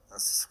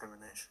That's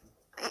discrimination.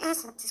 It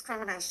isn't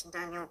discrimination,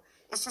 Daniel.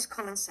 It's just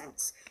common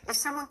sense. If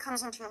someone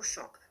comes into your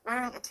shop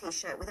wearing a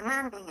T-shirt with a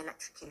man being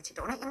electrocuted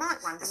on it, you might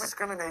wonder... It's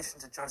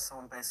discrimination to judge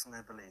someone based on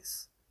their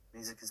beliefs.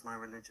 Music is my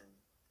religion.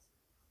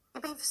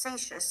 You're being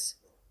facetious.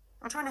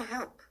 I'm trying to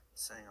help.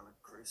 Saying I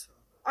look gruesome.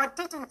 I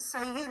didn't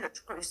say you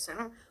looked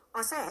gruesome.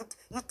 I said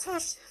your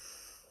T-shirt...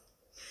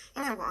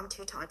 You know what? I'm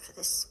too tired for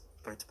this.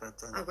 Go to bed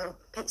then. I will.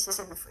 Pizza's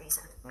in the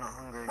freezer. I'm not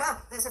hungry.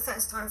 Well, there's a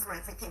first time for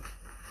everything.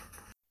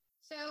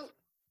 So,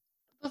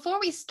 before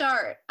we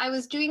start, I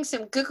was doing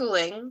some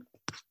Googling,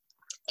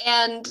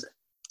 and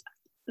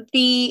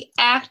the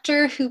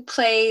actor who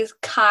plays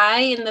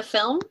Kai in the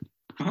film.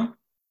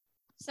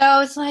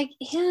 So it's like,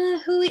 yeah,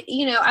 who,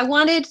 you know, I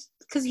wanted,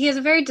 because he has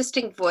a very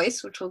distinct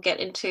voice, which we'll get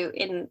into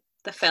in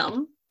the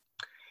film.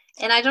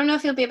 And I don't know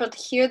if you'll be able to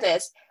hear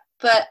this,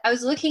 but I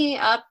was looking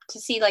up to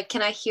see, like,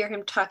 can I hear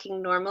him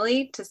talking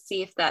normally to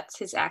see if that's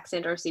his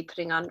accent or is he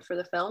putting on for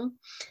the film?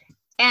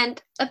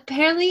 And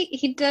apparently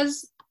he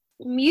does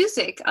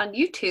music on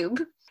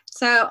YouTube.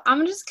 So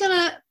I'm just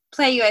gonna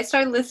play you. I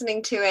started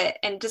listening to it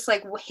and just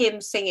like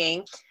him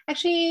singing.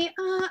 Actually,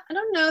 I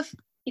don't know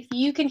if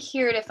you can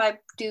hear it if I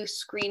do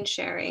screen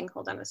sharing.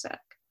 Hold on a sec.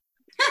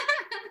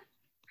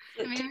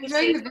 I mean, I'm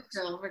enjoying the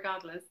visual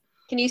regardless.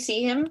 Can you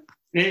see him?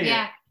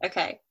 Yeah.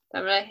 Okay,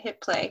 I'm gonna hit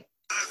play.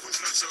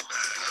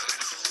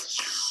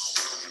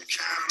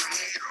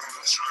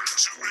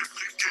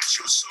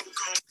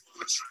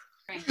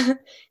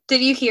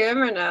 Did you hear him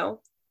or no?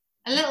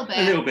 A little bit.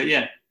 A little bit,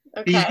 yeah.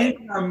 Okay.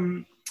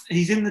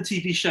 He's in the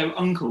TV show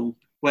Uncle,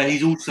 where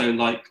he's also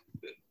like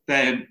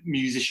they're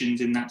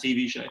musicians in that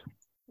TV show.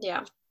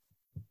 Yeah.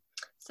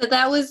 So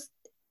that was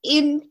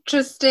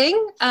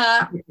interesting.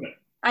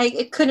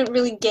 I couldn't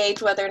really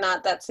gauge whether or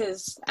not that's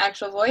his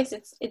actual voice.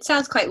 It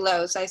sounds quite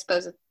low, so I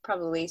suppose it's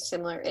probably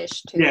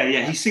similar-ish to...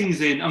 Yeah, he sings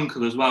in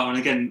Uncle as well, and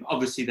again,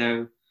 obviously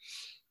they're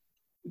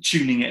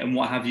tuning it and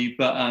what have you,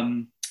 but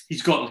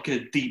he's got like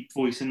a deep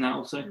voice in that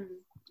also.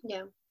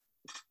 Yeah.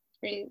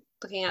 Are you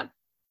looking up?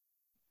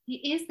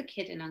 He is the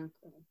kid in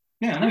Uncle.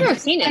 Yeah, I've never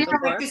seen it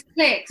before. It just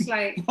clicks,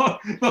 like...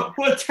 what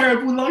a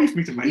terrible lie for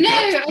me to make No,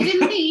 up. I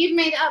didn't think you'd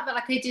made it up, but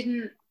like I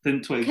didn't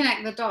twig.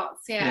 connect the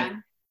dots, yeah.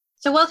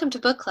 So welcome to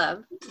book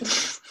club.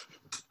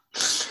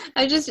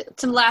 I just,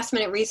 some last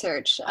minute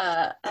research.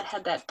 I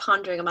had that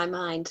pondering in my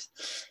mind.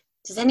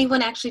 Does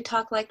anyone actually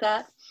talk like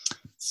that?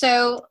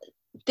 So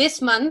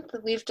this month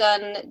we've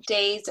done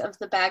Days of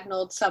the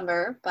Bagnold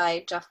Summer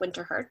by Jeff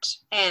Winterhart,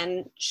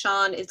 and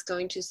Sean is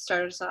going to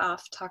start us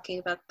off talking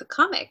about the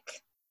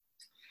comic.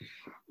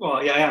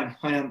 Well, yeah,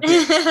 I am.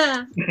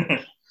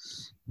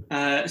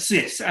 So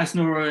yes, as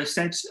Nora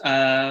said,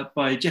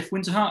 by Jeff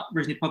Winterhart,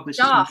 originally published...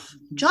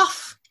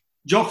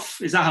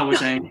 Joff, is that how we're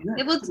saying?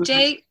 It was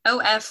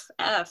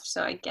Joff,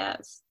 so I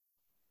guess.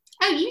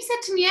 Oh, you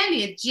said to me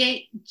earlier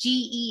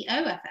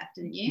Geoff,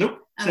 didn't you?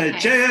 Nope, okay.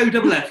 said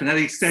Joff, and then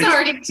he said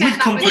with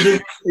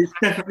confidence it's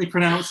definitely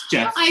pronounced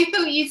Jeff. I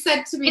thought you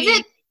said to me Is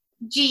it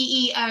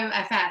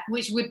Geoff,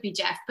 which would be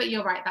Jeff, but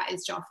you're right, that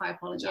is Joff, I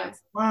apologise.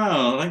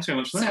 Wow, thanks very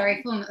much for that.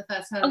 Sorry, falling at the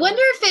first hurdle. I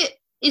wonder if it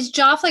is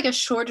Joff like a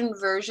shortened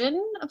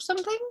version of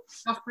something?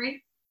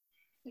 Joffrey?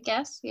 I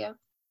guess, yeah.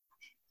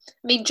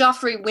 I mean,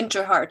 Joffrey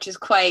Winterhart is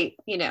quite,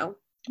 you know,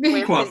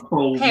 with quite his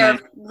bold, pair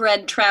mate. of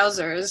red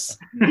trousers.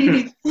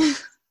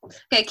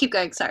 Okay, keep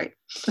going, sorry.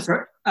 That's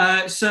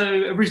right. So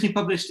originally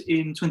published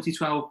in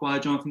 2012 by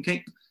Jonathan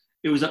Cape.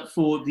 It was up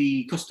for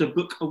the Costa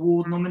Book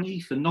Award nominee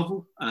for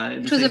novel.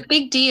 Which was a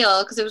big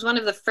deal because it was one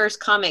of the first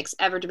comics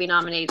ever to be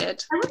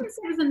nominated. I wouldn't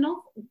say it was a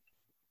novel.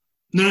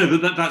 No,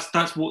 but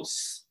that's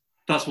what's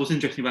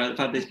interesting about it, the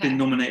fact that it's been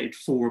nominated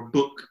for a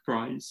book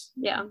prize.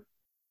 Yeah.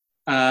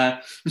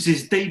 This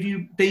is his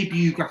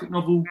debut graphic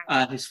novel.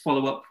 His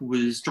follow-up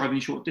was Driving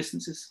Short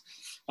Distances.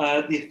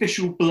 The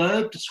official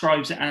blurb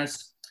describes it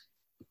as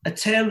a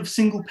tale of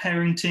single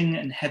parenting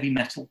and heavy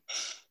metal.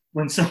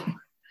 When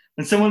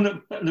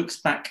someone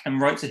looks back and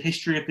writes a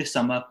history of this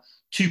summer,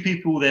 two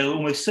people they'll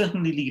almost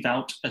certainly leave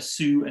out are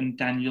Sue and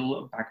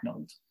Daniel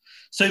Bagnold.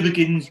 So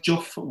begins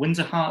Joff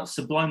Winterhart's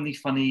sublimely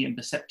funny and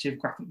perceptive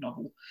graphic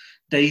novel,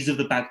 Days of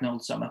the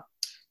Bagnold Summer.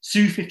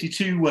 Sue,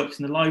 52, works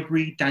in the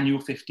library. Daniel,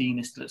 15,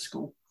 is still at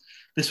school.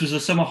 This was a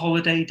summer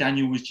holiday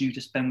Daniel was due to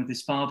spend with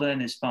his father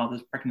and his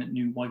father's pregnant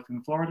new wife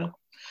in Florida.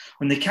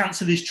 When they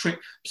cancelled his trip,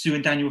 Sue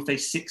and Daniel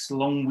faced 6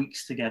 long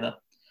weeks together.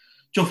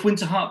 Joff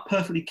Winterhart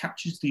perfectly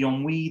captures the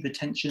ennui, the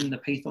tension, the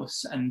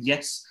pathos, and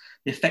yes,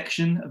 the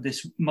affection of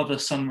this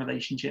mother-son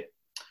relationship.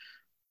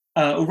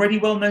 Already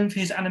well known for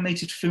his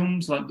animated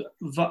films like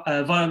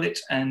Violet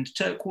and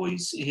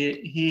Turquoise, here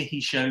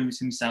he shows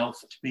himself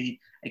to be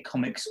a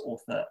comics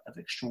author of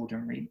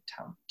extraordinary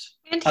talent.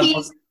 And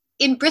he's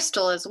in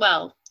Bristol as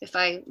well, if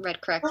I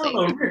read correctly.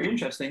 Oh, really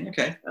interesting.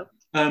 Okay.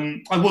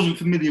 I wasn't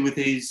familiar with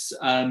his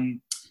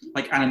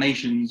like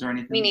animations or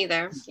anything. Me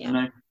neither. Yeah.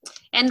 No.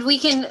 And we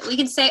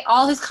can say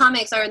all his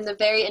comics are in the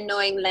very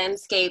annoying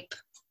landscape,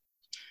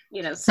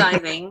 you know,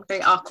 sizing,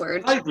 very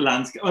awkward. I like the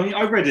landscape. I mean,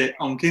 I read it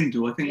on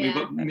Kindle. I think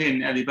me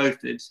and Ellie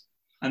both did,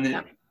 and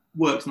it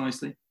works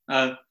nicely.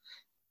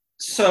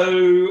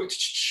 So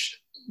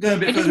going a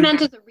bit I just further.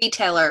 meant as a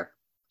retailer,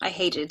 I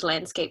hated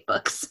landscape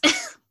books.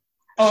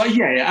 Oh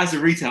yeah, as a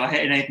retailer, I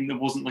hated anything that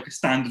wasn't like a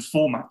standard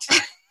format.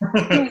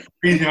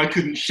 Anything I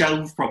couldn't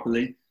shelve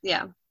properly.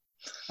 Yeah.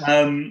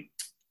 The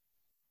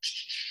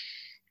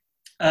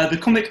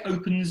comic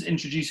opens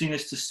introducing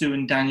us to Sue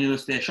and Daniel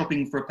as they're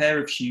shopping for a pair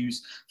of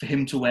shoes for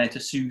him to wear to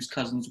Sue's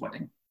cousin's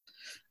wedding.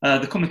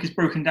 The comic is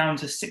broken down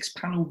into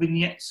 6-panel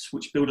vignettes,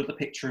 which build up the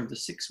picture of the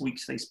 6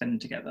 weeks they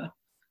spend together.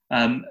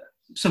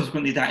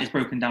 Subsequently, that is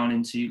broken down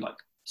into like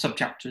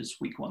sub-chapters,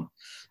 week 1.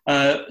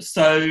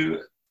 So,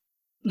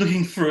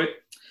 looking through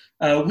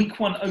it, week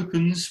 1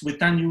 opens with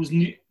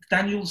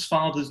Daniel's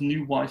father's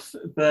new wife,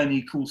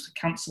 Bernie, calls to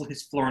cancel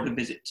his Florida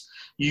visit,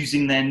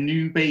 using their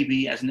new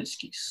baby as an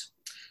excuse.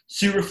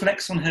 Sue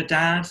reflects on her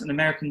dad, an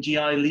American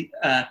GI,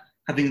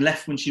 having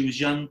left when she was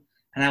young,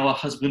 and how her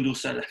husband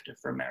also left her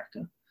for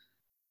America.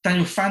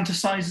 Daniel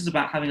fantasizes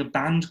about having a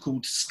band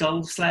called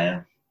Skull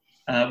Slayer,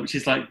 which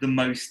is like the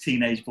most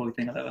teenage boy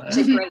thing I've ever It's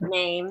a heard. great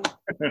name.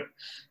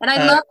 And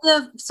I love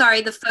the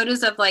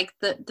photos of like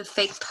the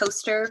fake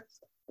poster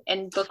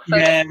and book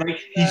photos. Yeah, like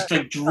he's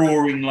like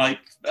drawing like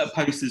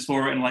posters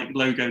for it and like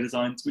logo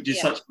designs, which is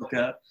such like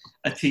a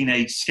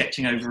teenage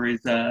sketching over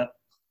his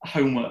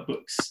homework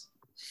books.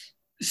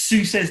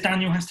 Sue says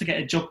Daniel has to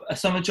get a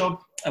summer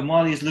job, and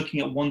while he is looking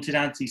at wanted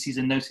ads, he sees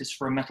a notice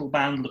for a metal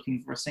band looking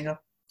for a singer.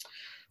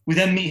 We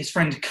then meet his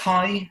friend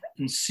Kai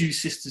and Sue's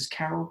sisters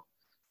Carol.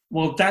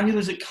 While Daniel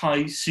is at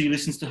Kai's, Sue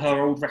listens to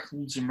her old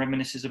records and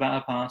reminisces about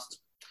her past.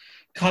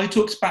 Kai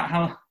talks about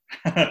how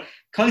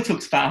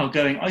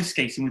going ice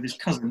skating with his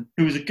cousin,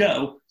 who is a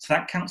girl, so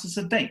that counts as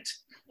a date.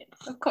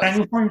 Of course.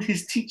 Daniel finds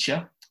his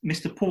teacher,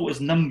 Mr.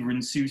 Porter's number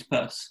in Sue's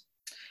purse.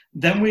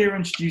 Then we are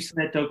introduced to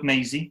their dog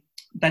Maisie.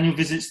 Daniel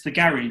visits the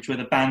garage where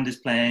the band is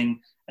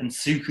playing, and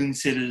Sue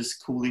considers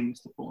calling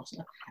Mr.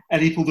 Porter.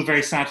 Ellie pulled a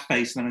very sad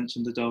face when I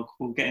mentioned the dog.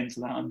 We'll get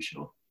into that, I'm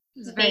sure.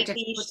 It's a very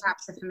difficult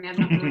chapter for me, I'm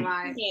not going to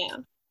lie.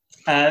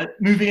 Yeah.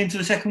 Moving into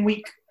the second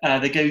week,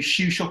 they go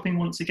shoe shopping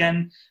once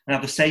again and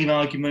have the same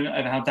argument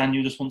over how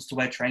Daniel just wants to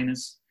wear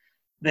trainers.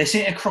 They're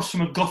sitting across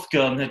from a goth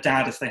girl and her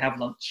dad as they have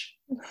lunch.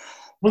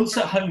 Once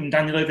at home,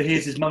 Daniel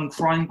overhears his mum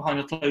crying behind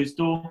a closed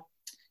door.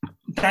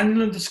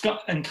 Daniel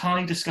and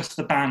Kai discuss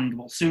the band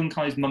while Sue and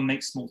Kai's mum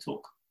make small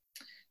talk.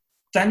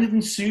 Daniel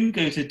and Sue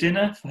go to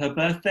dinner for her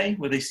birthday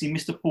where they see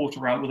Mr.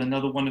 Porter out with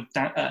another one of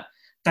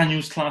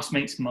Daniel's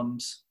classmates'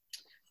 mums.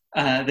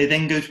 They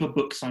then go to a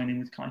book signing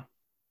with Kai.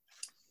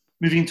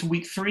 Moving into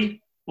week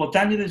 3, while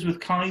Daniel is with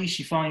Kai,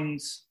 she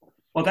finds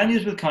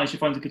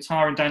a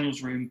guitar in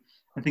Daniel's room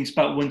and thinks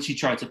about when she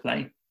tried to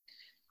play.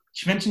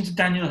 She mentions to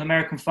Daniel her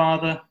American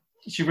father.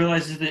 She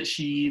realises that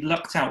she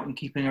lucked out in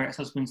keeping her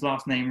ex-husband's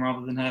last name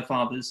rather than her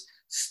father's,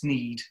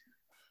 Sneed.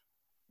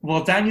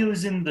 While Daniel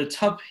is in the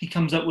tub, he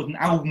comes up with an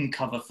album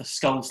cover for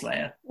Skull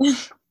Slayer.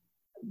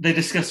 They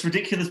discuss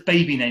ridiculous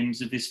baby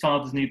names of his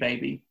father's new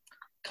baby.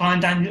 Kai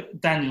and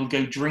Daniel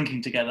go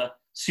drinking together.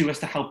 Sue has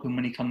to help him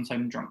when he comes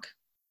home drunk.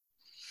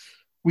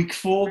 Week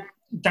 4,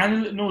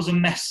 Daniel ignores a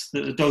mess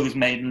that the dog has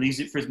made and leaves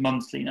it for his mum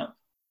to clean up.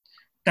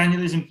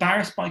 Daniel is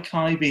embarrassed by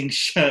Kai being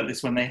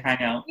shirtless when they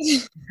hang out.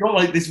 He's got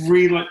like this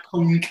really like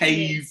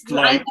concave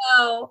like. I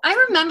know. I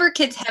remember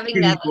kids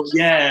having that.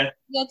 Yeah.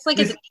 It's like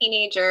as a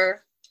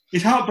teenager.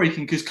 It's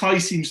heartbreaking because Kai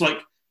seems like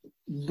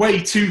way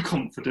too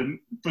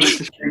confident, but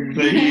it's a shame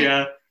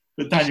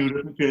that Daniel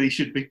doesn't feel he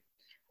should be.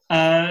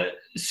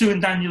 Sue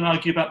and Daniel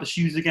argue about the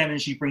shoes again,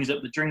 and she brings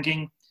up the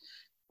drinking.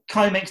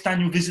 Kai makes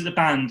Daniel visit the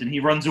band, and he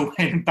runs away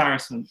in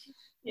embarrassment.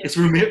 Yeah. It's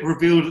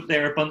revealed that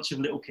they're a bunch of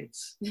little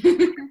kids.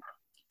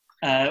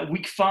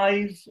 Week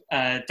 5,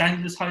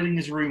 Daniel is hiding in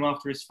his room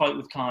after his fight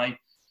with Kai,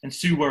 and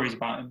Sue worries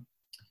about him.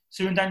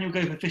 Sue and Daniel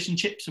go for fish and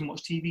chips and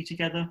watch TV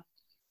together.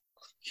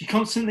 She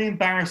constantly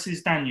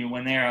embarrasses Daniel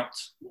when they're out.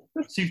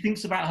 Sue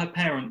thinks about her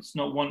parents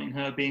not wanting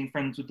her being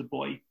friends with the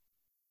boy.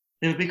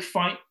 They have a big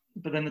fight,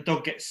 but then the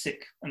dog gets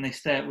sick, and they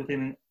stare at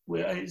him.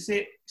 Is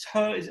it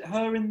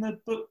her in the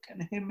book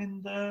and him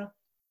in the?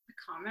 I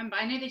can't remember.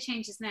 I know they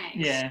changed his name.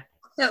 Yeah.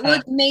 It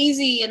was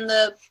Maisie in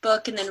the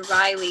book and then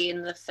Riley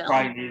in the film.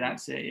 Riley,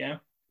 that's it, yeah.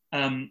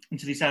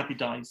 Until he sadly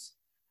dies.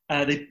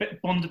 They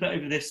bond a bit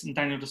over this, and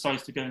Daniel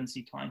decides to go and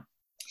see Kai.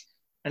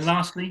 And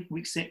lastly,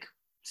 week 6.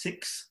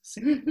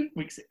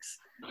 Week 6.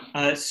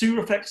 Sue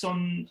reflects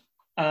on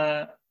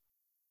Mark,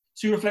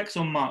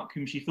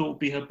 whom she thought would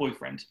be her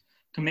boyfriend,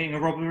 committing a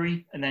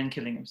robbery and then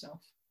killing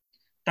himself.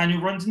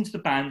 Daniel runs into the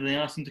band and they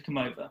ask him to come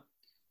over.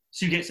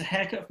 Sue gets a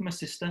haircut from her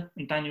sister,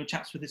 and Daniel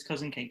chats with his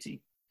cousin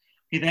Katie.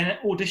 He then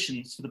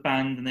auditions for the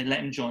band and they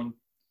let him join.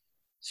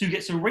 Sue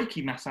gets a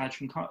Reiki massage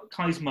from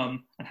Kai's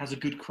mum and has a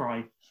good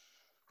cry.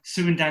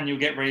 Sue and Daniel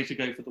get ready to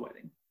go for the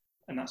wedding.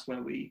 And that's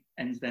where we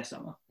end their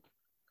summer.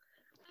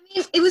 I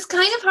mean, it was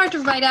kind of hard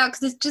to write out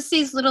because it's just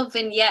these little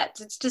vignettes.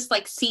 It's just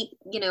like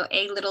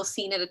a little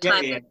scene at a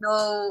time. Yeah. There's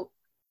no,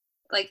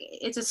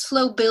 it's a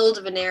slow build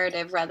of a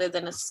narrative rather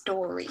than a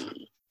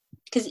story.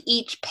 Because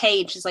each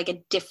page is like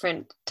a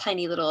different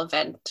tiny little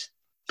event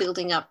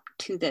building up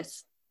to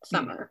this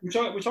summer. Which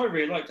I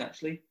really liked,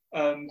 actually.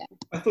 I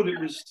thought it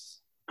was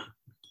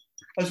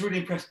I was really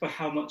impressed by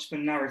how much of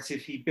a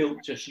narrative he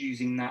built just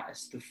using that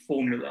as the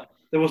formula.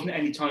 There wasn't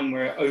any time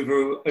where it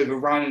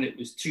overran and it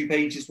was 2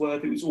 pages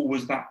worth. It was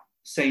always that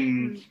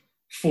same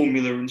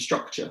formula and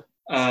structure.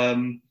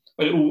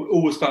 But it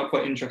always felt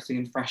quite interesting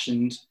and fresh,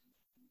 and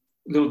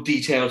little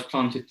details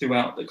planted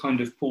throughout that kind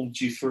of pulled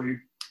you through.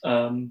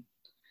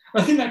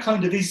 I think that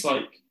kind of is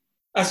like,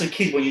 as a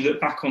kid, when you look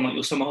back on like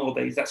your summer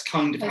holidays, that's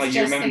kind of how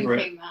you remember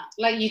it. That.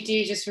 Like you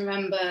do just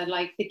remember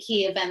like the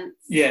key events.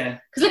 Yeah.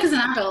 Because like as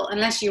an adult,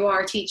 unless you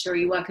are a teacher or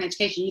you work in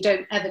education, you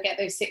don't ever get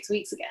those 6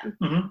 weeks again.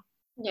 Mm-hmm.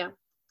 Yeah.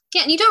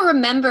 Yeah, and you don't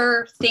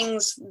remember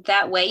things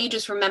that way. You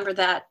just remember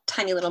that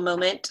tiny little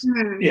moment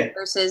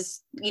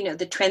versus,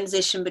 the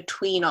transition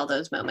between all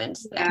those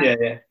moments.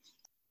 Yeah.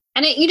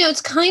 And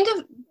it's kind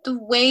of the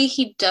way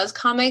he does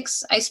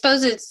comics. I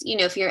suppose it's,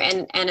 if you're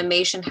in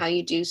animation, how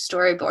you do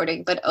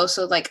storyboarding, but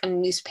also like a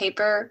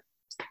newspaper.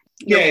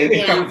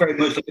 It felt very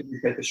much like a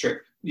newspaper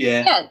strip.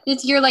 Yeah. Yeah,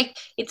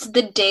 it's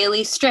the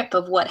daily strip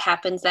of what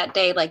happens that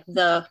day, like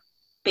the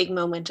big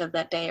moment of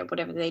that day or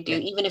whatever they do.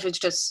 Even if it's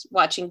just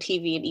watching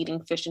TV and eating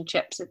fish and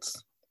chips,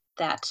 it's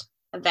that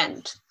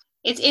event.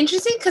 It's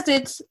interesting because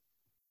it's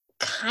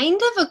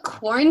kind of a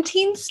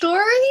quarantine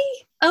story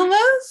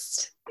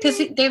almost,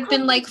 because they've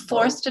been like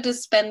forced to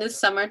just spend this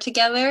summer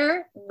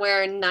together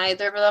where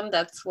neither of them,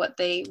 that's what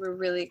they were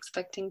really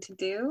expecting to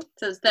do.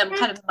 So it's them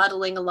kind of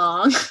muddling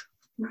along.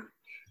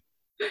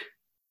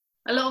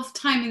 A lot of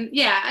time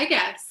I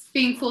guess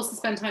being forced to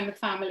spend time with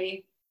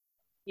family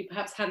you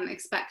perhaps hadn't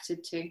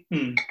expected to.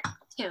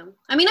 Yeah,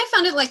 I mean, I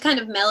found it like kind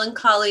of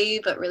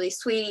melancholy but really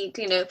sweet.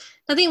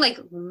 Nothing like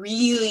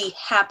really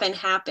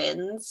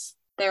happens.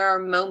 There are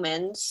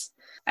moments.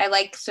 I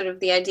like sort of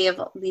the idea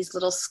of these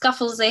little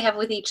scuffles they have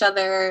with each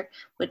other,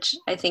 which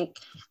I think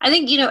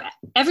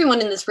everyone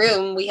in this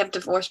room, we have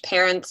divorced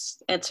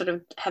parents and sort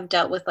of have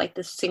dealt with like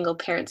this single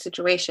parent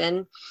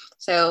situation.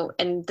 So,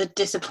 and the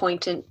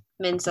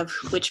disappointments of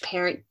which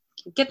parent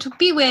you get to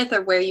be with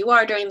or where you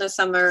are during the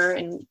summer,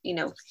 and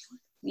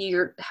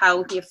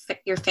how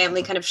your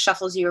family kind of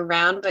shuffles you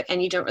around,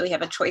 and you don't really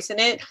have a choice in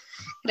it.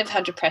 Kind of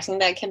how depressing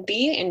that can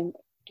be, and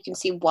you can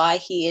see why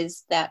he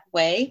is that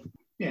way.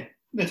 Yeah,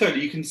 no,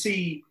 totally. You can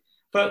see,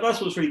 but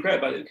that's what's really great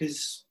about it,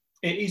 because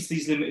it is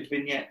these limited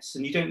vignettes,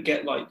 and you don't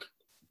get like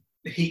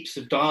heaps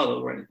of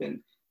dialogue or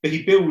anything. But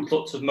he builds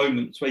lots of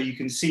moments where you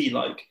can see,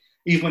 like,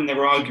 even when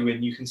they're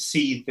arguing, you can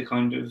see the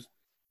kind of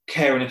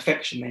care and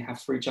affection they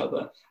have for each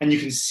other, and you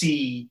can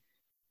see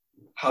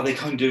how they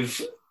can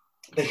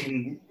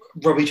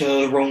rub each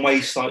other the wrong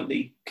way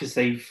slightly because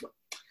they've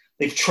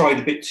tried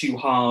a bit too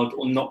hard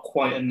or not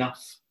quite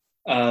enough.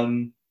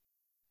 I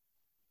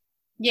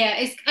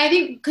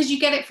think because you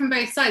get it from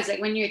both sides. Like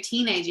when you're a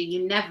teenager,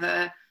 you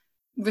never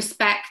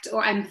respect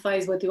or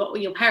empathize with what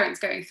your parents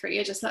going through.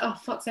 You're just like, oh,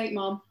 fuck's sake,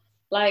 mom.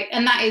 Like,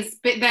 and that is,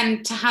 but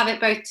then to have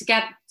it both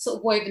together, sort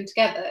of woven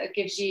together, it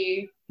gives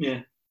you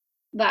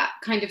that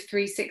kind of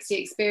 360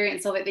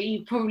 experience of it that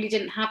you probably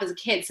didn't have as a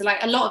kid. So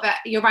like a lot of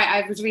it, you're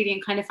right, I was reading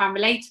and kind of found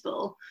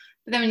relatable.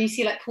 But then when you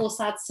see like poor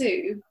sad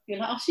Sue, you're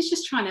like, oh, she's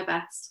just trying her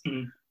best.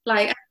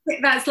 Like I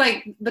think that's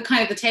like the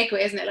kind of the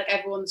takeaway, isn't it? Like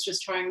everyone's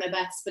just trying their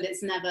best, but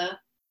it's never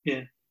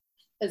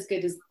as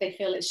good as they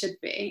feel it should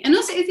be. And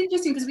also it's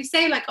interesting because we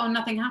say like, oh,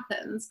 nothing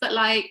happens, but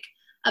like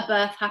a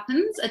birth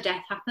happens, a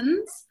death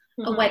happens,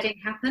 a wedding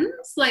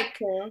happens, like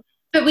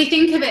but we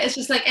think of it as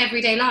just like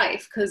everyday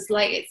life because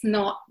like it's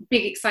not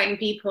big exciting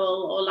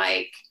people or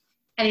like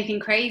anything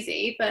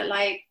crazy, but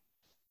like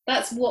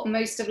that's what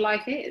most of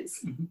life is.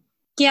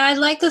 Yeah, I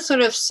like the sort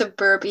of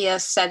suburbia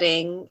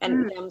setting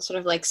and them sort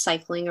of like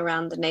cycling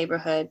around the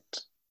neighborhood.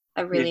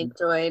 I really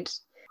enjoyed.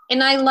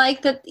 And I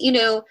like that,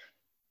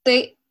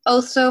 they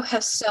also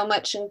have so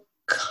much in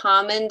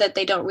common that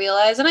they don't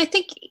realize. And I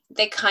think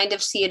they kind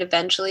of see it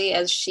eventually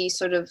as she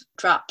sort of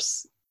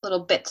drops little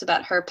bits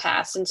about her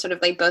past, and sort of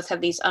they both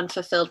have these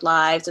unfulfilled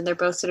lives, and they're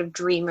both sort of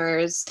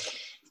dreamers,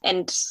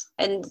 and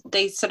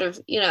they sort of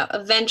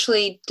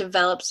eventually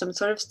develop some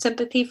sort of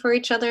sympathy for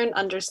each other and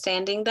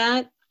understanding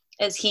that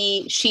as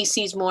she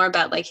sees more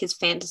about like his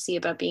fantasy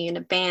about being in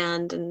a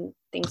band and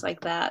things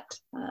like that,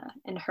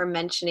 and her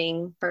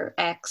mentioning her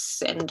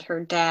ex and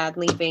her dad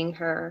leaving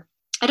her.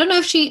 I don't know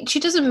if she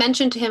doesn't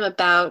mention to him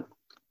about,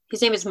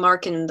 his name is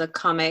Mark in the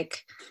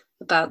comic,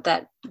 about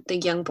that the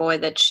young boy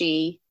that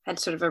she had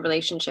sort of a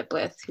relationship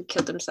with who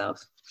killed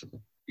himself.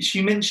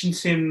 She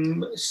mentions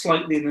him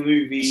slightly in the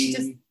movie. She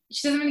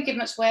doesn't really give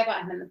much away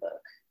about him in the book.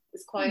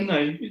 It's quite... No,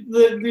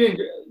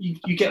 you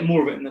get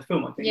more of it in the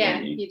film, I think. Yeah,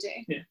 don't you? You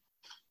do.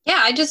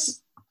 Yeah,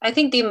 I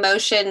think the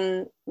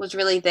emotion was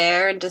really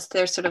there, and just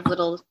there's sort of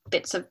little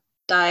bits of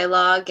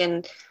dialogue,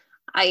 and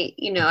I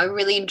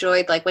really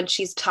enjoyed like when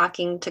she's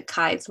talking to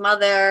Kai's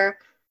mother,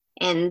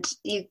 and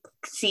you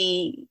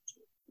see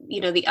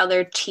the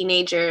other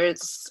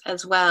teenagers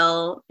as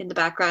well in the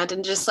background,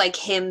 and just like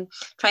him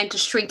trying to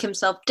shrink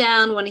himself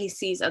down when he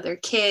sees other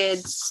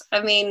kids.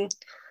 I mean,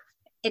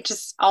 it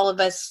just, all of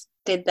us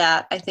did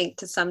that, I think,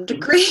 to some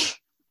degree.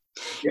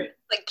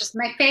 like just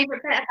My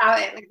favourite bit about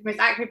it, like the most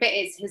accurate bit,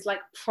 is his like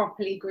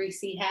properly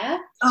greasy hair.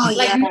 oh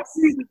Like yeah. not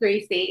really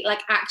greasy,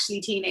 like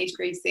actually teenage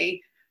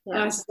greasy. And I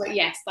Yeah. was just like,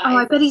 yes, that Oh,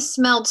 I is. bet he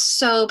smelled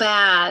so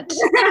bad.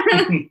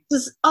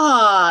 Just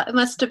it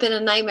must have been a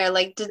nightmare.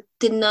 Like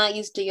did not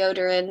use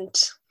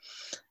deodorant,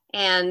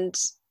 and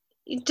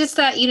just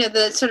that, you know,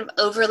 the sort of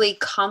overly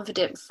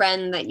confident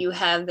friend that you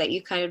have that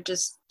you kind of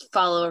just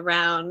follow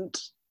around.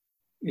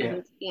 Yeah.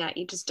 And yeah,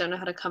 you just don't know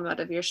how to come out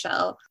of your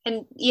shell.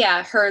 And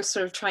yeah, her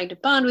sort of trying to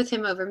bond with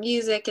him over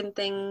music and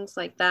things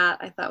like that,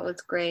 I thought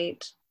was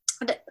great.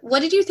 And what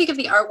did you think of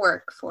the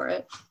artwork for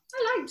it?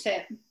 I liked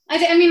it.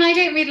 I mean, I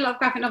don't read a lot of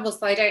graphic novels,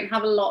 so I don't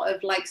have a lot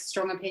of like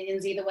strong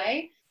opinions either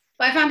way.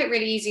 But I found it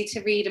really easy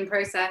to read and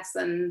process,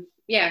 and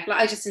yeah, like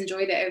I just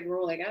enjoyed it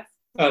overall, I guess.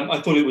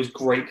 I thought it was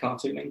great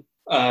cartooning.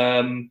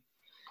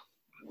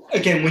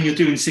 Again, when you're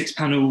doing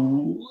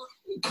 6-panel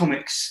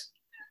comics,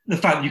 the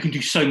fact that you can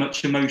do so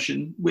much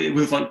emotion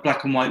with like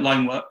black and white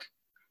line work,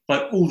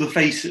 like all the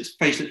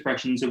facial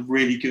expressions are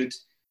really good.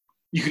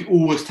 You can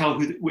always tell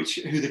who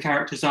the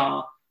characters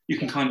are. You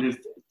can kind of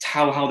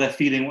tell how they're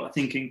feeling, what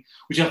they're thinking,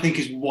 which I think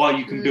is why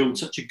you can build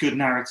such a good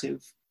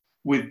narrative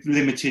with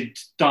limited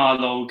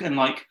dialogue and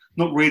like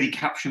not really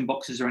caption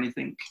boxes or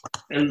anything.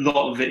 A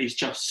lot of it is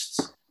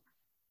just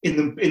in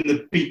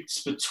the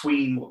beats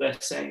between what they're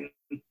saying.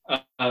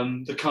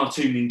 The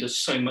cartooning does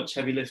so much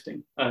heavy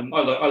lifting. I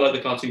like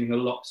the cartooning a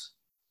lot.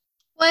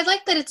 Well, I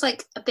like that it's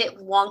like a bit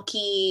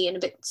wonky and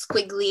a bit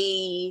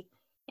squiggly,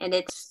 and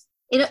it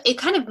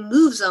kind of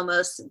moves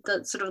almost.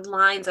 The sort of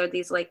lines are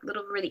these like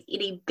little really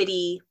itty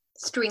bitty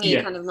stringy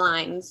kind of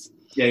lines.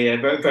 Yeah,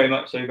 very, very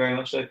much so, very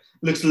much so.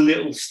 Looks a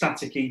little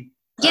staticky.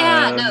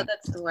 Yeah, no,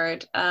 that's the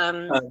word.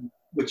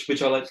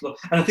 Which I liked a lot.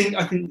 And I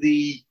think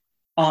the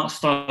art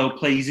style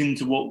plays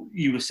into what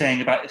you were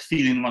saying about it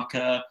feeling like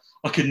a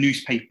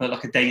newspaper,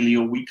 like a daily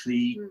or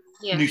weekly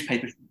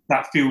newspaper.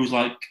 That feels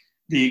like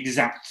the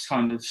exact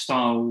kind of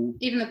style.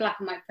 Even the black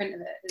and white print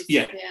of it is,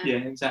 yeah,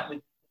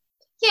 exactly.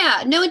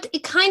 Yeah, no,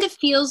 it kind of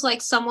feels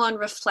like someone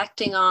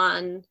reflecting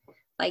on,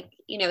 like,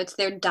 you know, it's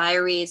their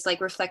diaries, like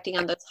reflecting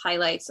on those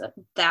highlights of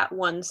that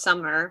one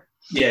summer.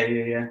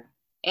 Yeah.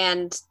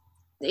 And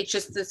it's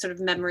just the sort of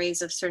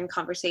memories of certain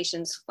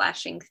conversations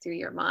flashing through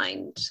your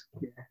mind.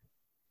 Yeah.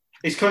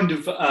 It's kind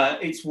of,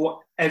 it's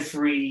what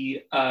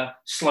every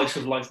slice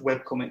of life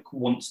webcomic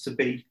wants to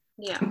be.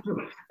 Yeah.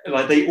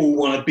 Like they all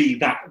want to be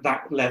that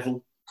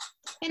level.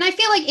 And I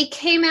feel like it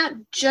came out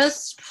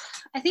just,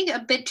 I think, a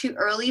bit too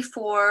early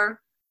for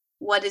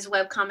what is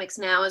webcomics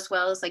now, as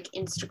well as like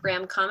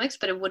Instagram comics,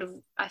 but it would have,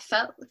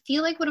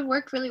 feel like would have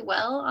worked really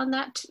well on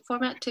that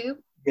format too.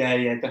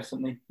 Yeah,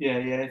 definitely. Yeah.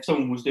 If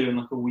someone was doing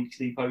like a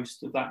weekly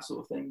post of that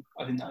sort of thing,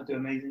 I think that would do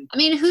amazing. I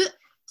mean, who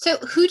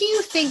do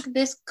you think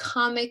this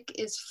comic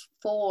is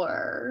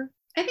for?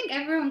 I think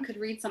everyone could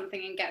read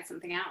something and get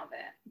something out of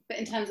it. But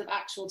in terms of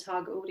actual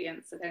target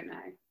audience, I don't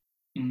know.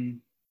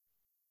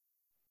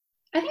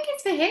 I think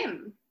it's for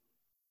him.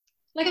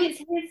 Like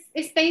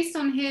it's based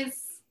on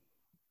his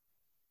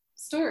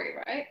story,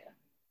 right?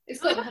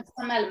 It's got to have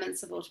some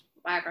elements of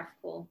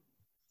autobiographical.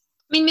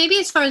 I mean, maybe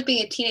as far as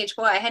being a teenage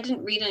boy, I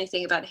didn't read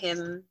anything about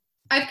him.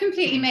 I've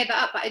completely made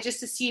that up, but I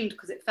just assumed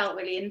because it felt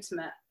really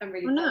intimate and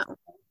really personal.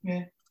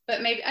 Yeah.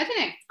 But maybe, I don't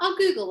know. I'll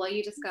Google while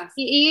you discuss.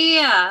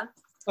 Yeah.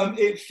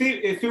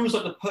 It feels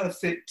like the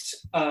perfect.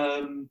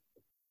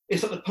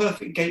 It's like the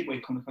perfect gateway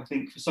comic, I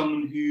think, for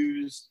someone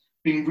who's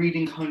been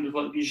reading kind of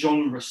like the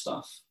genre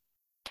stuff,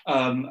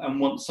 and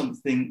wants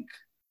something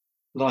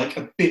like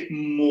a bit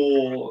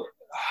more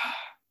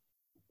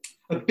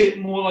like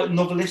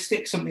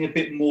novelistic, something a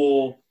bit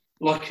more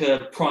like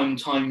a prime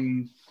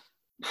time,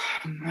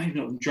 maybe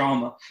not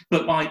drama,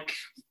 but like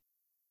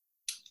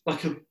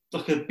a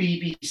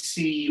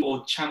BBC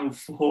or Channel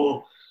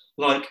 4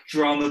 like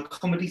drama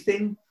comedy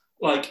thing,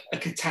 like a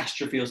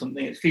catastrophe or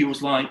something. It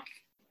feels like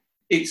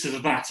it's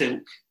of that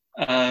ilk.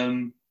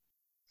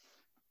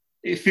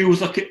 It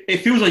feels like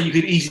you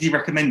could easily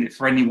recommend it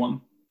for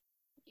anyone.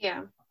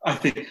 Yeah. I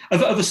think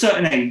of a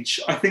certain age.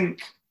 I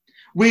think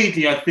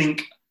weirdly, a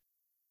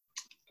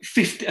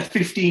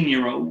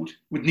 15-year-old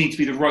would need to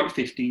be the right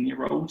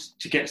 15-year-old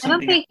to get something. I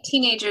don't think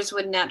teenagers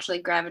would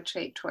naturally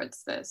gravitate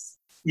towards this.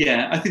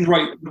 Yeah, I think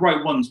the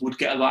right ones would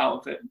get a lot out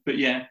of it. But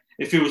yeah,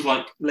 it feels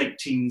like late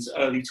teens,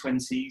 early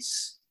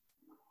 20s.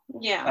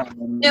 Yeah.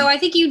 No, I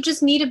think you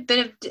just need a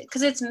bit of,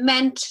 because it's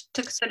meant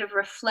to sort of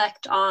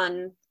reflect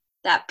on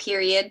that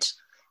period.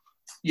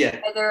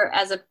 Yeah. Either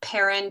as a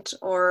parent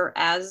or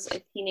as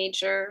a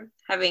teenager,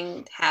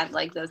 having had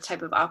like those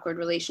type of awkward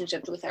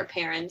relationships with our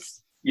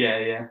parents.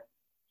 Yeah.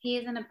 He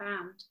is in a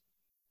band.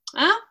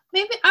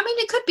 Maybe. I mean,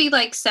 it could be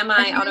like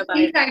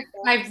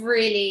semi-autobiographical. I've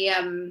really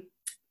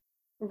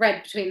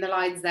read between the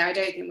lines there. I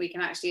don't think we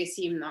can actually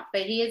assume that.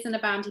 But he is in a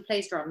band. He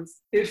plays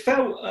drums. It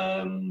felt,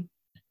 and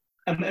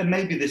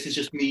maybe this is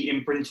just me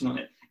imprinting on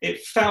it,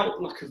 it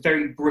felt like a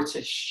very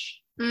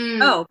British.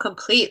 Oh,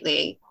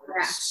 completely.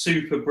 Yeah.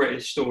 Super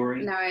British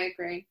story. No, I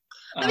agree.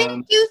 I mean, I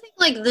do think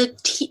like the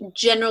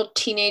general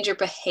teenager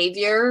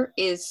behavior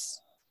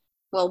is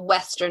well,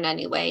 Western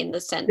anyway, in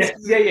the sense.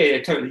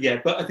 Yeah, totally,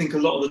 yeah. But I think a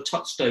lot of the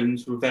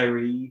touchstones were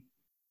very,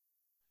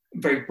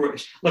 very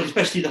British. Like,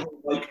 especially the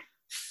whole, like,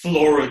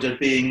 Florida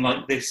being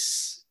like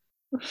this.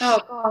 Oh,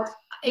 God.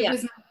 It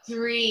was my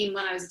dream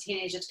when I was a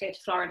teenager to go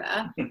to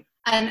Florida.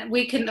 And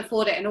we couldn't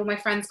afford it. And all my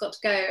friends got to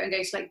go and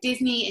go to, like,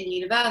 Disney and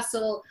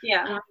Universal.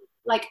 Yeah. And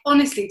like,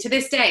 honestly, to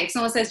this day, if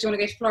someone says, do you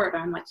want to go to Florida?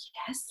 I'm like,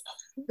 yes.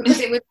 Because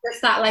it was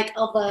just that, like,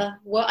 other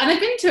world. And I've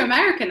been to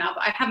America now,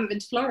 but I haven't been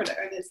to Florida.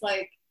 And it's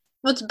like...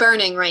 Well, it's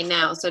burning right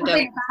now, so don't...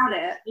 think about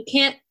it. You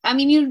can't... I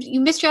mean, you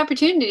missed your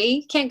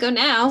opportunity. You can't go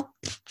now.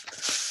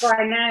 Well,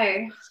 I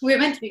know. We were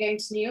meant to be going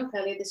to New York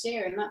earlier this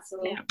year, and that's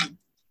all, you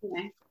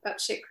know,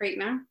 that's shit creek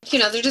now. You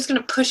know, they're just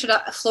going to push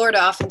Florida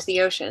off into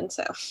the ocean,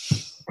 so...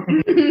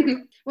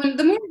 Well,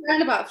 the more I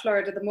learn about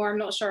Florida, the more I'm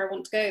not sure I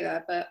want to go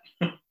there, but...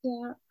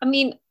 Yeah, I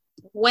mean...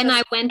 When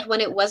I went when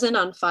it wasn't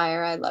on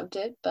fire, I loved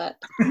it, but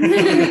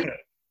yeah,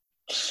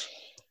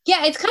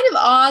 it's kind of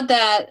odd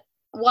that,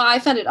 well, I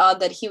found it odd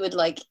that he would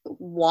like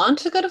want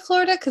to go to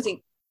Florida because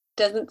he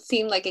doesn't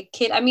seem like a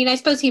kid. I mean, I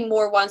suppose he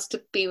more wants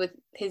to be with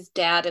his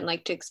dad and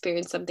like to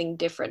experience something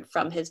different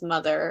from his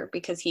mother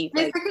because he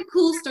it's like a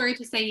cool story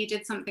to say you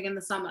did something in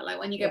the summer, like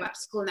when you go back to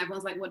school and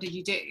everyone's like, what did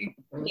you do?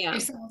 Yeah.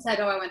 If someone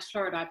said, oh, I went to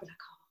Florida, I'd be like,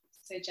 oh,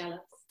 so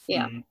jealous.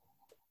 Yeah.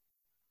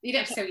 You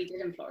don't have to say what you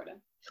did in Florida.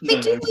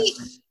 Wait,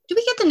 do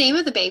we get the name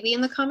of the baby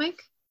in the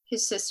comic?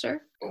 His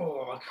sister?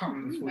 Oh, I can't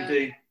remember if we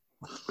do.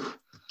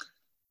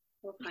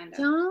 We'll find out.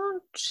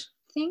 Don't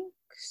think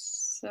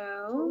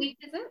so. What week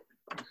is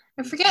it?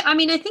 I forget. I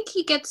mean, I think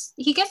he gets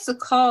the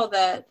call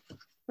that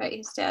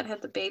his dad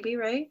had the baby,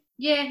 right?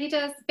 Yeah, he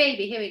does.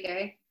 Baby, here we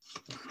go.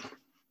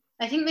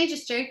 I think they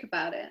just joke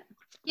about it.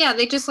 Yeah,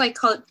 they just like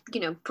call it,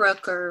 you know,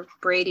 Brooke or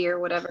Brady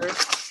or whatever.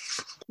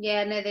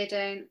 Yeah, no, they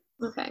don't.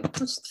 Okay,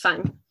 which is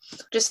fine.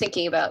 Just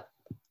thinking about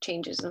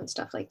changes and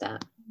stuff like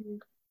that.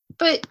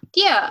 But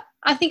yeah,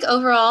 I think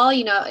overall,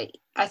 you know,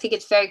 I think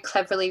it's very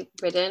cleverly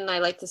written. I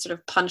like the sort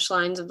of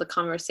punchlines of the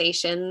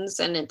conversations,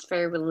 and it's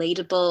very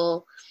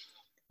relatable,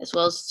 as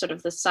well as sort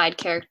of the side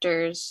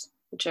characters,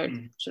 which are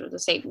sort of the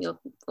same.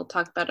 We'll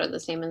talk about are the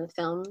same in the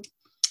film,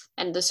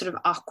 and the sort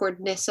of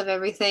awkwardness of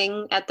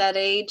everything at that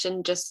age,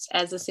 and just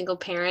as a single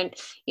parent,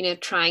 you know,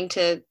 trying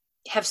to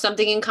have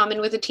something in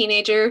common with a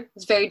teenager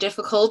is very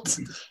difficult.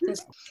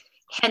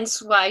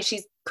 Hence why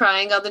she's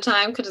crying all the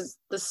time, because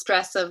the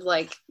stress of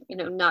like, you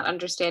know, not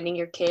understanding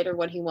your kid or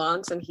what he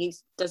wants, and he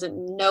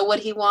doesn't know what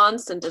he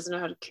wants and doesn't know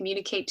how to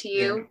communicate to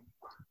you.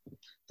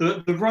 Yeah.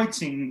 The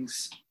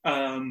writings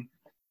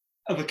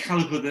of a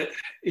caliber that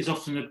is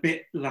often a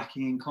bit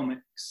lacking in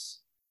comics,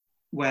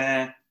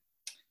 where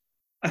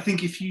I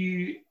think if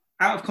you,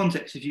 out of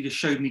context, if you just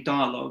showed me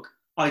dialogue,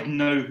 I'd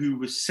know who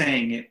was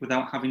saying it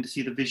without having to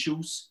see the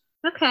visuals.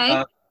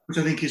 Okay. Which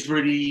I think is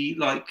really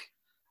like,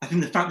 I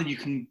think the fact that you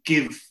can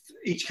give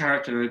each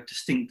character a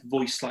distinct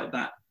voice like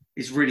that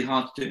is really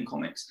hard to do in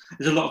comics.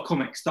 There's a lot of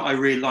comics that I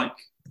really like,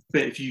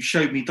 but if you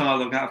showed me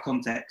dialogue out of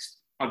context,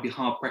 I'd be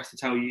hard pressed to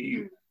tell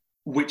you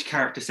which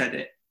character said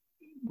it.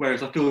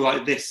 Whereas I feel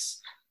like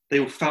this, they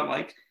all felt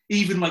like,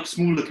 even like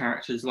smaller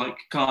characters like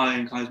Kai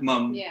and Kai's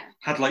mum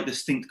had like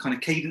distinct kind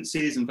of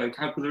cadences and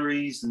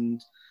vocabularies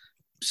and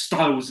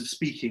styles of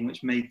speaking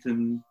which made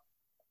them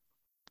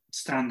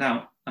stand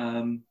out,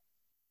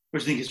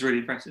 which I think is really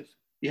impressive.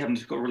 You haven't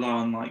just got to rely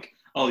on like,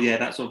 oh yeah,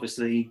 that's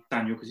obviously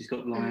Daniel because he's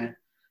got the long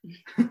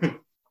hair.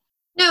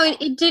 No,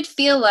 it did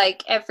feel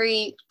like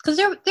because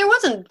there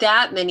wasn't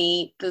that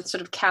many, the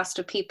sort of cast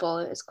of people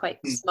is quite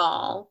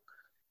small,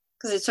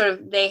 because it's sort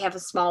of, they have a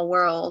small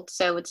world,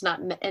 so it's not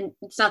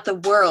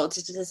the world,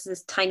 it's just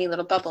this tiny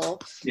little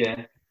bubble.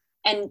 Yeah.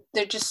 And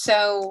they're just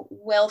so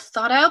well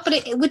thought out,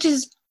 but which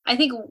is, I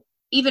think,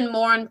 even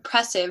more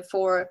impressive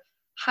for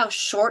how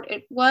short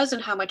it was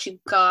and how much you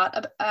got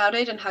about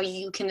it, and how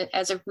you can,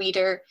 as a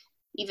reader,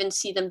 even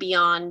see them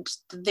beyond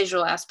the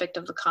visual aspect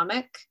of the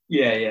comic.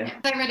 Yeah.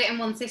 I read it in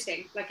one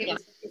sitting. Like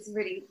it's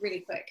really, really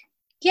quick.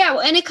 Yeah,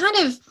 well, and it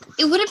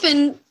would have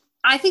been,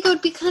 I think it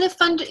would be kind of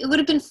fun. It would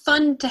have been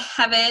fun to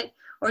have it,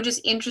 or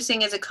just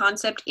interesting as a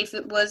concept, if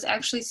it was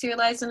actually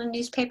serialized in a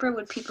newspaper.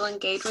 Would people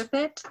engage with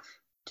it?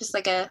 Just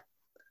like a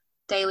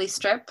daily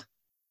strip?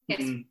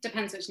 It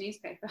depends which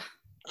newspaper.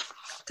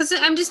 Because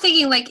I'm just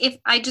thinking, like, if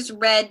I just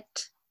read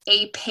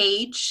a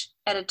page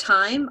at a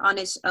time on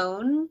its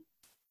own,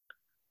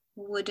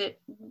 would it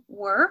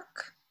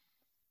work?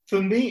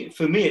 For me,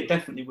 it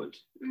definitely would,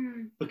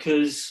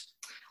 because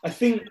I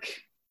think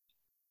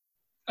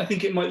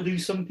it might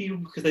lose some people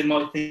because they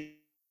might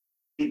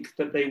think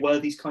that they were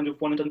these kind of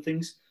one and done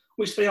things,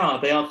 which they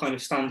are. They are kind of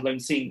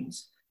standalone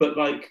scenes. But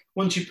like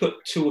once you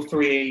put two or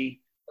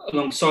three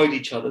alongside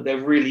each other,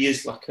 there really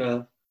is like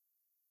a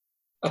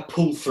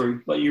pull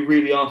through. Like you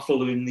really are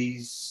following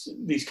these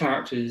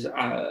characters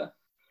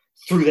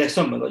through their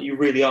summer. Like you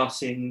really are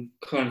seeing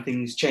kind of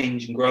things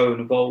change and grow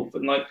and evolve.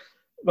 And like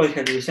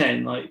Eddie was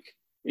saying, like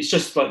it's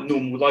just like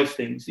normal life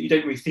things that you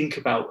don't really think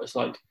about as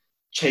like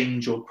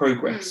change or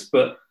progress.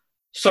 But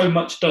so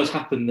much does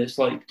happen that's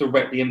like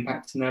directly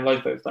impacting their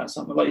life over that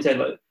summer. Like you said,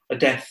 like a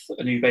death,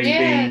 a new baby.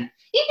 Yeah.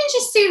 Even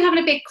just Sue having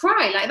a big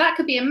cry, like that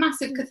could be a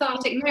massive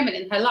cathartic moment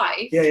in her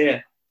life.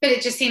 Yeah. But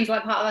it just seems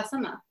like part of her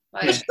summer.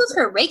 Like, But she goes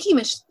for a Reiki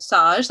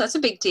massage. That's a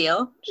big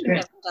deal. She's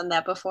never done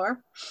that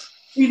before.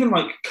 Even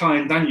like Kai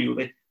and Daniel,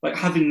 they like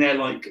having their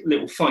like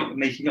little fight and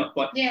making up.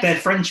 Like their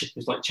friendship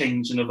has like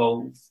changed and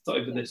evolved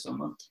over this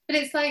summer. But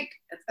it's like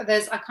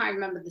I can't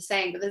remember the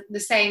saying, but the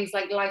saying's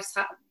like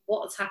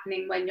what's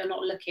happening when you're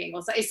not looking,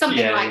 or so, it's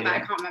something like that.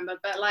 I can't remember,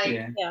 but like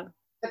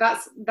but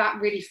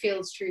that really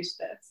feels true to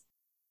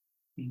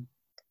this.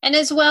 And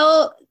as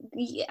well,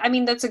 I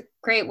mean, that's a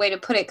great way to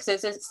put it,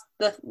 because it's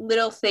the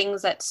little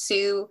things that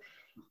Sue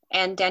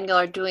and Daniel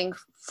are doing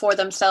for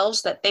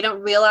themselves that they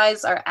don't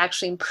realize are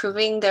actually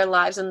improving their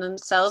lives and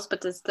themselves,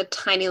 but it's the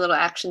tiny little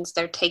actions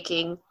they're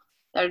taking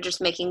that are just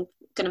going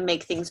to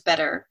make things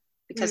better,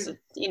 because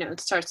it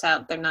starts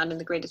out they're not in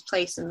the greatest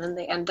place, and then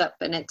they end up,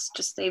 and it's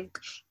just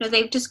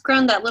they've just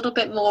grown that little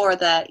bit more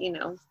that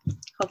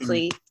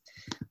hopefully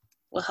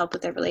will help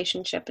with their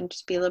relationship and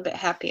just be a little bit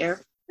happier.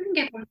 We can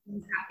get one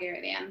happier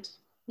at the end.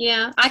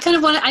 Yeah, I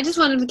just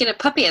wanted to get a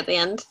puppy at the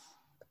end.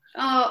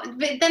 Oh,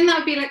 but then that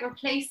would be like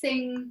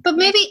replacing. But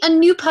maybe a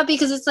new puppy,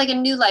 because it's like a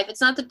new life. It's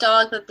not the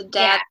dog that the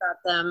dad got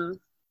them.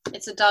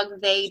 It's a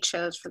dog they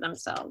chose for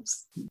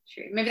themselves.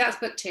 True. Maybe that's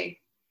book 2.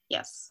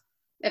 Yes.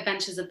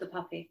 Adventures of the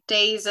Puppy.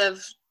 Days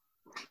of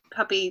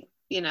Puppy,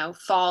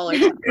 fall or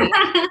something.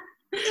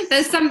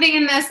 There's something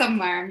in there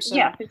somewhere, I'm sure.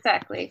 Yeah,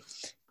 exactly.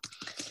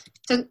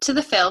 So to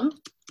the film.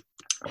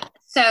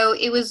 So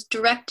it was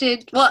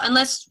directed. Well,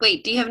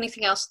 wait, do you have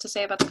anything else to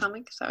say about the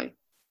comic? Sorry.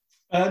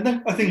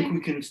 No, I think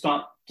we can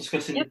start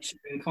discussing the two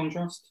in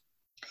contrast.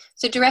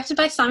 So directed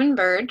by Simon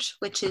Burge,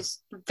 which is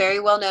very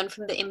well known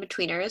from The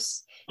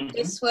Inbetweeners. Mm-hmm.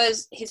 This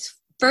was his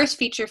first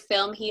feature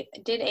film. He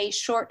did a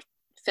short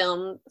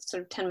film,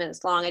 sort of 10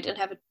 minutes long. I didn't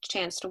have a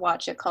chance to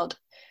watch it, called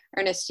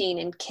Ernestine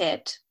and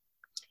Kit.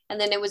 And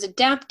then it was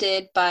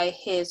adapted by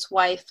his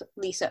wife,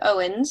 Lisa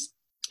Owens.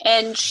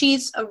 And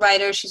she's a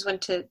writer. She's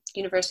went to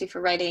university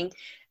for writing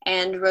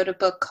and wrote a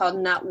book called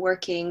Not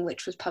Working,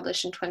 which was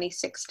published in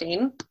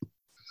 2016.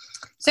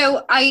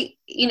 So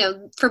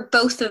for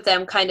both of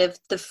them, kind of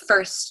the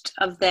first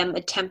of them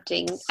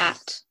attempting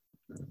at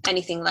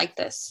anything like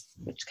this,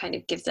 which kind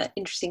of gives an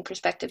interesting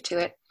perspective to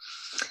it.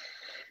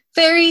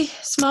 Very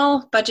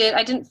small budget.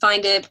 I didn't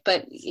find it,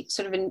 but it's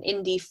sort of an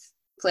indie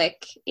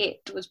flick.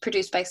 It was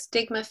produced by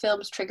Stigma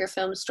Films, Trigger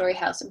Films,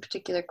 Storyhouse, and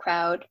Particular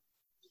Crowd.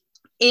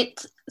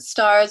 It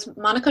stars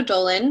Monica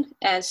Dolan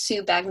as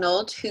Sue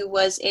Bagnold, who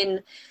was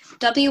in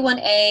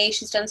W1A.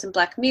 She's done some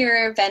Black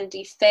Mirror,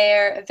 Vanity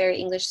Fair, A Very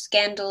English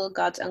Scandal,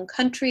 God's Own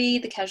Country,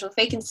 The Casual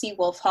Vacancy,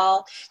 Wolf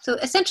Hall. So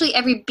essentially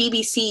every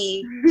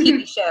BBC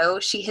TV show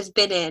she has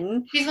been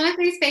in. She's one of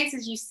those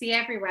faces you see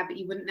everywhere, but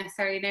you wouldn't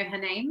necessarily know her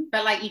name.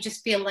 But like you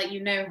just feel like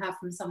you know her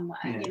from somewhere,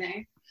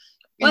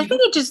 Well, I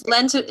think it just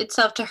lends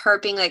itself to her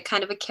being like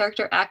kind of a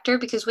character actor,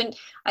 because when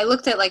I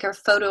looked at like her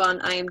photo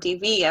on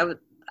IMDb,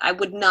 I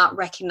would not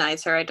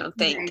recognize her, I don't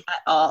think,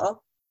 at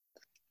all.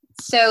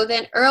 So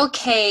then Earl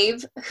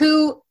Cave,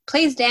 who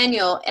plays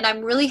Daniel, and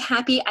I'm really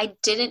happy I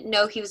didn't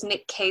know he was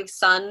Nick Cave's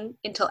son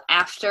until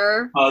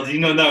after. Oh, do you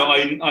not know?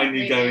 I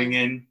knew going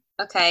in.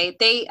 Okay.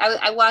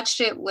 I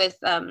watched it with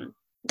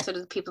sort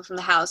of the people from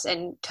the house,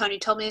 and Tony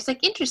told me, he was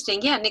like,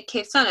 interesting, yeah, Nick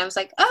Cave's son. I was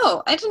like,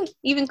 oh, I didn't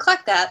even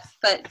collect that,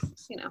 but,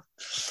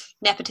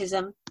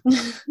 nepotism.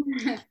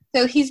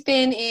 So he's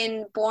been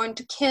in Born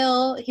to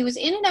Kill. He was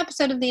in an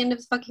episode of The End of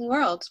the Fucking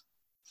World.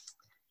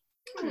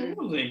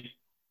 Really?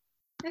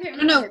 I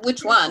don't know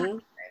which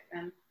one.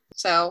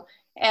 So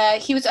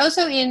he was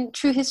also in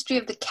True History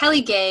of the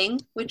Kelly Gang,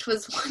 which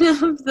was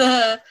one of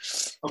the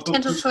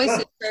potential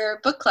choices for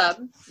book club.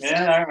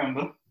 Yeah, so, I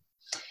remember.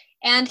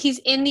 And he's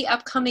in the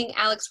upcoming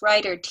Alex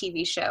Rider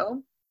TV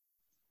show.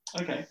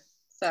 Okay.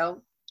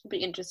 So it'll be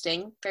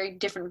interesting. Very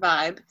different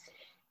vibe.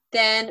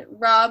 Then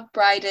Rob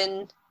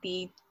Brydon,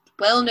 the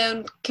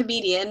well-known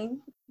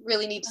comedian,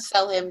 really need to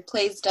sell him,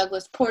 plays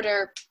Douglas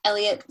Porter.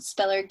 Elliot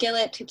Speller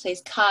Gillett, who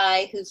plays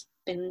Kai, who's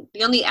been,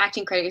 the only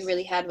acting credit he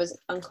really had was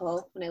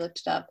Uncle when I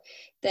looked it up.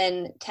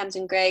 Then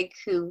Tamsin Gregg,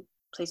 who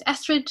plays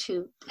Estrid,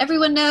 who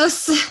everyone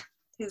knows,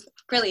 who's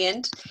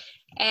brilliant.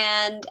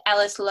 And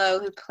Alice Lowe,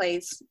 who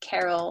plays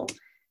Carol,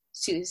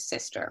 Sue's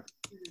sister.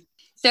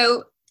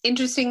 So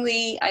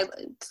interestingly, I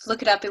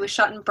look it up, it was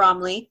shot in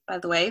Bromley, by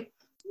the way.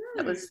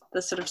 That was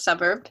the sort of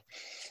suburb.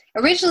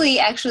 Originally,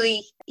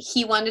 actually,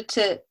 he wanted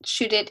to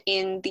shoot it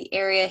in the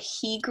area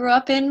he grew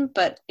up in,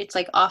 but it's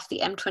like off the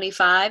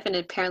M25, and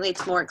apparently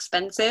it's more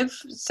expensive,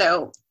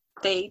 so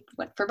they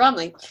went for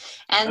Bromley.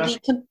 And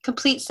the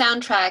complete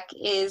soundtrack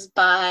is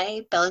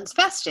by Belle and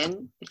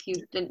Sebastian, if you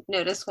didn't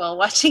notice while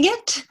watching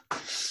it.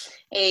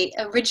 A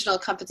original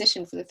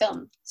composition for the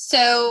film.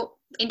 So,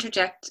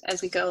 interject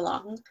as we go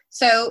along.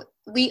 So,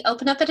 we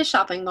open up at a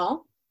shopping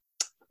mall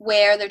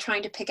where they're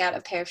trying to pick out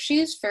a pair of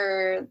shoes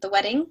for the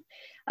wedding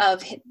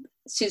of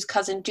Sue's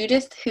cousin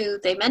Judith, who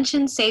they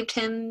mentioned saved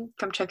him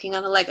from choking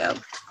on a Lego.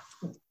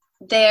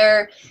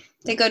 They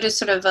go to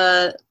sort of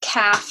a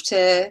calf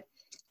to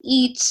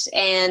eat,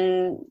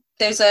 and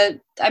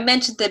I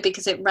mentioned that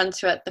because it runs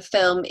throughout the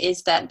film,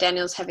 is that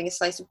Daniel's having a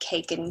slice of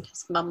cake and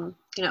his mum,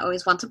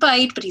 always wants a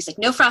bite, but he's like,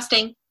 no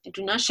frosting. I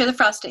do not share the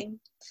frosting,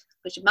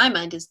 which in my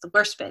mind is the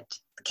worst bit.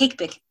 The cake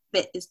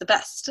bit is the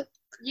best.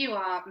 You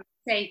are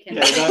mistaken.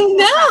 Yeah,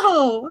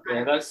 No!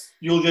 Yeah,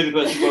 you're the only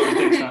person who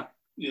thinks that.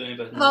 You're the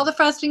only person. All the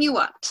frosting you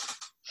want.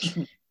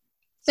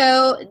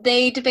 So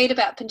they debate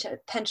about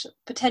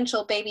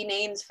potential baby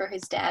names for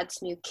his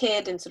dad's new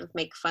kid and sort of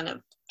make fun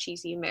of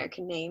cheesy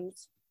American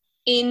names.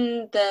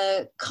 In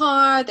the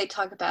car, they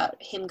talk about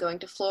him going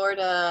to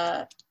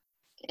Florida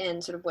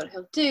and sort of what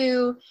he'll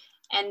do.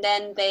 And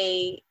then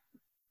they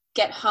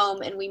get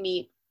home and we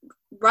meet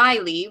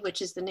Riley,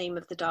 which is the name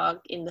of the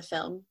dog in the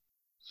film.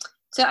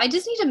 So I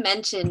just need to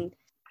mention,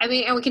 and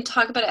we can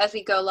talk about it as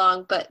we go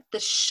along, but the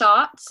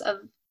shots of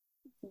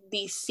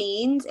these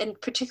scenes, and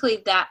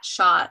particularly that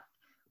shot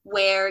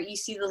where you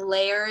see the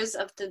layers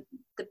of the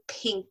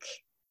pink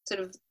sort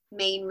of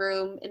main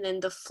room and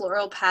then the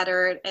floral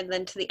pattern and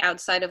then to the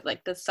outside of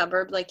like the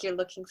suburb, like you're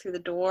looking through the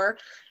door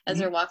as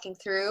they're walking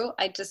through.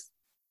 I just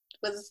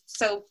was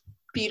so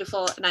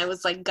beautiful and I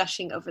was like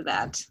gushing over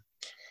that.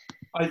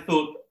 I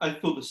thought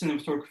the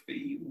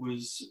cinematography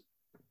was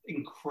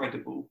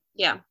incredible.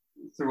 Yeah.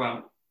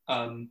 Throughout.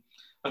 I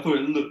thought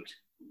it looked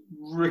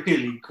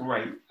really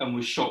great and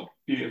was shot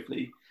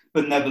beautifully,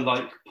 but never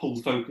like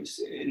pulled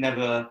focus. It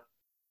never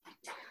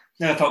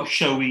felt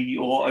showy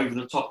or over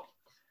the top,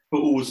 but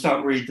always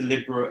felt really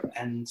deliberate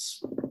and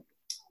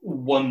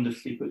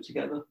wonderfully put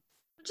together.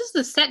 Just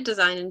the set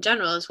design in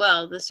general as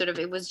well.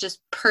 It was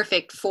just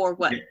perfect for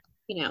what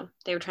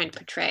they were trying to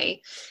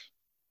portray,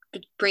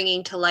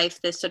 bringing to life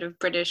this sort of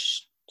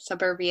British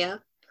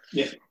suburbia.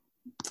 Yeah.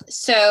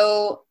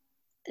 So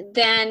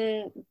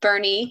then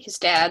Bernie, his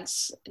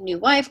dad's new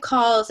wife,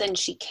 calls and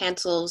she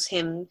cancels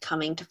him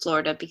coming to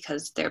Florida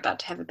because they're about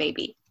to have a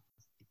baby.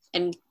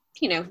 And,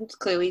 he's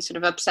clearly sort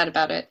of upset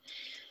about it.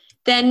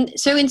 Then,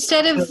 so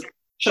instead of...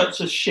 Such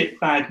a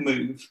shitbag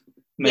move,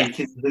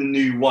 making the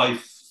new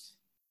wife...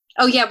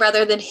 Oh, yeah,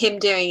 rather than him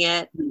doing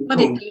it. What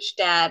a douche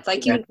dad.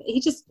 Like,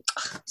 it's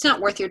not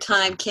worth your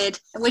time, kid.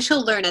 I wish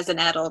he'll learn as an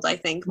adult, I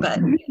think, but...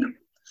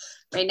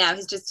 Right now,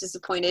 he's just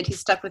disappointed. He's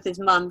stuck with his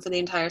mom for the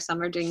entire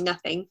summer doing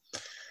nothing.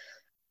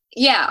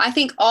 Yeah, I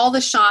think all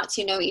the shots,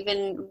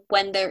 even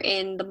when they're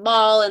in the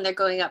mall and they're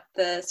going up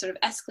the sort of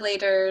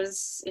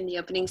escalators in the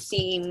opening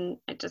scene,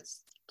 it's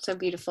just so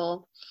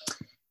beautiful.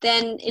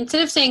 Then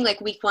instead of saying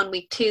like week 1,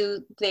 week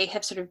 2, they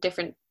have sort of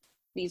different,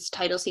 these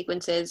title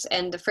sequences.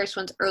 And the first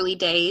one's early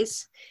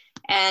days.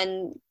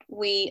 And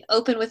we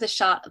open with a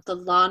shot of the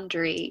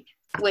laundry,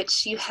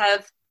 which you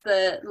have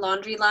the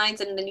laundry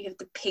lines and then you have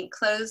the pink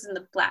clothes and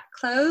the black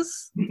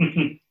clothes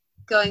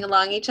going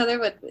along each other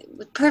with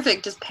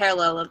perfect just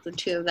parallel of the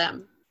two of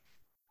them.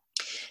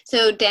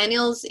 So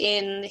Daniel's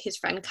in his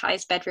friend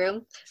Kai's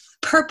bedroom.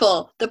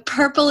 The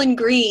purple and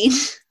green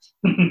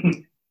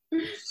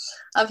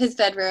of his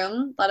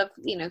bedroom. A lot of,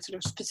 sort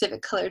of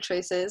specific color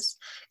choices.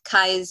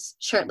 Kai's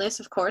shirtless,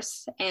 of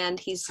course, and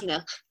he's,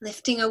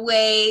 lifting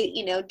away,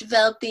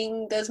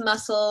 developing those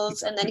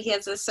muscles. And then he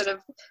has this sort of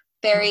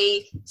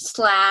very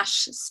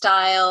Slash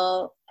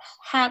style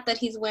hat that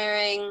he's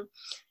wearing,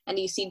 and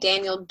you see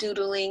Daniel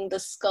doodling the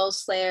Skull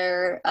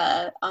Slayer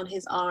on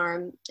his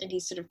arm, and he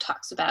sort of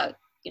talks about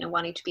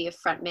wanting to be a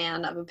front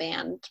man of a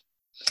band.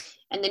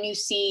 And then you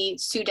see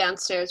Sue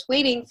downstairs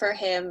waiting for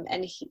him,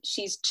 and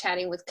she's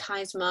chatting with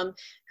Kai's mom,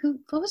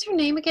 what was her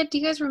name again? Do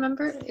you guys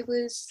remember?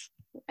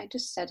 I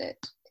just said it,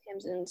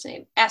 Tamsin's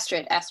name,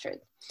 Astrid,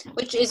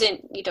 which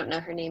isn't, you don't know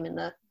her name in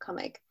the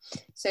comic.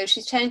 So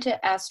she's chatting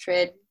to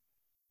Astrid,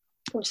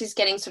 and she's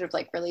getting sort of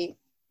like really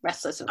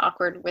restless and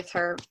awkward with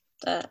her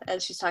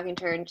as she's talking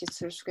to her, and she's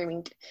sort of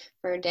screaming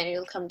for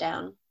Daniel to come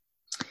down.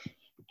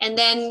 And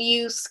then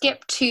you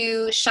skip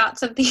to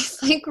shots of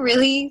these like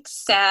really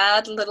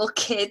sad little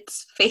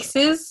kids'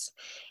 faces,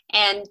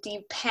 and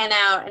you pan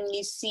out and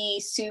you see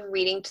Sue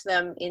reading to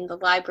them in the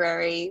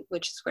library,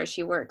 which is where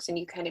she works, and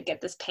you kind of get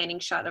this panning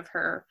shot of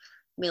her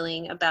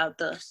milling about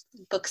the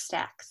book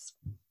stacks.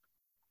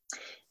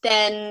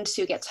 Then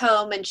Sue gets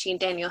home and she and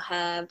Daniel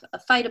have a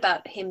fight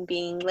about him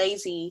being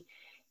lazy.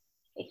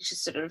 He's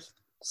just sort of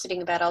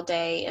sitting about all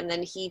day, and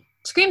then he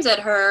screams at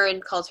her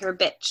and calls her a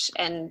bitch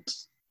and,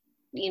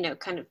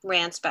 kind of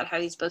rants about how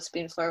he's supposed to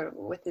be in Florida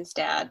with his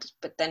dad,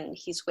 but then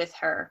he's with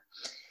her.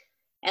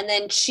 And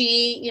then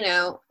she,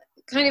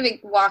 kind of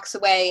walks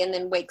away and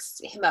then wakes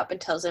him up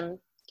and tells him,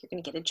 you're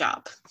going to get a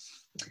job.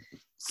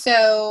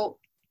 So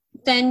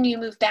then you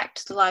move back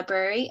to the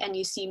library and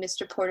you see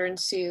Mr. Porter and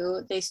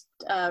Sue. They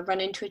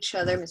run into each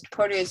other. Mr.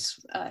 Porter is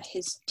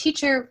his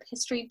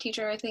history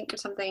teacher, I think, or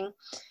something.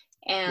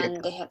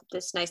 And they have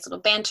this nice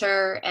little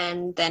banter.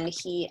 And then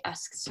he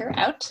asks her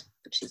out,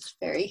 which she's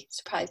very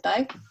surprised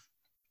by.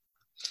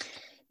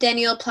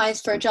 Daniel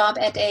applies for a job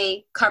at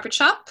a carpet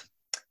shop,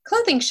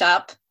 clothing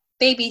shop,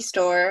 baby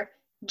store,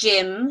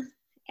 gym,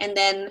 and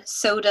then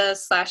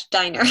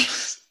soda/diner.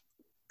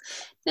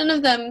 None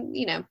of them,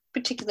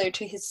 particular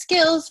to his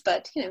skills,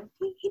 but,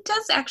 he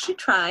does actually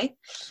try.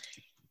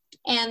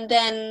 And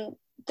then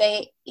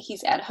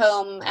he's at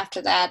home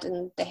after that,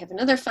 and they have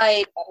another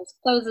fight about his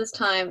clothes this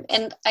time.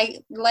 And I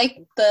like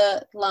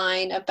the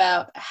line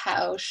about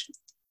how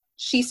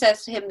she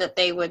says to him that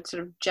they would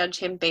sort of judge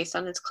him based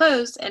on his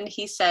clothes, and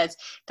he says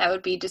that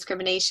would be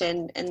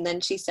discrimination, and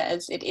then she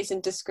says it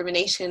isn't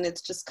discrimination,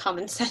 it's just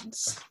common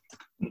sense.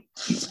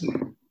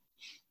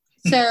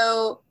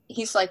 So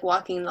he's like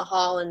walking in the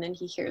hall, and then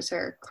he hears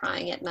her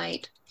crying at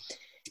night,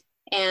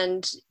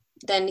 and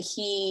then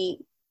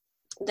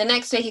the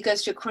next day he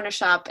goes to a corner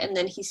shop, and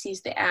then he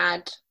sees the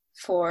ad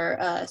for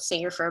a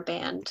singer for a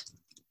band.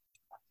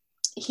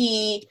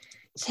 He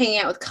is hanging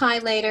out with Kai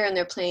later, and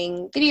they're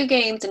playing video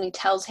games, and he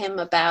tells him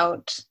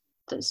about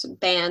this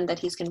band that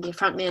he's going to be a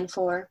frontman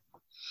for.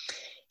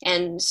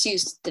 And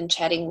Sue's then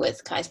chatting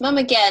with Kai's mom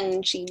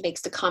again. She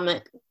makes the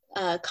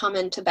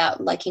comment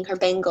about liking her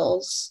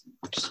Bengals.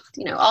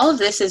 All of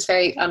this is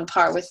very on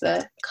par with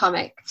the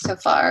comic so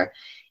far.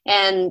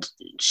 And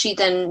she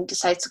then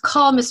decides to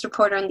call Mr.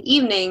 Porter in the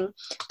evening,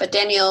 but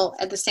Daniel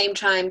at the same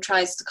time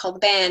tries to call the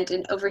band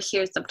and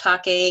overhears them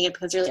talking, and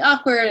becomes really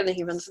awkward, and then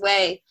he runs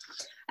away.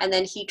 And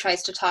then she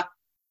tries to talk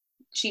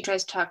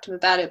to him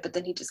about it, but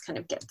then he just kind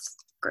of gets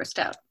grossed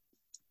out.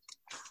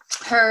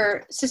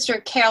 Her sister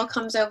Carol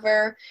comes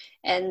over,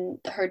 and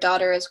her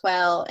daughter as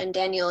well, and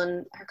Daniel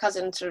and her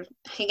cousin sort of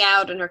hang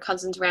out, and her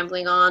cousin's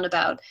rambling on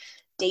about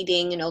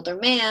dating an older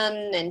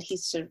man, and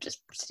he's sort of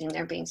just sitting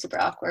there being super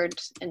awkward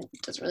and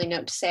doesn't really know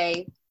what to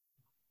say.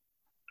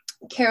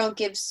 Carol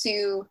gives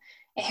Sue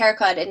a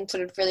haircut and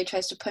sort of really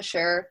tries to push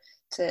her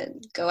to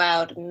go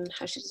out, and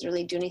how she doesn't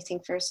really do anything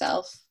for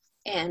herself.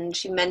 And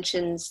she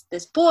mentions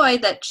this boy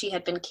that she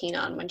had been keen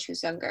on when she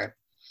was younger.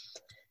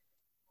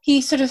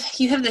 You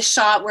have this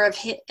shot where of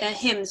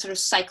him sort of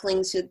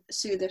cycling through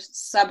the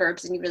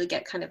suburbs, and you really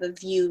get kind of a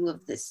view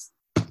of this.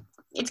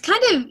 It's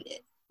kind of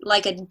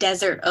like a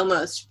desert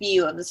almost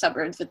view of the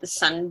suburbs with the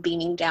sun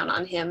beaming down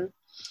on him.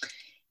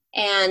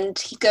 And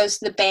he goes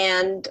to the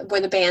band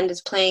where the band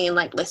is playing and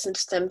like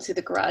listens to them through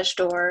the garage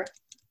door.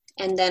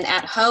 And then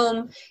at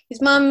home,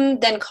 his mom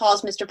then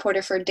calls Mr.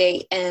 Porter for a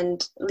date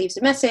and leaves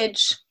a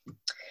message.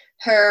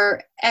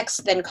 Her ex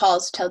then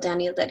calls to tell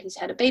Daniel that he's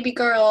had a baby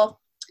girl.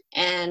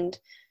 And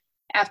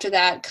after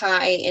that,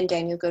 Kai and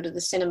Daniel go to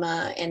the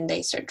cinema, and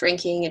they start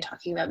drinking and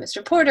talking about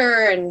Mr.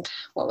 Porter and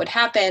what would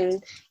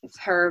happen if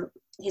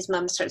his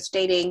mom starts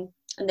dating.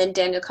 And then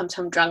Daniel comes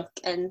home drunk,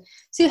 and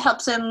Sue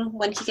helps him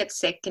when he gets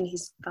sick and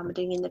he's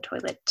vomiting in the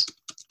toilet,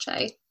 which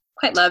I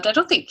quite loved. I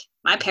don't think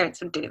my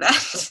parents would do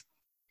that.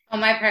 Oh,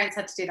 my parents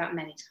had to do that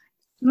many times.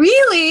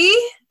 Really?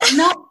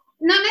 Not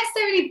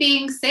necessarily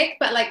being sick,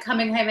 but like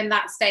coming home in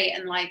that state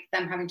and like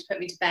them having to put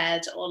me to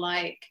bed, or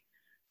like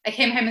I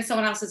came home in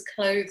someone else's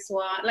clothes,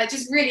 like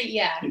just really,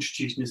 yeah.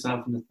 Introducing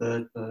yourself in the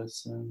third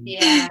person.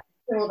 Yeah,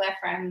 to all their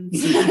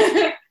friends.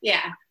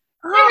 Yeah.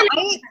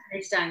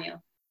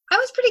 Daniel. I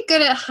was pretty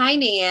good at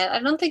hiding it. I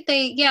don't think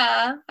they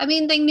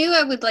knew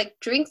I would like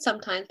drink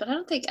sometimes, but I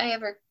don't think I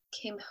ever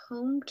came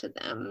home to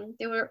them.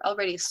 They were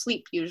already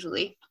asleep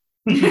usually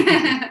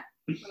when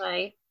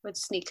I would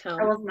sneak home.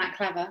 I wasn't that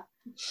clever.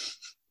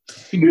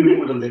 You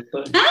would have lived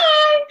though.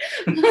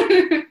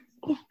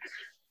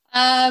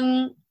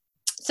 Hi!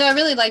 So I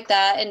really like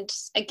that, and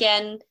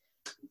again,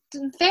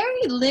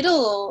 very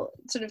little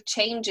sort of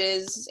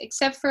changes,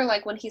 except for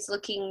like when he's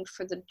looking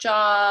for the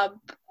job,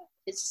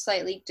 it's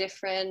slightly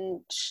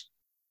different.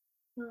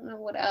 I don't know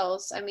what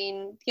else. I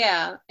mean,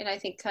 yeah, and I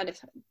think kind of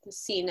the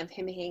scene of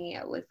him hanging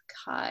out with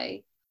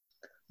Kai.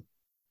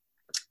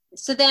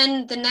 So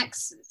then the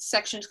next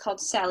section is called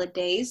Salad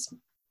Days.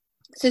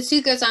 So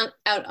Sue goes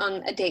out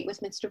on a date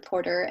with Mr.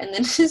 Porter, and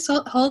then this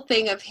whole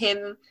thing of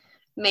him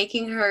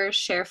making her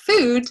share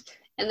food,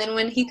 and then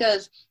when he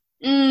goes,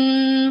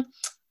 I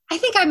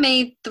think I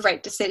made the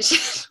right decision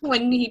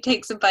when he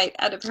takes a bite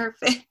out of her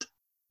food.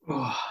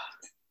 Oh.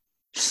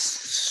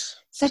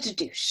 Such a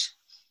douche.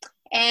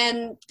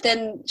 And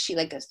then she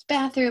like goes to the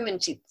bathroom,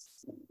 and she's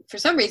for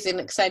some reason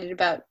excited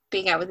about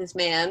being out with this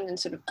man, and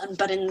sort of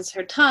unbuttons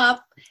her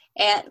top,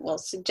 and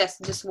suggests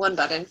just one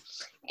button,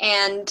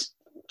 and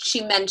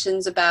she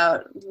mentions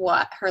about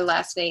what her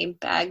last name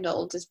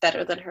Bagnold is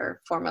better than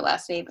her former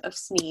last name of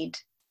Sneed,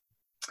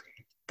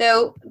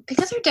 though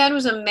because her dad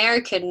was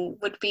American,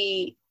 would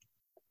be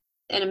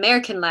an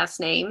American last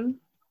name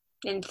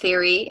in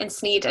theory, and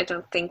Sneed I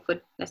don't think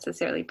would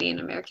necessarily be an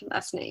American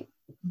last name.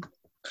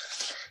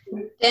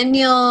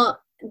 Daniel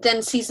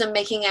then sees them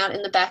making out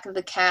in the back of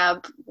the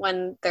cab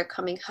when they're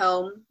coming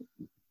home,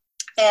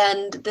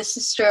 and the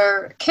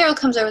sister Carol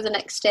comes over the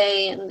next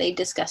day, and they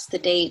discuss the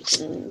date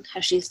and how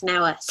she's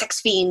now a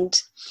sex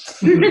fiend.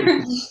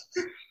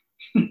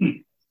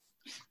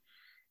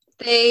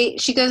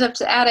 She goes up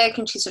to the attic,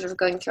 and she's sort of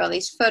going through all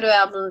these photo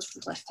albums,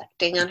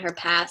 reflecting on her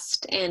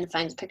past, and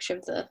finds a picture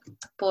of the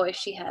boy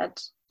she had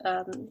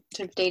sort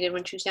of dated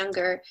when she was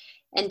younger.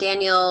 And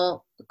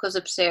Daniel goes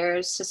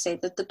upstairs to say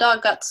that the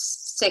dog got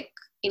sick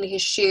in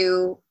his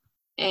shoe,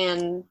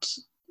 and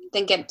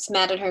then gets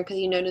mad at her because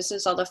he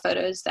notices all the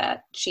photos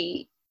that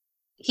he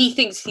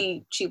thinks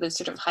she was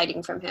sort of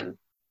hiding from him.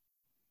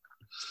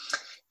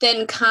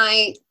 then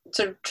Kai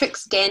sort of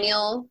tricks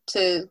Daniel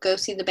to go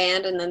see the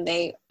band, and then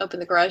they open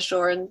the garage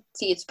door and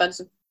see it's a bunch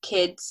of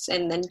kids,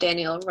 and then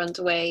Daniel runs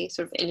away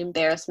sort of in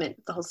embarrassment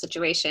of the whole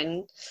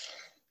situation.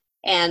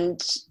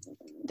 And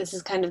this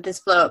is kind of this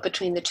blow up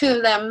between the two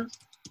of them.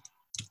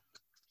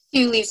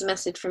 Sue leaves a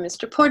message for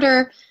Mr.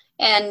 Porter,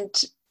 and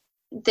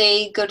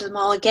they go to the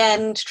mall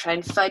again to try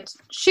and find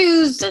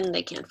shoes, and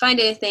they can't find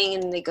anything,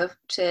 and they go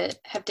to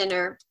have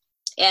dinner.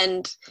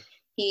 And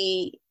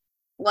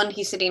when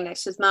he's sitting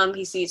next to his mom,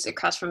 he sees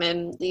across from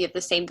him the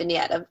same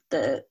vignette of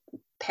the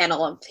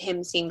panel of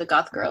him seeing the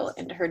goth girl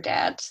and her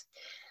dad.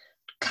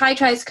 Kai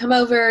tries to come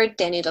over.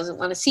 Daniel doesn't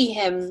want to see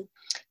him,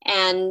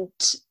 and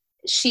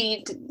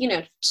she,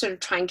 sort of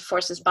trying to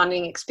force this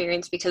bonding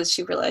experience because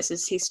she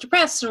realizes he's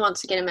depressed and wants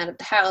to get him out of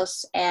the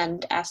house,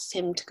 and asks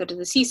him to go to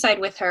the seaside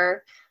with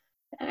her.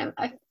 And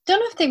I don't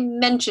know if they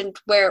mentioned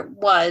where it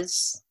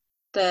was.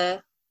 No,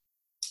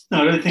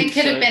 I don't think it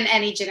could have been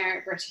any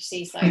generic British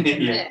seaside.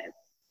 Yeah.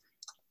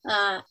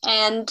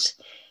 And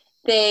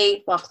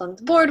they walk along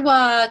the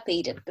boardwalk, they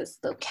eat at this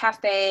little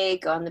cafe,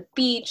 go on the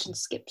beach and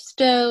skip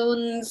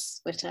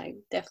stones, which I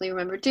definitely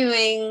remember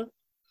doing.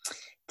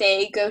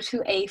 They go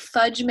to a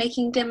fudge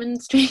making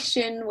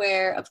demonstration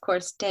where, of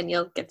course,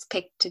 Daniel gets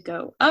picked to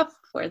go up,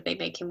 where they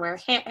make him wear a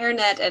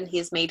hairnet, and he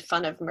is made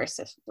fun of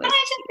mercilessly. Can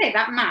I just say,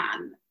 that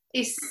man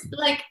is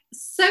like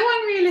so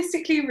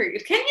unrealistically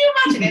rude. Can you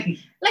imagine it?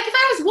 Like, if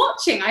I was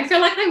watching, I feel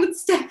like I would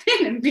step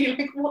in and be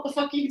like, what the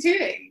fuck are you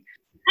doing?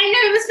 I know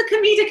it was for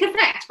comedic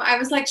effect, but I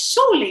was like,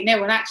 surely no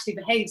one actually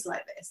behaves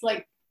like this.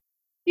 Like,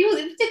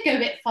 it did go a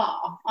bit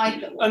far, I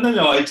thought.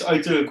 No, I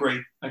do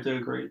agree.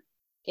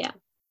 Yeah.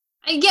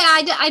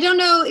 I don't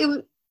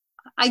know.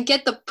 I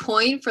get the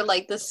point for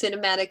like the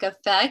cinematic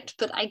effect,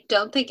 but I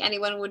don't think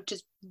anyone would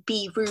just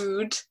be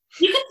rude.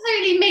 You could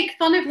totally make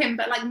fun of him,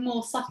 but like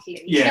more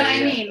subtly. You know what I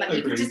mean? Like,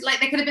 you could just,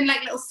 like, there could have been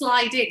like little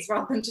sly digs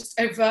rather than just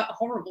overt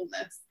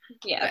horribleness.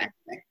 Yeah.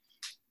 Anyway.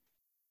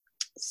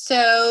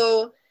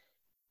 So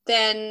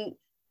then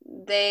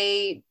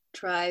they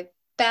drive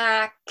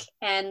back,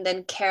 and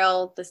then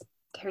Carol,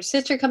 her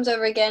sister, comes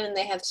over again, and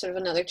they have sort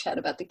of another chat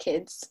about the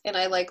kids. And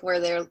I like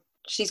where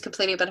she's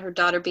complaining about her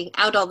daughter being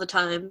out all the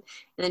time, and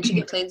then she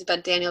complains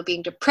about Daniel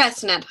being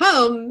depressed and at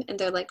home, and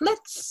they're like,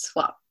 let's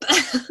swap.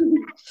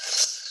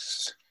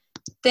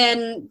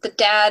 Then the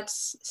dad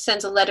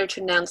sends a letter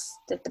to announce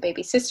that the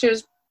baby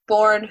sister's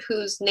born,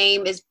 whose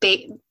name is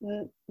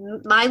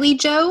Miley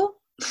Joe.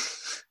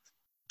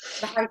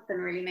 The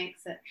husband really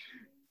makes it.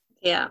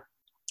 Yeah.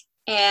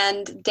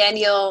 And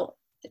Daniel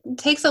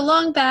takes a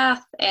long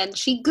bath, and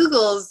she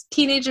Googles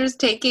teenagers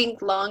taking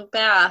long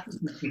baths,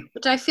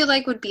 which I feel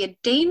like would be a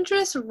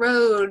dangerous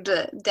road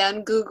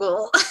down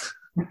Google.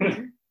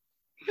 I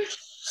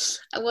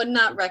would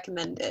not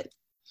recommend it.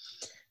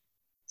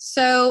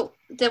 So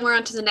then we're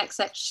on to the next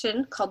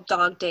section called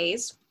Dog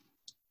Days.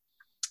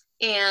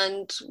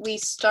 And we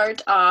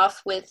start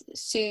off with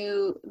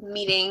Sue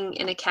meeting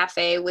in a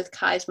cafe with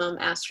Kai's mom,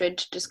 Astrid,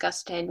 to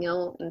discuss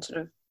Daniel and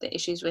sort of the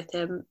issues with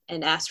him.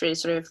 And Astrid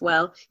is sort of,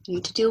 well, you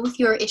need to deal with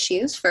your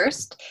issues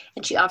first.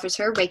 And she offers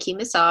her a Reiki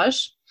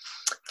massage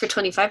for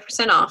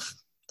 25% off,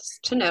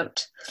 just to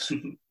note.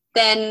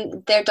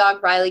 Then their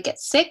dog Riley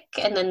gets sick,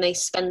 and then they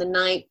spend the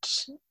night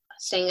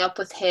staying up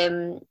with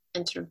him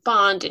and sort of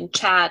bond and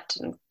chat,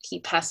 and he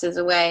passes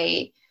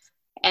away.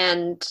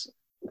 And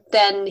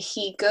then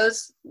he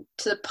goes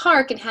to the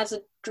park and has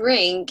a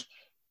drink,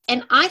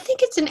 and I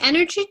think it's an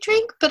energy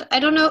drink, but I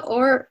don't know,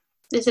 or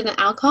is it an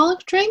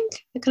alcoholic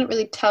drink? I couldn't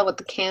really tell what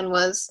the can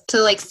was,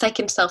 to like psych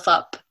himself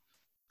up.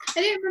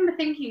 I don't remember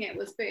thinking it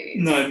was booze.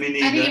 No, me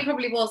neither. I think it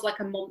probably was like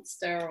a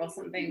Monster or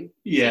something.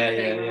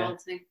 Yeah.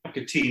 Like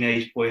a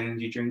teenage boy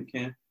energy drink,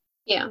 yeah.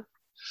 Yeah.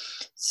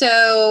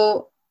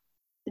 So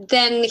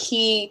then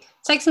he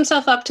psychs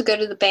himself up to go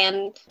to the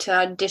band to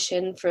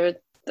audition for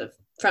the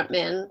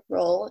frontman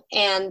role.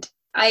 And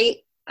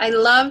I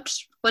loved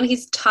when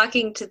he's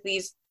talking to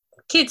these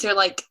kids who are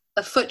like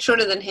a foot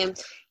shorter than him.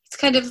 It's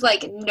kind of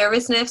like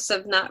nervousness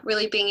of not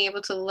really being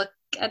able to look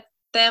at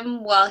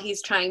them while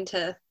he's trying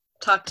to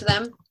talk to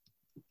them.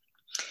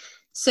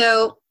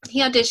 So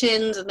he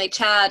auditions and they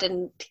chat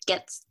and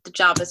gets the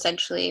job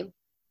essentially.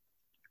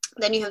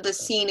 Then you have this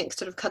scene, it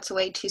sort of cuts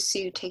away to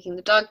Sue taking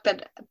the dog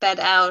bed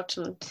out,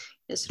 and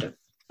it's sort of,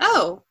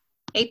 oh,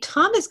 a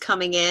Tom is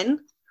coming in.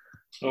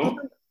 Oh.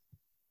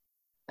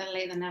 Better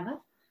late than never.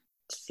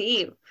 Let's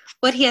see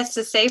what he has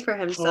to say for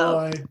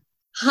himself.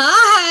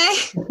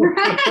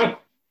 Hi.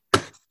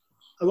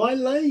 Am I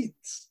late?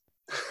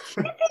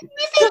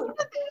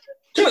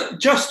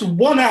 Just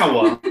 1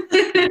 hour.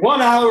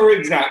 1 hour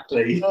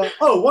exactly.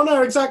 1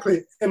 hour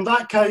exactly. In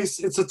that case,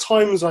 it's a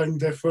time zone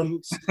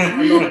difference.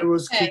 I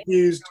was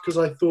confused because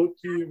I thought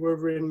you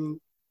were in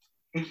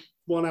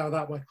 1 hour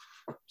that way.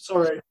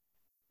 Sorry.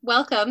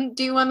 Welcome.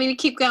 Do you want me to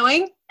keep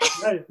going?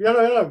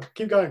 No.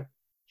 Keep going.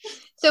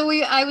 So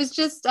I was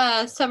just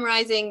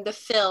summarizing the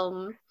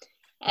film,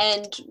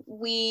 and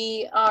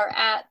we are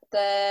at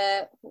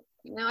the...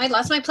 No, I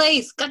lost my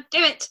place. God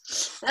damn it.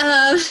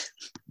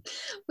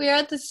 We're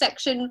at the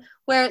section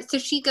so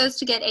she goes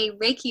to get a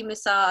Reiki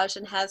massage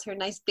and has her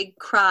nice big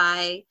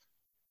cry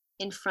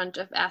in front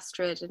of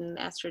Astrid, and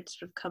Astrid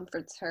sort of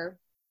comforts her.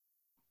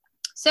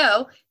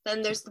 So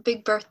then there's the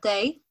big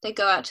birthday. They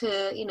go out to,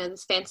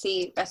 this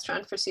fancy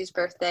restaurant for Sue's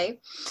birthday.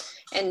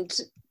 And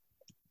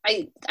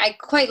I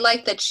quite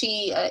like that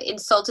she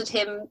insulted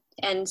him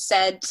and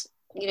said,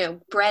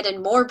 bread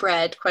and more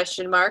bread, ?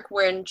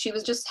 When she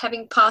was just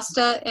having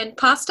pasta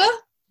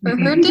for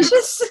her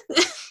dishes.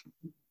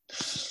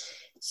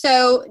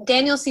 So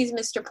Daniel sees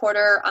Mr.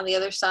 Porter on the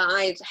other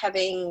side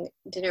having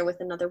dinner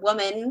with another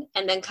woman,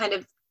 and then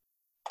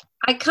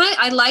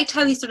I liked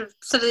how he sort of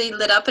suddenly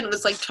lit up and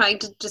was like trying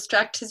to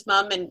distract his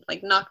mom and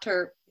like knocked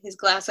his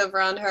glass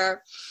over on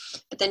her.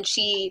 But then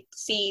she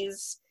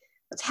sees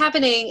what's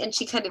happening, and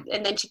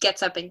and then she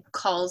gets up and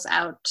calls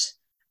out,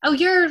 "Oh,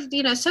 you're,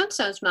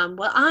 so-and-so's mom.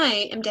 Well,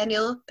 I am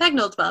Daniel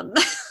Bagnold's mom,"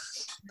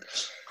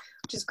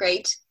 which is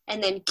great.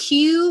 And then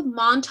cue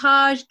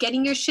montage,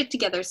 getting your shit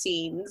together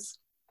scenes.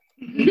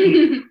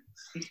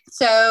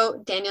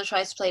 So Daniel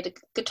tries to play the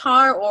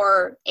guitar,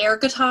 or air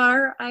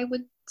guitar, I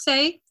would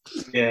say.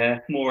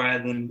 Yeah, more air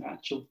than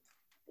actual.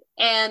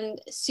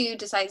 And Sue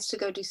decides to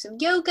go do some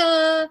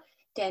yoga.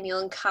 Daniel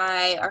and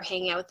Kai are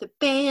hanging out with the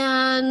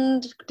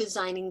band,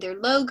 designing their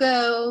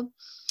logo.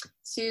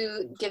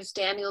 Sue gives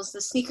Daniel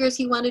the sneakers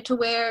he wanted to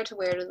wear to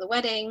the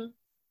wedding.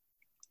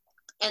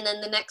 And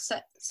then the next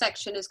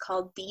section is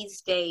called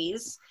These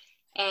Days.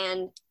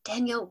 And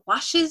Daniel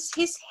washes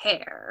his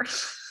hair.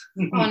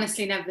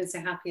 Honestly, never been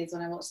so happy as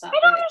when I watched that.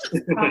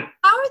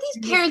 How are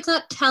these parents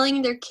not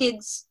telling their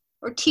kids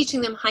or teaching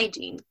them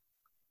hygiene?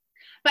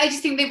 But I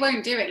just think they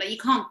won't do it. Like, you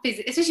can't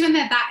especially when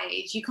they're that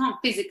age, you can't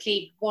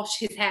physically wash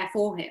his hair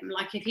for him.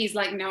 Like, if he's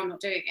like, no, I'm not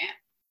doing it,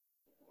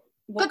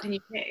 what can you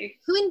do?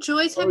 Who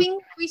enjoys having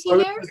greasy I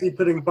was hair? busy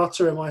putting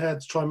butter in my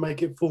head to try and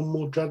make it form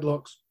more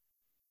dreadlocks.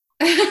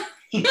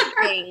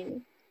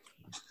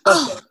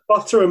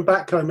 Butter and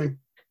backcombing.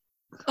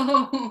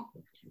 Oh,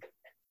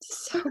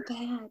 so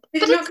bad.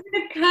 It's not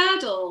going to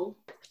curdle.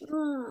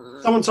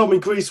 Someone told me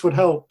grease would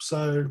help,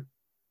 so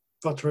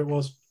butter it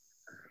was.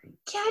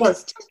 Yeah,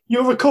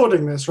 you're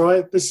recording this,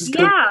 right? This is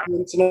going to be on the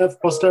internet for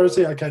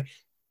posterity. Okay,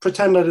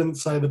 pretend I didn't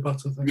say the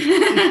butter thing.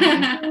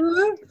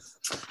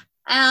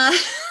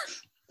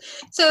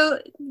 So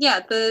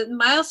yeah, the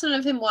milestone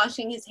of him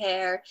washing his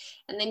hair,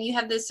 and then you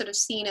have this sort of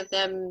scene of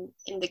them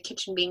in the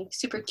kitchen being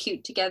super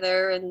cute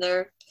together in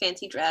their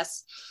fancy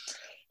dress.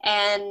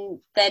 And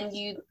then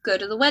you go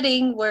to the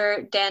wedding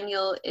where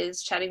Daniel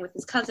is chatting with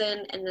his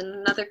cousin and then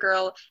another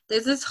girl.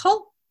 There's this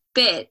whole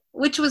bit,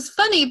 which was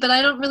funny, but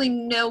I don't really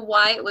know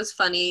why it was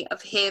funny,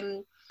 of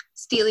him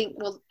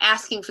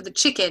asking for the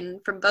chicken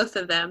from both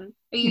of them.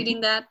 Are you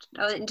eating that?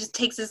 And just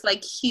takes this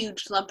like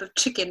huge lump of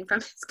chicken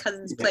from his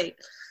cousin's plate.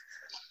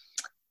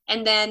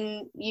 And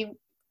then you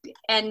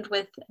end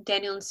with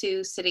Daniel and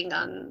Sue sitting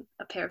on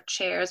a pair of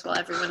chairs while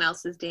everyone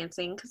else is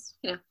dancing, because,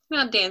 we're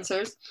not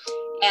dancers.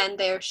 And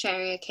they're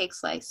sharing a cake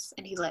slice,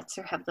 and he lets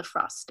her have the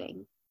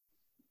frosting.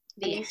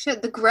 You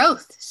showed the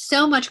growth,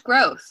 so much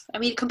growth. I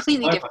mean, a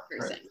completely different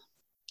person.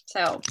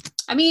 So,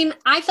 I mean,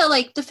 I felt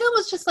like the film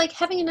was just like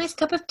having a nice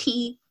cup of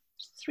tea.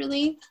 It's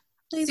really,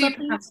 really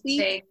super lovely,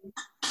 sweet.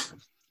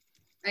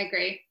 I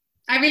agree.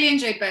 I really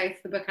enjoyed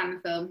both the book and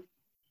the film.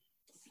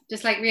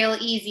 Just like real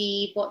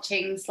easy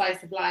watching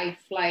slice of life,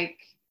 like,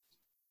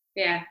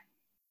 yeah,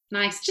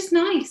 nice, just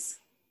nice.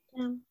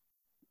 Yeah.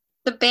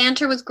 The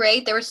banter was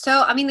great.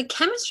 The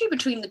chemistry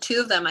between the two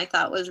of them I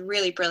thought was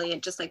really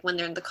brilliant. Just like when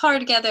they're in the car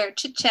together,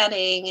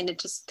 chit-chatting, and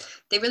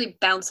they really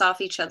bounce off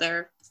each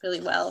other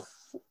really well.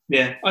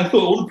 Yeah, I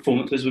thought all the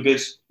performances were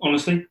good,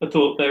 honestly. I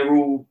thought they were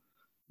all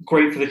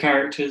great for the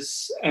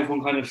characters.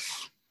 Everyone kind of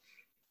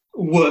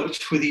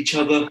worked with each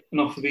other and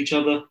off of each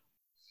other.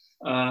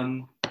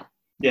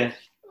 Yeah,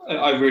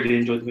 I really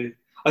enjoyed the movie.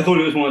 I thought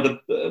it was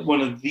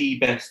one of the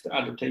best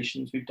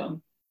adaptations we've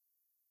done.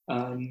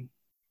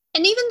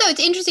 And even though it's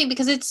interesting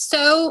because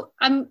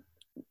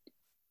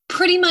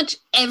pretty much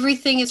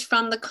everything is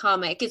from the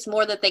comic. It's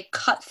more that they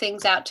cut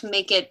things out to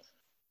make it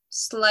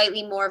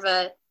slightly more of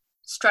a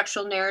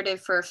structural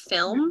narrative for a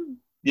film.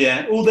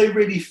 Yeah, all they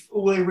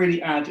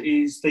really add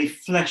is they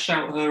flesh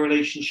out her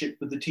relationship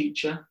with the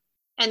teacher.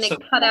 And they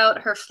cut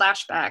out her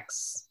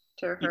flashbacks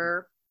to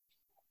her.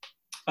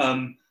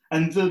 And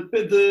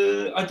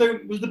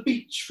was the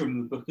beach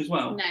from the book as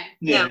well? No.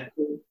 Yeah.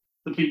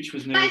 The beach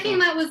was new. I think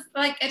that was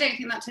like, I don't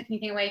think that took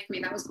anything away from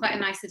me. That was quite a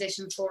nice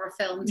addition for a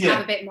film to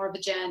have a bit more of a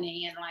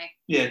journey and like.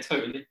 Yeah,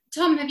 totally.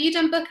 Tom, have you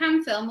done book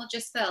and film or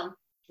just film?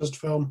 Just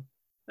film.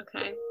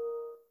 Okay.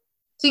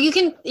 So you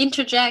can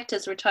interject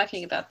as we're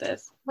talking about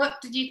this. What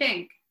did you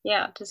think?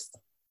 Yeah, just.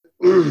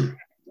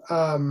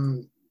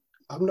 I'm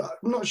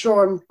not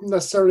sure I'm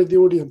necessarily the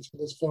audience for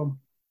this film.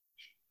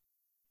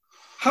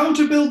 How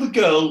to Build a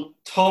Girl,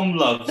 Tom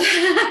loves.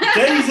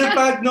 Days of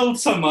Bagnold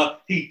Summer,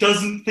 he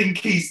doesn't think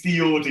he's the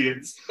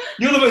audience.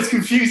 You're the most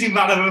confusing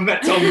man I've ever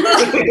met, Tom. Such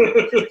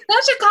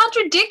a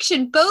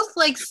contradiction. Both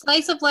like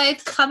slice of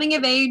life, coming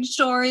of age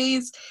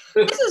stories.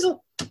 This is.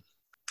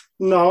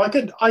 No, I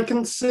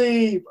can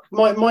see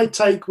my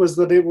take was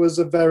that it was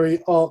a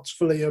very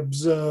artfully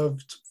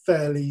observed,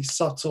 fairly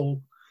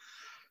subtle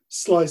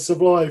slice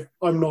of life.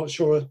 I'm not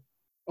sure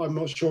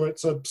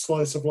it's a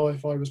slice of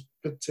life I was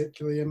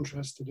particularly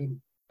interested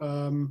in.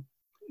 And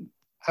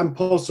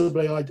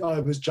possibly I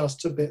was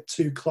just a bit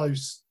too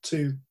close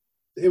to,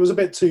 it was a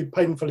bit too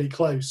painfully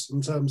close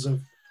in terms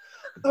of,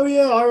 oh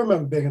yeah, I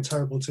remember being a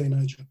terrible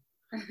teenager.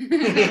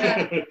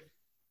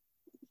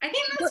 I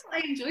think that's what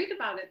I enjoyed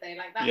about it though,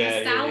 like that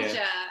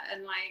nostalgia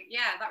and like,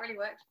 that really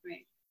worked for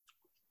me.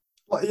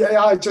 Well,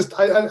 yeah, I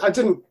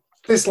didn't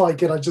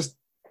dislike it, I just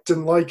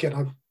didn't like it.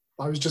 I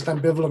was just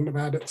ambivalent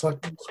about it, so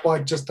that's why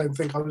I just don't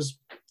think I was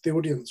the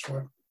audience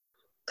for it.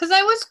 Because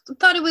I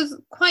thought it was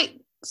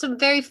quite some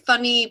very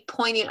funny,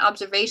 poignant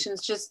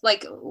observations, just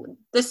like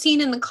the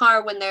scene in the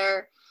car when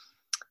they're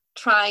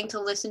trying to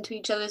listen to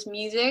each other's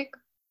music.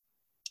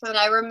 And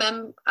I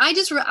remember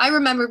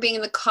being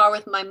in the car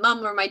with my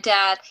mom or my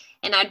dad,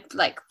 and I'd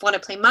like want to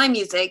play my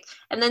music,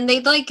 and then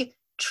they'd like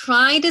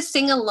try to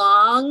sing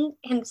along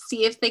and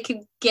see if they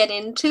could get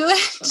into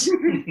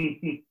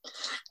it.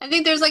 I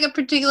think there's like a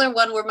particular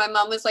one where my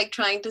mom was like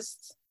trying to,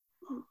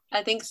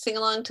 I think, sing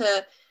along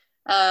to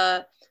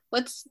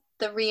what's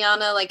the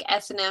Rihanna like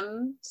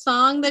S&M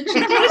song that she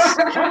did?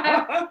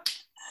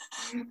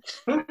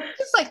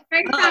 Just like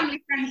very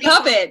family friendly.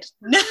 Stop it!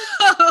 No.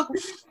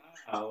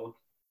 Wow.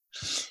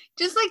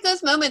 Just like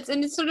those moments,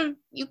 and it's sort of,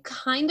 you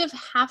kind of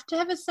have to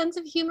have a sense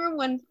of humor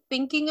when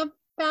thinking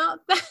about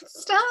that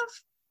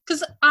stuff.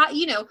 Because,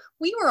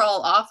 we were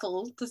all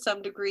awful to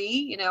some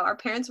degree. Our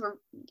parents were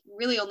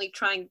really only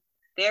trying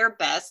their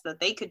best that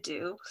they could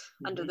do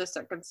under the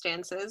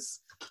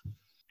circumstances.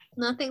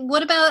 Nothing.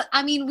 What about,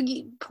 when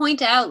you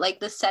point out like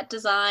the set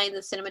design, the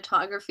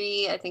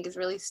cinematography, I think is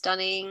really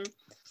stunning.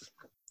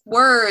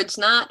 Words,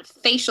 not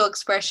facial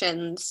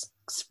expressions.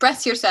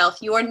 Express yourself.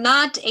 You are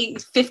not a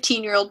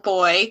 15-year-old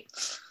boy.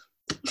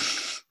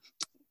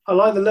 I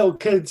like the little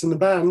kids in the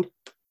band.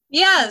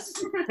 Yes.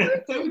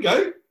 There we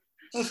go.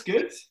 That's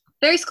good.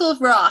 Very School of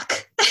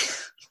Rock.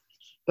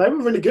 They were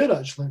really good,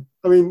 actually.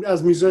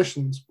 As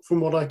musicians, from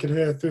what I could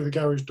hear through the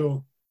garage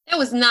door. That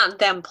was not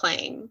them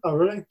playing. Oh,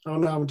 really? Oh,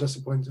 no, I'm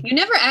disappointed. You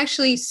never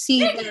actually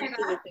see them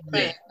physically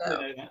playing,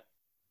 though.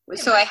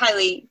 So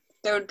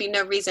there would be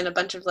no reason a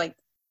bunch of,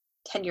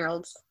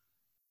 10-years.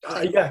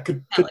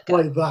 Could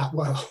play that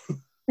well.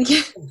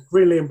 Yeah.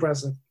 Really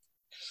impressive.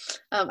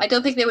 I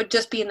don't think they would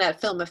just be in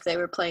that film if they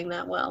were playing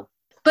that well.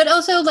 But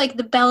also,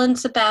 the Belle and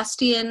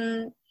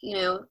Sebastian,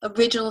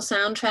 original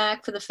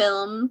soundtrack for the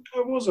film.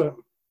 What was it?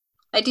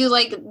 I do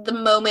like the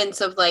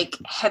moments of,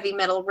 heavy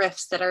metal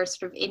riffs that are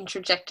sort of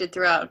interjected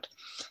throughout.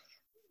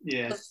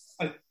 Yeah.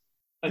 I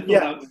thought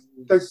that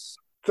was...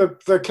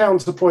 The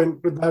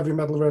counterpoint with the heavy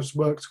metal riffs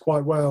worked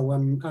quite well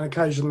and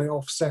occasionally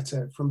offset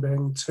it from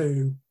being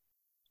too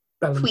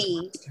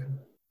twee.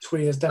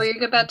 Twee is What definitely...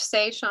 were you about to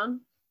say,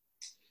 Sean?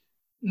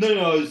 No,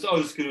 I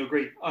was going to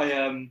agree.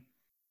 I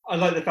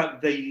like the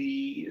fact that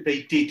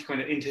they did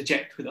kind of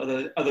interject with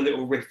other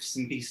little riffs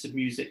and pieces of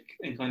music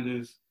and kind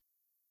of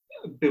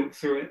built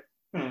through it.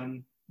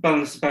 Belle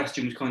and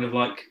Sebastian was kind of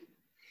like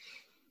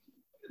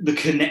the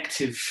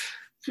connective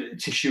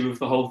tissue of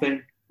the whole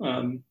thing.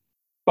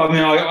 But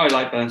I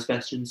like Belle and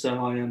Sebastian, so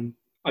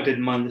I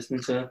didn't mind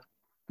listening to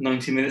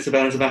 90 minutes of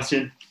Belle and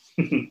Sebastian.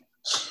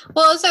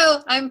 Well,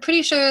 also, I'm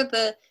pretty sure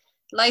the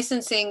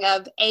licensing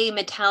of a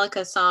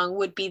Metallica song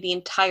would be the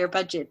entire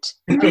budget.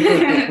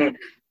 Yeah,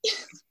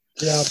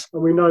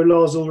 and we know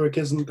Lars Ulrich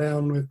isn't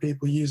down with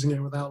people using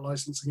it without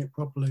licensing it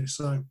properly,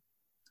 so...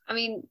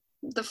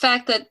 The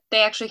fact that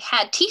they actually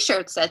had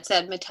T-shirts that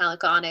said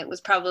Metallica on it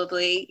was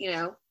probably,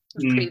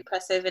 pretty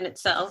impressive in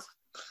itself.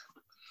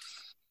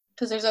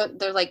 Because there's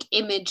like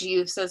image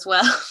use as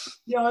well.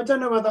 Yeah, I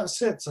don't know where that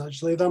sits,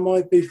 actually. That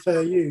might be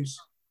fair use.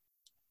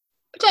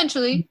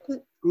 Potentially.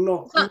 I'm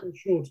not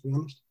sure, to be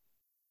honest.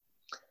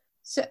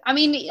 So,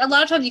 a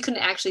lot of times you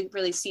couldn't actually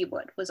really see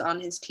what was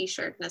on his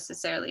T-shirt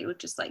necessarily. It was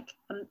just like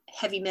a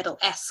heavy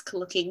metal-esque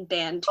looking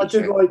band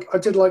T-shirt. I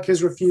did like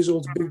his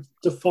refusal to be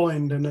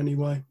defined in any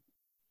way.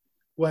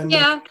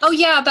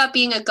 About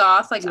being a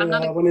goth. I'm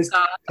not a goth. When his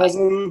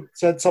cousin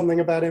said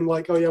something about him,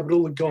 but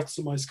all the goths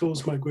at my school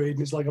smoke weed, and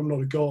he's like, I'm not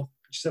a goth.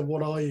 She said,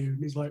 what are you?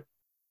 And he's like,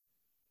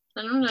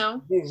 I don't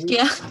know. Mm-hmm.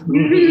 Yeah.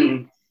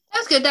 That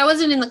was good. That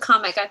wasn't in the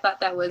comic. I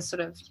thought that was sort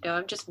of,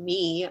 I'm just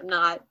me. I'm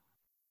not.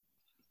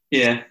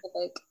 Yeah.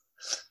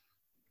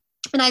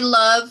 And I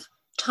love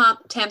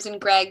Tamsin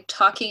Greig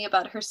talking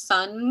about her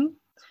son.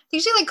 I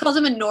think she calls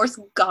him a Norse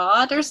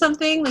god or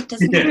something.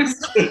 Doesn't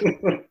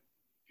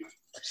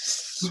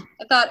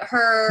I thought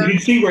her... You can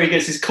see where he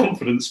gets his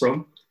confidence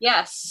from.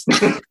 Yes.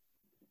 You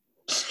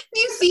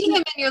see him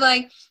and you're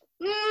like,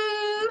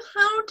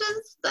 how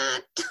does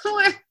that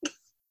work?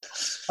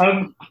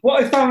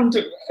 What I found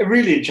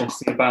really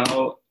interesting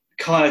about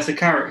Kai as a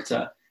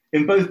character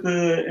in both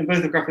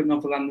the graphic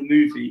novel and the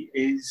movie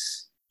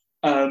is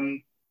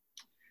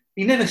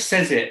he never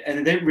says it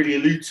and they don't really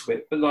allude to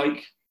it, but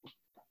I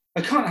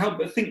can't help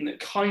but think that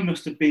Kai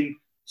must have been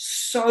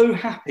so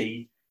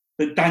happy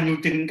that Daniel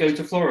didn't go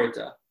to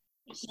Florida.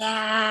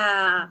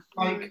 Yeah.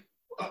 Like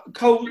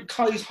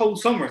Kai's whole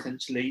summer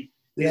essentially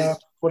Yeah. is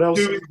What else?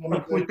 doing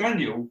stuff with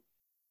Daniel.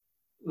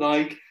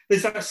 Like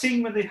there's that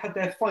scene when they had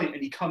their fight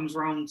and he comes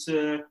round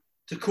to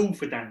call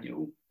for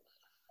Daniel,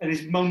 and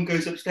his mum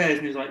goes upstairs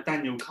and he's like,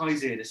 Daniel,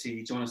 Kai's here to see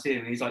you. Do you want to see him?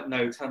 And he's like,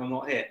 no, tell him I'm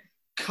not here.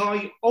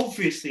 Kai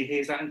obviously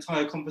hears that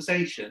entire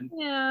conversation.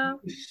 Yeah.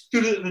 He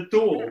stood at the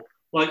door,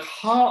 like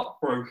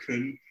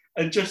heartbroken,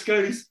 and just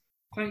goes,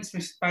 thanks,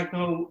 Mr.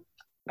 Bagnall,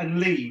 and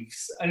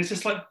leaves. And it's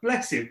just like,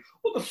 bless him.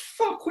 What the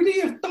fuck would he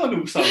have done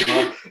all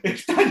summer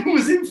if Daniel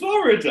was in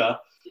Florida?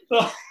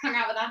 Hung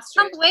out with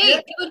Astrid. Can't wait.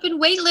 It would have been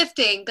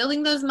weightlifting,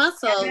 building those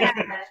muscles. Yeah.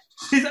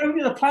 His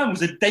only other plan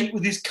was a date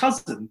with his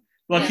cousin.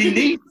 Like, he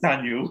needs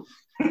Daniel.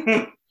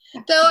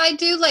 Though I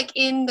do like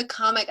in the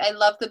comic, I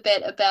love the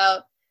bit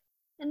about,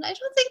 and I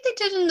don't think they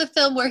did in the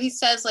film where he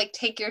says like,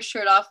 take your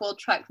shirt off, we'll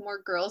attract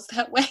more girls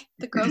that way.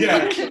 The girls.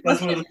 Yeah,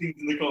 that's one of the things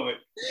in the comic.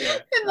 Yeah.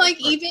 And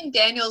like even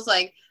Daniel's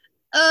like,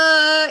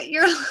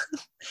 you're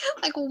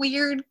like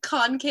weird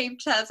concave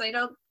chest. I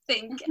don't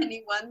think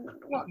anyone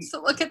wants to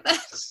look at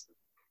that.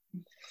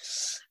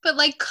 But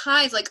like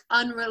Kai's like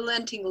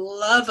unrelenting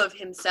love of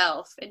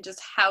himself and just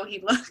how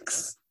he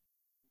looks.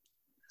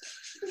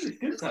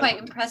 It's quite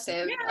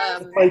impressive.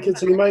 Fake it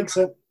till he makes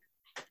it.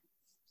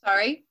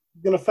 Sorry?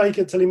 He's gonna fake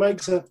it till he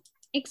makes it.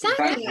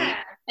 Exactly. Yeah.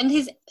 And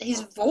his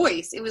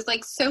voice, it was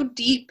like so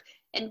deep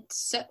and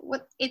so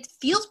what it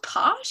feels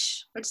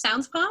posh, or it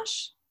sounds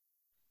posh.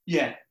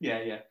 Yeah.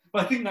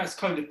 But I think that's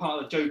kind of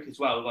part of the joke as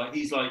well. Like,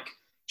 he's like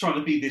trying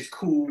to be this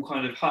cool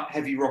kind of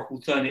heavy rock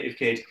alternative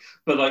kid,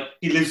 but like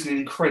he lives in an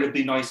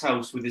incredibly nice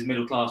house with his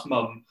middle class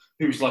mum,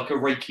 who's like a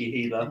Reiki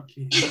healer.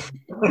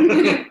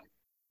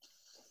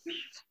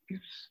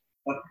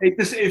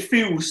 It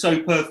feels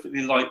so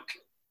perfectly like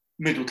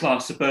middle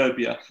class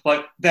suburbia.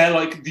 Like they're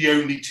like the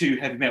only two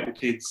heavy metal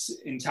kids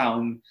in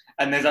town,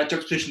 and there's that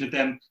juxtaposition of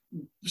them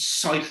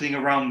cycling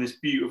around this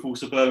beautiful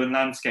suburban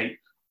landscape,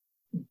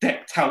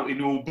 decked out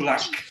in all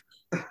black.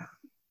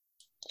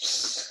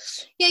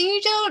 Yeah,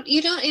 you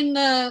don't in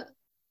the,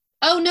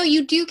 oh no,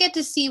 you do get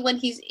to see when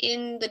he's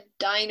in the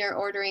diner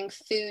ordering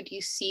food,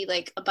 you see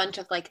like a bunch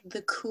of like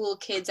the cool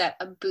kids at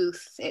a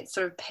booth. It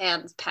sort of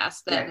pans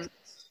past them. Yeah.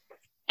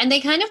 And they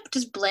kind of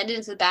just blend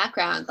into the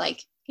background.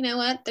 Like, you know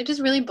what? They're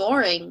just really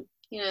boring.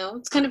 You know,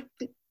 it's kind of,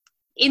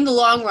 in the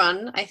long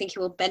run, I think he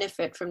will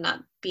benefit from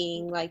not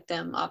being like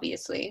them,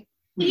 obviously.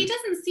 He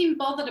doesn't seem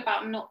bothered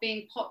about not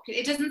being popular.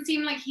 It doesn't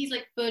seem like he's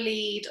like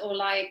bullied or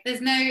like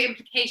there's no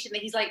implication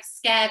that he's like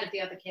scared of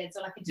the other kids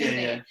or like a timid.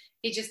 Yeah.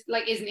 He just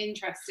like isn't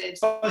interested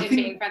in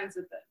being friends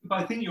with them. But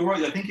I think you're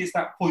right. I think it's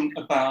that point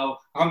about,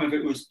 I don't know if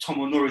it was Tom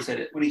or Nora said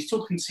it, when he's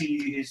talking to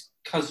his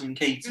cousin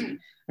Katie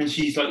and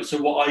she's like,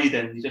 so what are you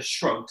then? He just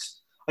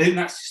shrugs. I think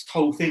that's his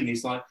whole thing,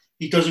 is like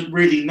he doesn't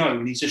really know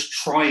and he's just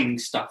trying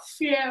stuff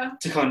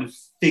to kind of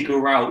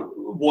figure out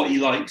what he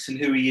likes and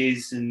who he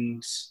is,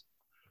 and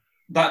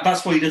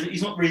that's why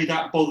he's not really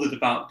that bothered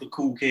about the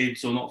cool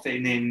kids or not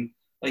fitting in.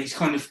 Like, he's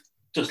kind of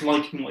just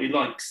liking what he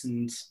likes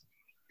and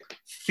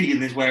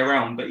feeling his way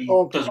around, but he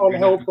doesn't can't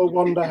help but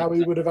wonder how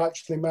he would have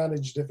actually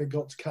managed if it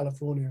got to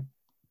California.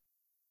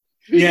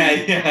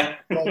 Yeah.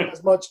 Like,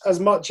 as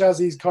much as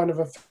he's kind of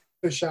a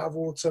fish out of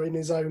water in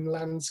his own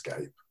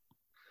landscape,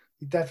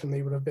 he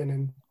definitely would have been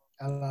in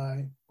LA.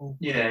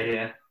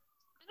 Yeah.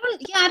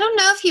 I don't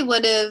know if he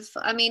would have.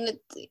 I mean,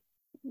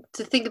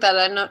 to think about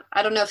it,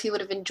 I don't know if he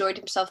would have enjoyed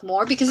himself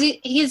more, because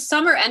his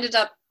summer ended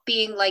up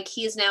being like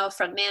he is now a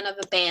frontman of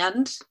a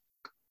band.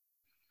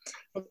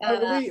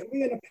 Are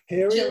we in a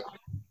period?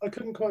 I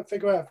couldn't quite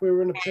figure out if we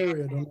were in a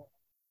period or not.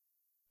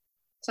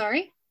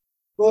 Sorry?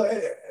 Well,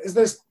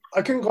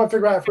 I couldn't quite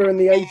figure out if we were in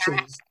the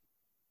 80s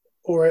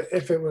or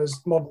if it was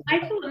modern. I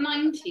thought the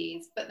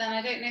 90s, but then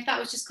I don't know if that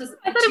was just because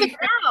I thought it was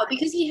now,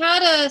 because he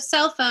had a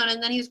cell phone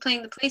and then he was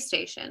playing the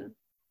PlayStation.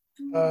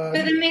 But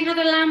then they had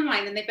a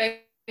landline and they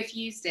both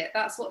used it.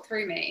 That's what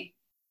threw me.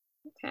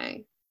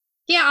 Okay.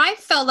 Yeah, I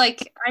felt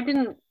like I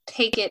didn't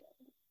take it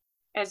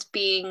as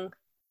being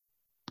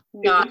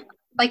not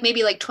like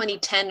maybe like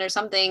 2010 or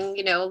something,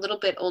 you know, a little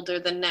bit older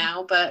than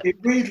now, but it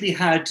weirdly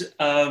had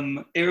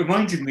it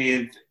reminded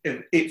me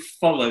of It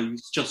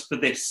Follows just for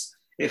this.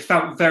 It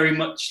felt very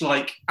much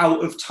like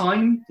out of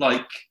time,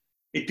 like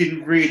it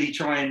didn't really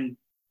try and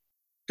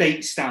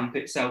date stamp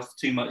itself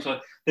too much.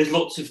 Like there's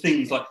lots of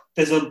things, like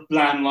there's a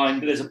landline,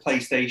 but there's a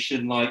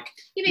PlayStation, like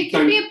it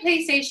could be a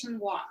PlayStation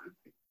 1.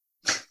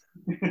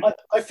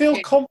 I feel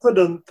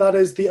confident that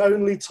is the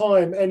only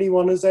time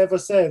anyone has ever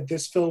said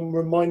this film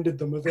reminded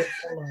them of It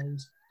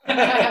Follows.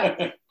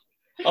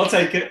 I'll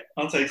take it.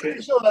 I'm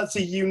sure that's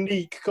a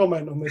unique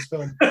comment on this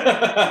film.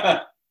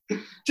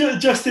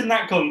 Just in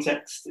that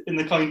context, in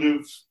the kind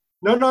of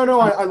no,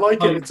 I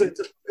like it.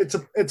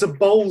 It's a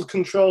bold,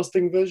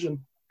 contrasting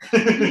vision.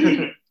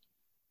 Yeah,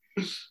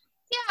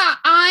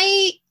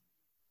 I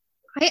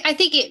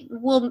think it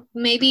will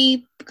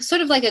maybe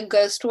sort of like a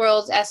Ghost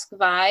World-esque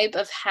vibe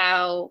of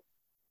how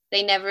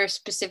they never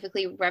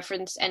specifically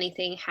reference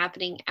anything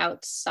happening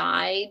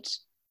outside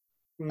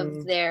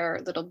of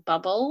their little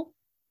bubble.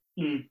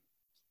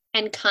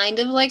 and kind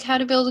of like How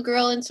to Build a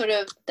Girl, and sort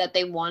of that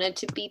they wanted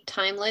to be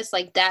timeless.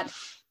 Like that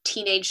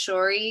teenage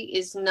story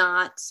is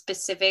not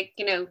specific,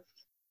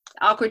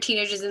 awkward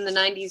teenagers in the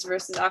 90s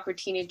versus awkward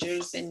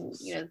teenagers in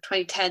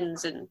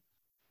 2010s, and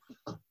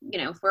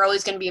we're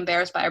always going to be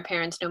embarrassed by our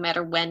parents no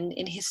matter when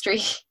in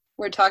history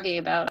we're talking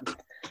about.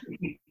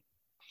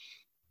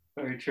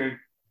 Very true.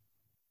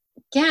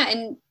 Yeah,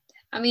 and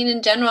I mean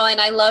in general, and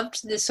I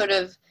loved this sort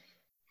of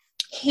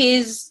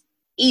his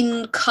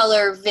in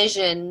color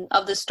vision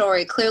of the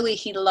story. Clearly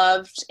he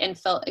loved and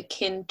felt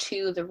akin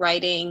to the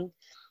writing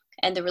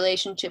and the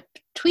relationship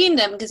between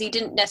them, because he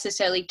didn't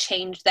necessarily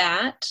change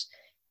that,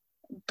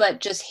 but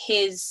just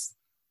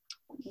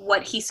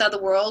what he saw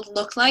the world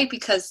look like,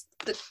 because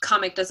the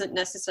comic doesn't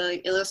necessarily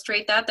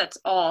illustrate that. That's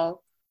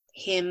all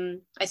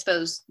him. I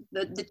suppose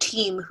the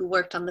team who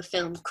worked on the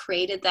film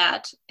created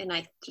that, and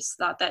I just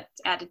thought that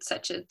added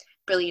such a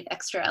brilliant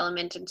extra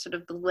element and sort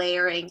of the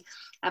layering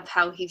of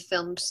how he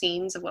filmed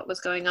scenes of what was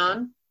going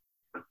on.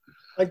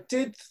 I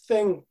did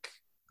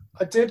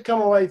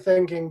come away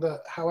thinking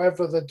that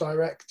however the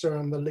director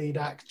and the lead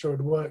actor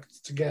had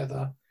worked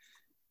together,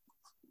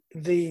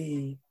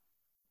 the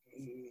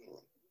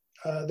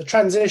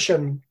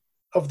transition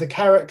of the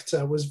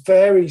character was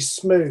very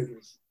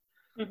smooth.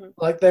 Mm-hmm.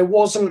 Like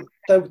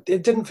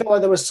it didn't feel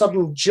like there were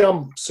sudden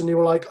jumps and you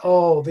were like,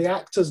 oh, the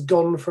actor's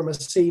gone from a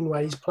scene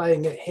where he's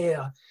playing it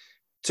here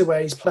to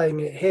where he's playing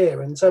it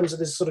here, in terms of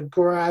this sort of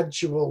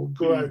gradual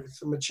growth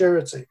and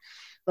maturity.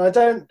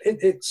 And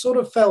it sort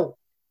of felt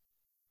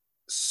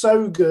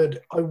so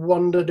good, I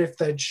wondered if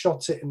they'd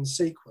shot it in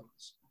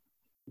sequence.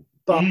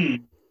 But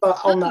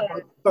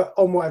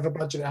on whatever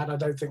budget it had, I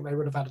don't think they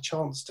would have had a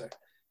chance to.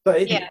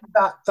 But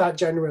that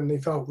genuinely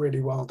felt really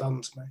well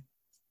done to me.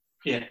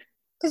 Yeah.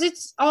 Because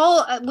it's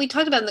all, we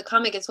talked about in the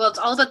comic as well, it's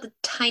all about the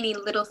tiny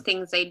little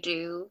things they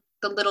do,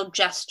 the little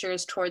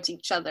gestures towards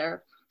each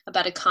other,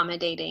 about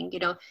accommodating,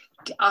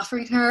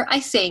 offering her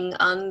icing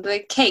on the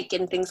cake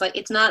and things like.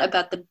 It's not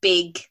about the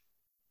big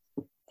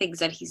things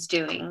that he's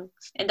doing.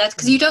 And that's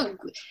because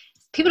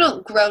people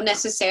don't grow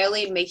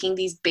necessarily making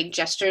these big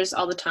gestures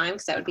all the time,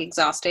 because that would be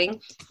exhausting.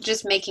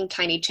 Just making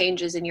tiny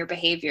changes in your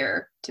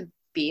behavior to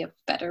be a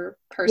better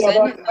person.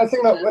 Yeah, I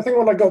think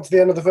when I got to the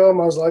end of the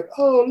film, I was like,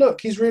 oh, look,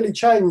 he's really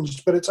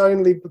changed, but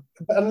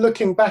and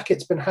looking back,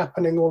 it's been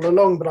happening all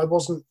along, but I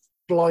wasn't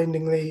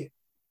blindingly,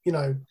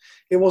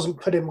 it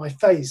wasn't put in my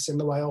face in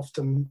the way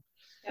often.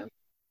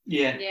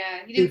 Yeah.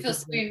 Yeah, you didn't feel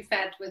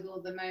spoon-fed with all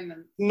the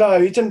moments. No,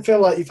 you didn't feel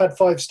like you've had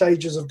 5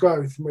 stages of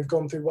growth and we've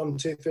gone through 1,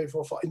 2, 3,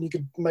 4, 5, and you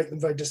could make them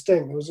very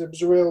distinct. It was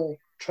a real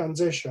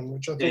transition,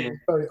 which I think was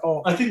very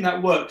odd. I think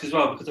that worked as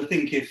well, because I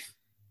think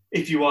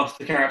if you asked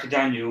the character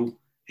Daniel,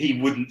 he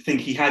wouldn't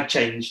think he had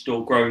changed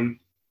or grown.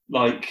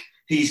 Like,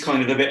 he's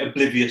kind of a bit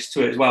oblivious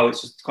to it as well.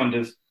 It's just kind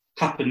of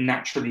happened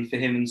naturally for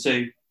him and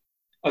Sue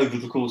over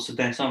the course of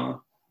their summer.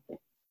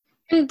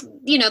 And,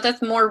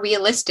 that's more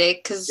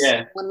realistic, because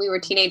when we were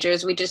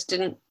teenagers, we just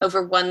didn't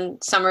over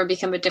one summer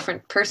become a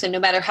different person, no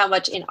matter how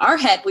much in our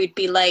head we'd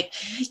be like,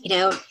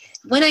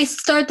 when I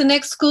start the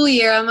next school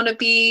year, I'm going to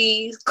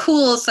be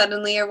cool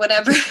suddenly or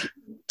whatever.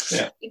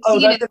 Yeah.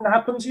 That didn't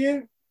happen to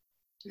you?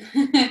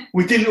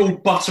 We didn't all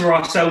butter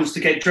ourselves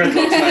to get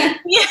dreadlocks, mate.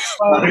 Yeah.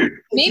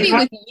 Maybe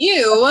with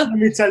you. Let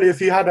me tell you,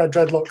 if you had our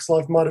dreadlocks,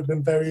 life might have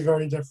been very,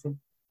 very different.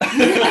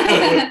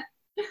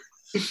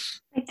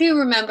 I do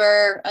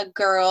remember a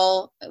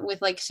girl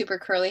with like super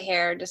curly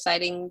hair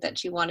deciding that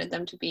she wanted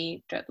them to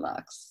be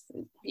dreadlocks.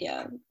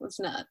 Yeah, it was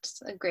not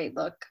a great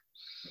look.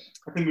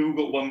 I think we all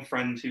got one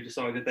friend who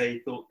decided they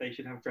thought they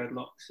should have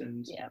dreadlocks,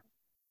 and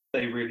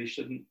they really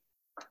shouldn't.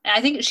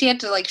 I think she had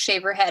to like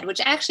shave her head,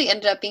 which actually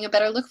ended up being a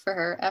better look for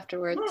her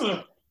afterwards.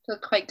 It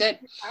looked quite good.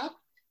 It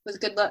was a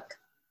good look.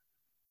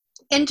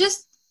 And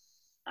just,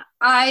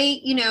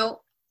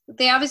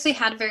 they obviously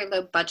had a very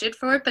low budget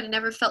for it, but it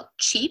never felt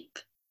cheap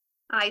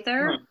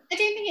either. I don't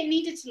think it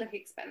needed to look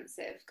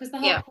expensive, because the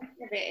whole point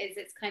of it is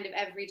it's kind of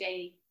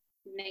everyday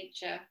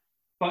nature.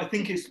 But I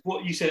think it's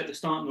what you said at the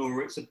start,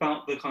 Nora. It's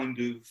about the kind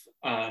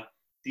of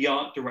the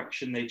art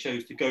direction they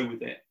chose to go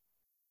with it.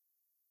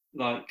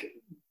 Like,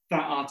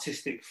 that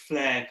artistic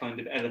flair kind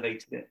of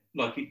elevated it.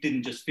 Like, it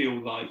didn't just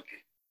feel like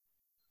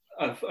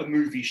a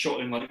movie shot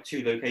in like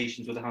 2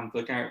 locations with a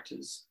handful of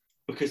characters,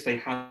 because they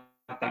had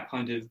that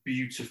kind of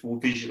beautiful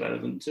visual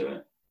element to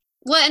it.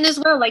 Well, and as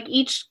well, like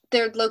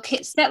their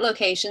set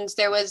locations,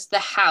 there was the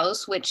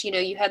house, which,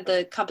 you had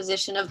the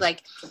composition of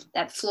like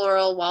that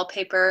floral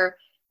wallpaper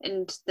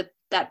and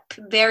that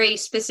very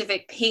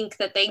specific pink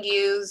that they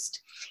used.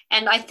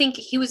 And I think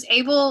he was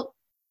able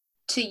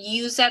to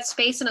use that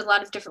space in a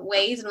lot of different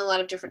ways and a lot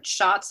of different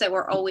shots that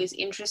were always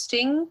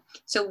interesting.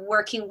 So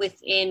working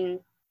within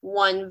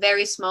one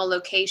very small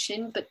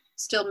location, but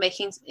still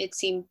making it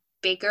seem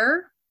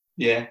bigger.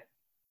 Yeah.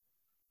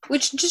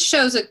 Which just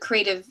shows a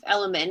creative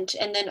element.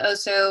 And then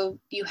also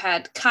you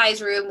had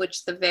Kai's room,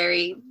 which the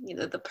very,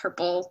 the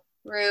purple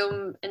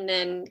room. And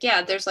then,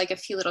 there's like a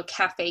few little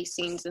cafe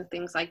scenes and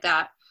things like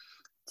that.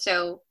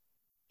 So,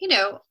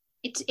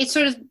 it's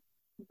sort of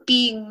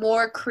being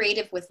more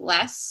creative with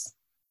less.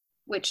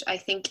 which I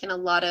think in a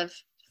lot of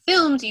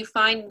films you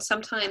find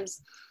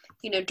sometimes,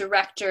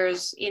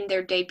 directors in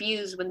their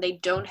debuts, when they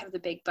don't have the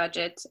big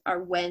budgets,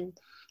 are when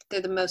they're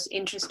the most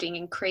interesting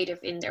and creative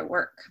in their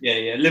work.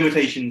 Yeah.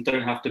 Limitations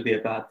don't have to be a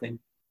bad thing.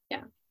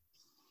 Yeah.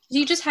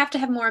 You just have to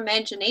have more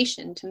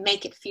imagination to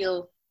make it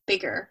feel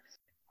bigger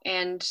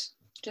and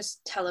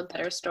just tell a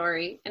better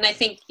story. And I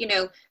think,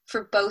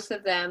 for both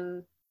of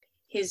them,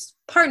 his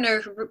partner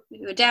who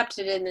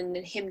adapted it and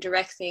then him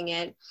directing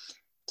it,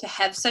 to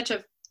have such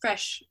a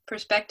fresh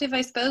perspective,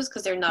 I suppose,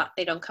 because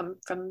they don't come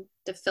from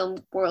the film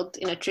world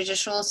in a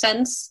traditional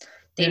sense.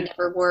 They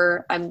never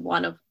were. I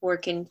want to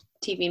work in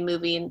TV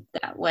movie in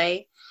that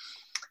way.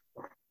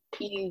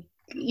 You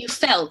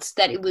felt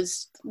that it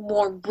was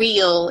more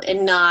real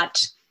and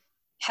not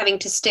having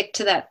to stick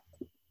to that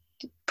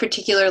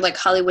particular like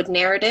Hollywood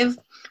narrative,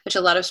 which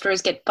a lot of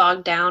stories get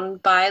bogged down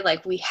by.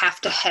 Like, we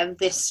have to have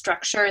this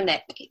structure, and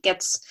that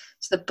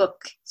the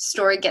book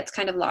story gets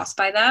kind of lost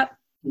by that.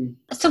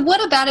 So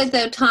what about it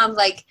though, Tom?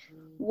 Like,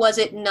 was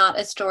it not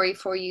a story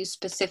for you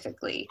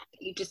specifically?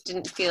 You just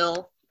didn't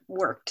feel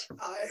worked?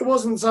 It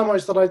wasn't so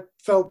much that I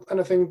felt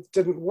anything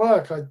didn't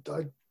work. I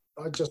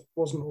just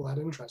wasn't all that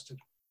interested.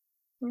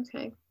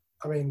 Okay.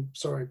 I mean,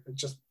 sorry, but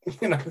just,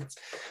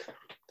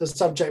 the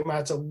subject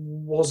matter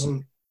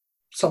wasn't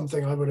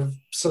something I would have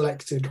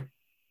selected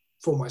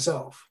for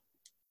myself.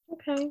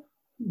 Okay.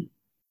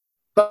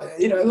 But,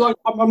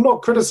 I'm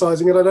not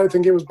criticizing it. I don't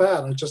think it was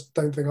bad. I just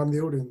don't think I'm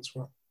the audience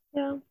for it.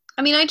 Yeah.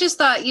 I mean, I just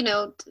thought,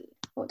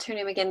 what's her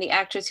name again? The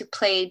actress who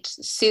played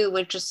Sue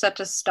was just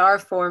such a star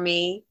for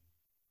me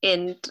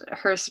in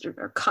her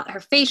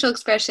facial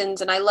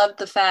expressions. And I loved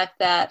the fact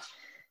that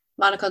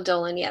Monica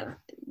Dolan,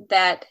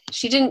 that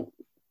she didn't,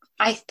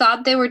 I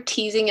thought they were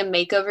teasing a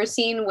makeover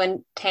scene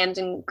when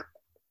Tamsin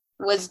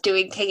was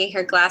taking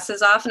her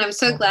glasses off. And I was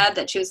so glad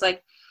that she was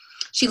like,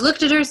 she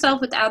looked at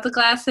herself without the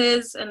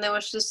glasses and then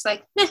was just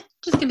like,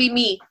 just gonna be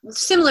me.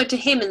 Similar to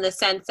him in the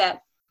sense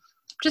that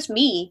just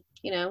me,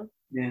 Yeah.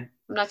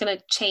 I'm not going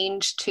to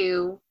change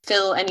to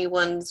fill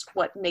anyone's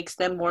what makes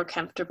them more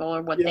comfortable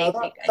or what they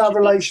think. That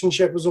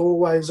relationship was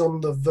always on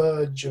the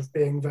verge of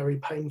being very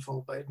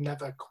painful, but it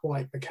never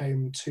quite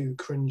became too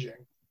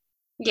cringing.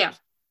 Yeah.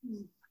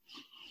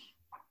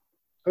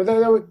 I mean,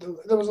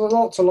 there was a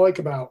lot to like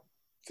about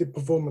the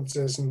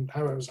performances and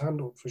how it was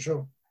handled, for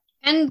sure.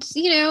 And,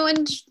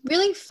 and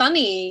really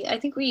funny. I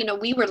think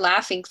we were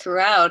laughing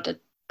throughout at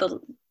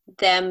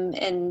them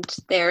and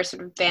their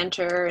sort of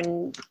banter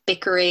and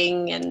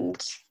bickering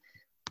and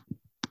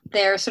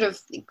their sort of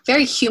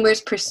very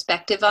humorous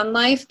perspective on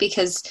life,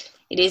 because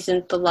it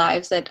isn't the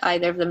lives that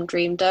either of them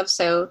dreamed of.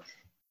 So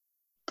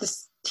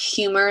this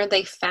humor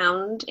they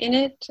found in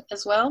it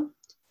as well.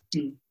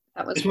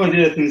 That was it's one of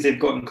the other things they've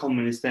got in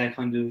common is their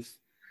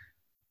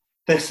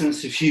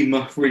sense of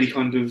humour really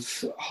kind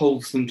of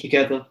holds them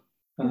together.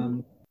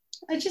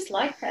 I just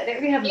like that. I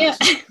don't really have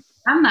much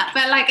on that,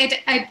 but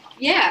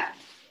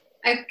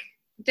I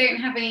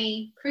don't have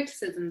any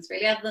criticisms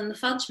really, other than the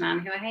Fudge Man,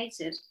 who I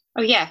hated.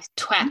 Oh yeah,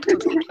 twat,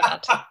 complete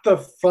twat. The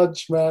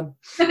Fudge Man.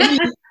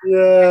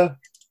 Yeah.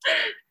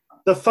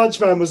 The Fudge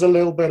Man was a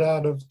little bit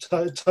out of,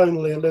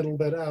 tonally a little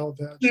bit out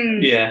there.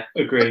 Yeah,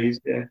 agreed,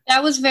 yeah.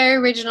 That was very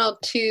original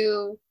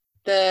to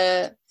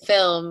the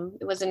film.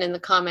 It wasn't in the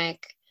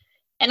comic.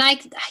 And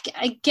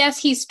I guess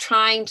he's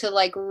trying to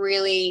like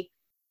really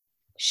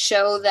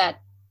show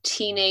that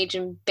teenage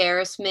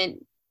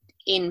embarrassment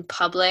in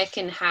public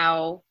and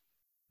how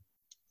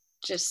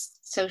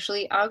just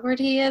socially awkward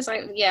he is.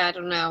 I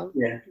don't know.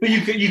 Yeah, but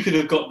you could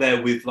have got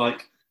there with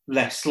like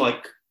less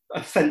like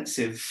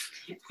offensive.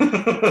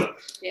 I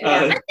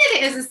did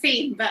it as a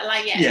scene, but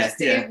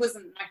it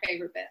wasn't my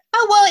favourite bit.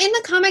 Oh well, in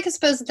the comic, I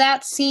suppose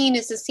that scene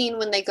is the scene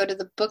when they go to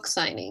the book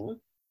signing.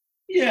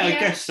 Yeah, I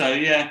guess so.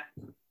 Yeah.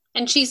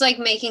 And she's like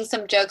making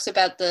some jokes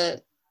about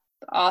the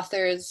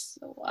author's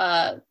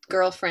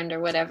girlfriend or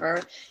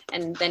whatever,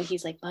 and then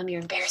he's like, "Mom,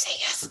 you're embarrassing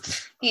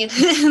us.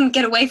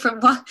 Get away from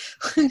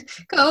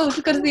go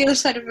to the other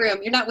side of the room.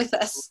 You're not with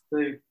us."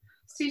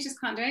 Sue just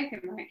can't do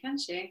anything right, can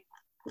she?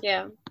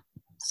 Yeah.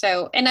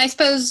 So, and I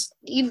suppose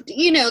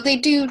they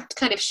do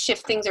kind of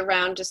shift things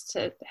around just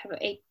to have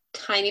a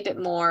tiny bit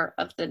more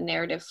of the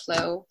narrative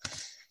flow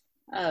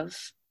of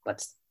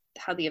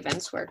how the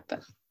events work,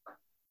 but.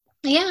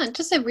 Yeah,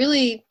 just a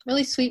really,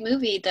 really sweet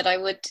movie that I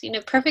would,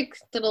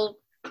 perfect little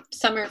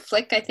summer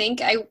flick, I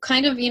think. I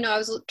kind of, I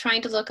was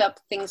trying to look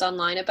up things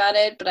online about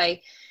it, but I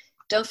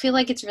don't feel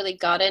like it's really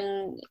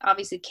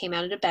obviously came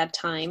out at a bad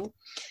time.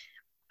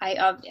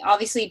 I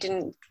obviously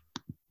didn't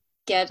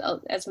get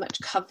as much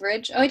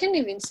coverage. Oh, I didn't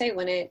even say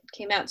when it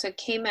came out. So it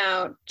came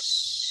out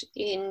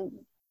in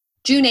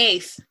June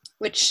 8th,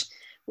 which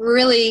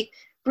really,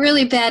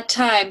 really bad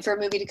time for a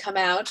movie to come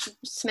out.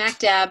 Smack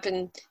dab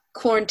and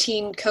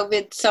quarantine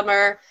COVID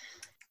summer.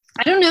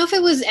 I don't know if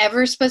it was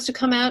ever supposed to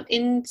come out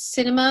in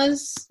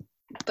cinemas,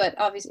 but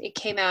obviously it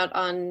came out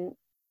on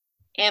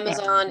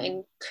Amazon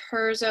and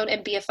Curzon,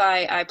 and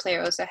BFI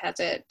iPlayer also has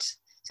it.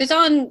 So it's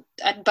on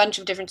a bunch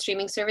of different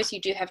streaming services.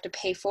 You do have to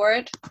pay for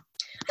it. I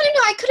don't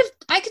know.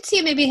 I could see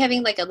it maybe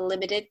having like a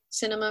limited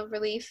cinema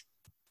release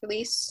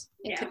release.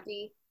 It Yeah. could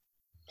be.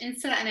 In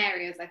certain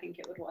areas, I think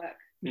it would work.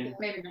 Yeah.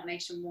 Maybe not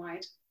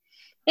nationwide.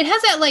 It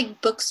has that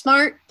like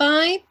Booksmart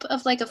vibe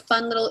of like a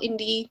fun little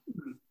indie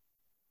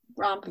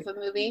romp of a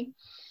movie.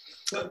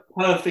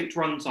 Perfect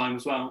runtime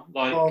as well.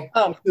 Like,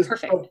 Oh, Just-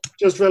 perfect. I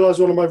just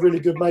realised one of my really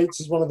good mates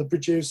is one of the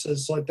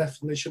producers, so I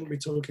definitely shouldn't be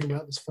talking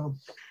about this film.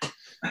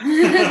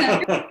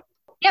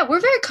 Yeah,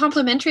 we're very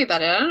complimentary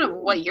about it. I don't know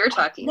what you're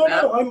talking No,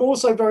 about. I'm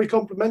also very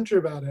complimentary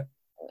about it.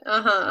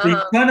 so you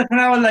turn up an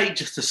hour late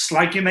just to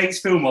slag your mate's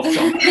film off,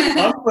 Tom.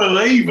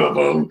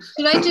 Unbelievable.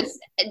 Should I just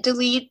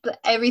delete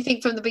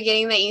everything from the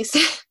beginning that you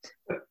said?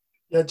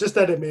 Yeah, just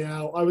edit me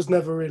out. I was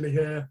never really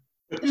here.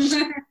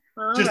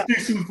 All Just right. do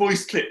some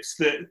voice clips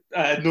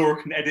that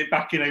Nora can edit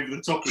back in over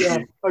the top of Yeah.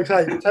 you.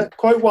 Okay.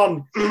 Quote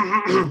one.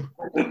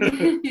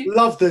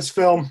 Love this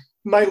film.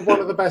 Mate, one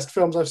of the best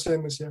films I've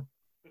seen this year.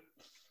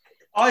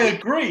 I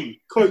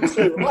agree. Quote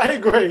two. I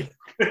agree.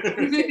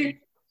 I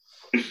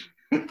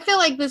feel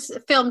like this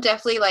film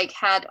definitely like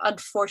had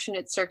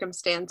unfortunate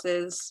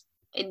circumstances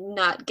in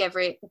not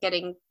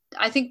getting.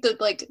 I think that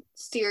like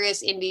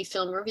serious indie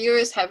film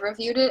reviewers have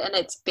reviewed it and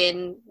it's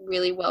been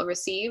really well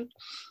received,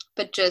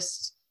 but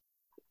just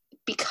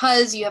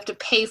because you have to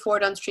pay for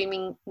it on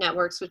streaming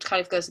networks, which kind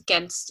of goes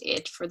against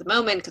it for the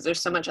moment because there's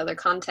so much other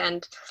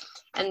content,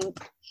 and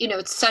you know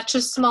it's such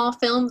a small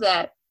film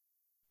that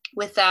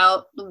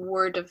without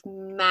word of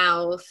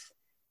mouth,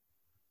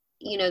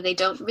 you know, they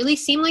don't really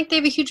seem like they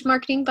have a huge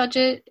marketing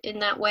budget in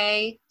that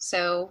way.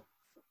 So,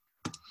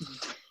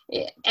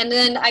 and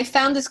then I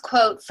found this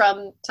quote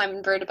from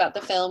Simon Bird about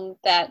the film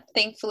that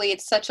thankfully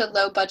it's such a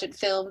low budget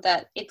film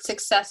that its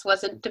success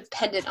wasn't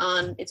dependent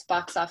on its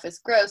box office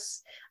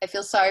gross. I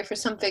feel sorry for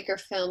some bigger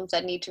films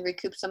that need to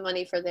recoup some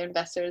money for their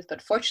investors,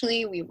 but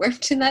fortunately we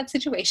weren't in that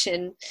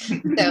situation.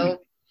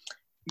 So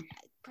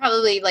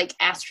probably like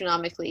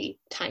astronomically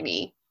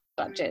tiny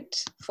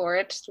budget for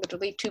it,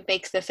 literally to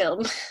make the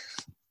film.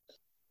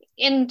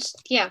 And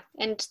yeah,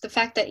 and the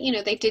fact that, you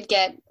know, they did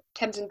get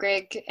Tamsin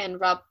Greig and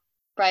Rob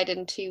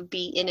Brydon to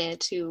be in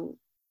it, who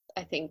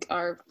I think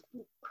are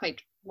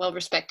quite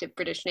well-respected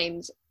British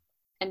names,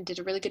 and did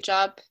a really good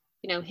job.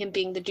 You know, him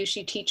being the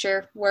douchey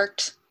teacher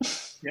worked.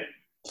 Yep.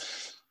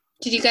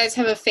 Did you guys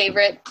have a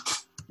favorite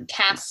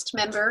cast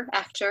member,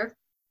 actor?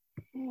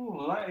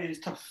 Oh, that is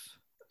tough.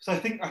 So I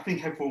think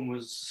everyone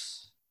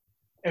was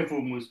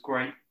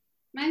great.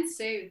 Mine's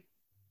Sue.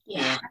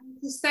 Yeah.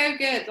 She's so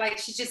good. Like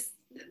she's just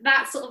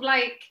that sort of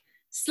like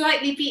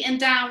slightly beaten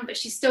down, but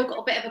she's still got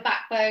a bit of a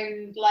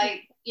backbone.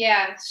 Like,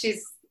 yeah,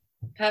 she's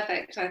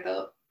perfect, I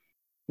thought.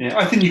 Yeah,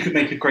 I think you could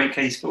make a great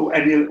case for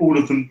all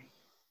of them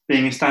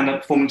being a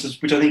stand-up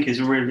performances, which I think is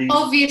a really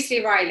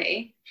Obviously,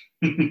 Riley.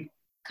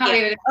 Can't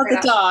even Oh,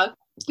 the dog.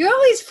 You're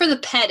always for the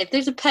pet. If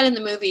there's a pet in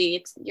the movie,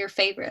 it's your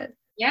favorite.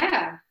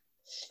 Yeah.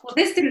 Well,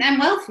 this didn't end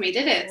well for me,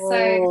 did it?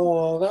 So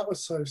Oh, that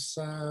was so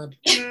sad.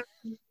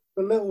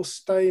 The little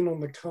stain on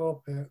the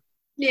carpet.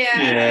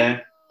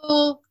 yeah.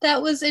 Oh,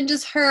 that was, and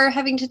just her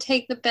having to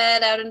take the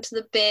bed out into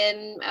the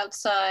bin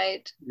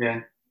outside. Yeah.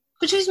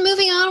 But she was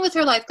moving on with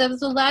her life. That was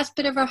the last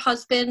bit of her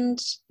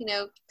husband. You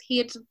know, he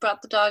had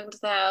brought the dog into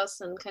the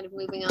house and kind of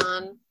moving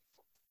on.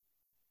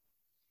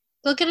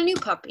 They'll get a new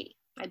puppy.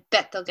 I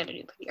bet they'll get a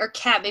new puppy. Or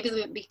cat. Maybe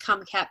they'll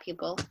become cat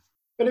people.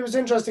 But it was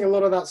interesting, a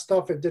lot of that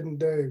stuff it didn't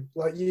do.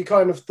 Like, you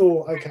kind of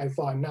thought, okay,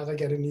 fine, now they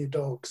get a new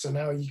dog, so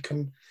now you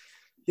can,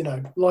 you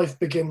know, life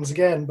begins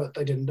again, but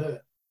they didn't do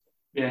it.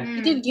 Yeah.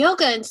 He did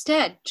yoga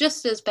instead,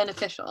 just as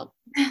beneficial.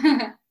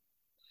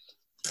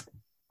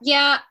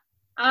 Yeah,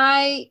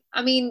 I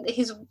mean,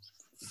 his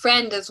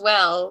friend as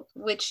well,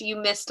 which you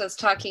missed us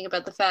talking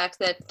about the fact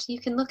that you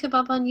can look him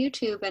up on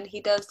YouTube and he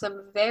does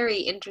some very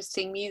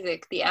interesting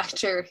music, the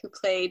actor who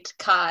played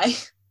Kai.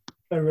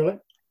 Oh, really?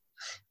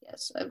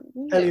 Yes.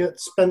 Elliot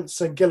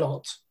Spencer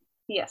Gillott.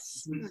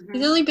 Yes. Mhm.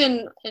 He's only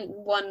been in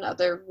one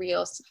other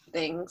real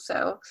thing,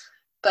 so,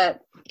 but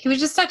he was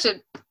just such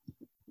a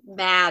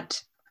mad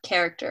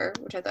character,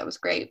 which I thought was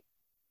great.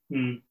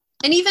 Mm.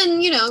 And even,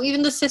 you know,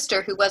 even the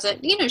sister who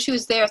wasn't, you know, she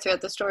was there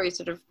throughout the story,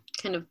 sort of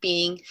kind of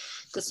being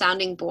the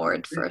sounding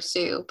board for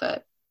Sue,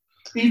 but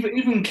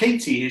Even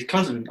Katie, his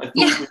cousin, I thought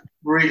Yeah. was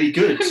really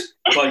good.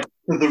 Like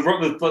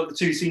the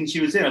two scenes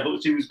she was in, I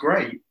thought she was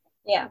great.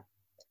 yeah.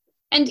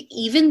 And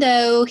even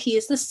though he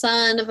is the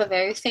son of a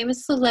very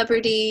famous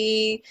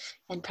celebrity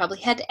and probably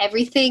had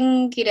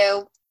everything, you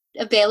know,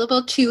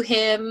 available to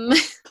him,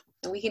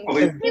 we can. Oh,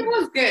 It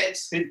was good.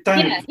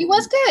 Yeah, he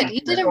was good.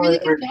 He did a really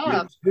good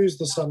job. Who's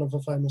the son of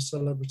a famous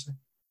celebrity?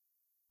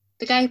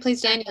 The guy who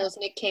plays Daniel is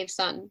Nick Cave's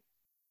son.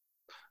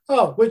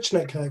 Oh, which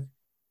Nick Cave?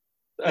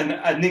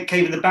 And Nick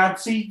Cave of the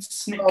Bad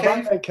Seeds. Nick Oh,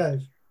 Cave. that Nick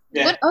Cave.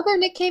 Yeah. What other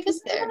Nick Cave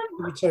is there? There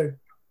were two.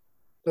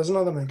 There's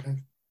another Nick Cave.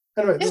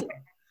 Anyway, Who?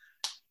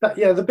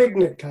 yeah, the big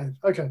Nick Cave.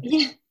 Okay.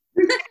 Yeah.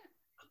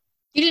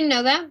 You didn't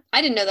know that?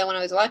 I didn't know that when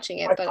I was watching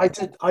it, but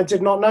I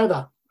did not know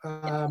that.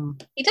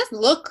 he does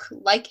look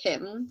like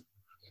him.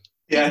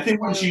 Yeah, I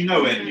think once you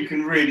know it, you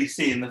can really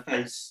see in the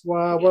face.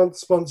 Well,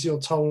 once you're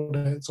told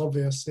it, it's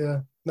obvious.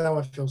 Yeah. Now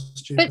I feel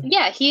stupid. But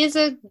yeah, he is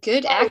a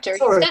good actor.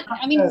 Sorry. He's not-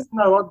 I mean, Yeah,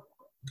 no,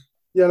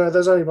 Yeah, no,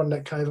 there's only one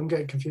Nick Cave. I'm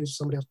getting confused with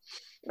somebody else.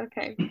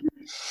 Okay.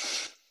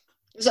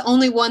 There's the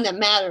only one that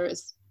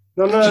matters.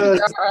 No, There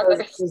are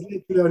others. there's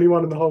literally only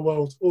one in the whole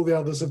world. All the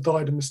others have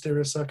died in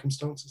mysterious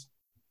circumstances.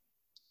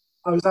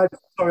 I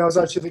was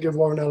actually thinking of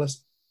Warren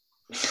Ellis.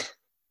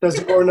 There's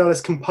a Warren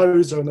Ellis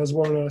composer and there's a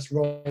Warren Ellis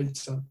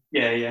writer.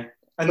 Yeah.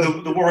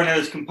 And the Warren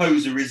Ellis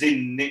composer is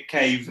in Nick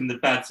Cave and the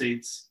Bad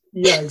Seeds.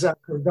 Yeah,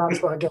 exactly.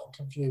 That's why I get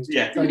confused.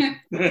 Yeah.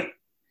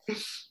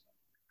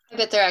 I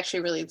bet they're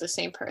actually really the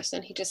same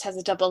person. He just has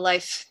a double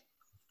life.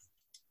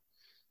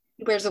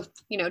 He wears a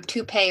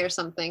toupee or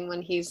something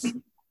when he's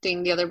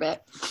doing the other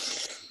bit.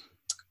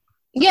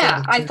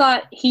 Yeah, I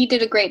thought he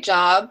did a great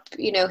job.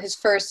 His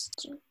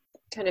first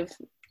kind of,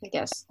 I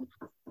guess,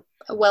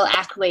 well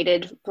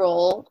accoladed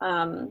role.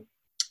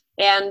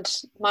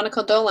 And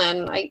Monica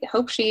Dolan, I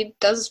hope she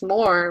does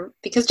more,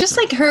 because just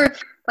like her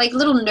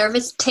little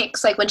nervous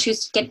tics, like when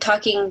she's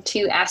talking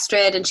to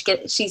Astrid and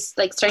she's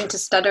like starting to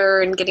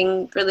stutter and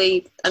getting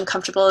really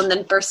uncomfortable and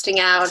then bursting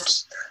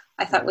out,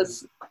 I thought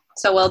was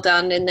so well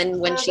done. And then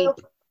when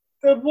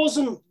there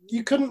wasn't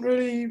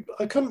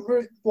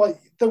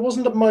there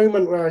wasn't a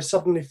moment where I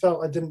suddenly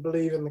felt I didn't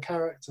believe in the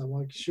character.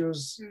 Like, she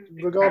was,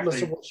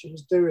 regardless of what she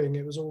was doing,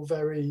 it was all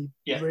very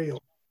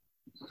real.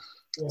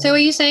 Yeah. So are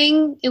you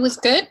saying it was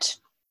good?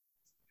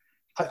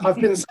 I've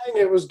been saying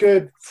it was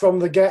good from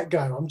the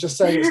get-go. I'm just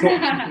saying it's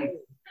not.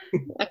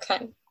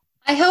 Okay.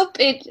 I hope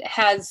it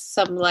has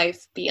some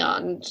life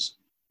beyond,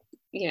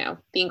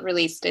 being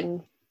released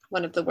in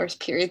one of the worst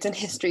periods in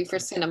history for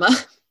cinema.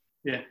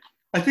 Yeah.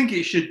 I think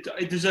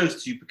it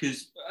deserves to,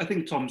 because I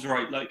think Tom's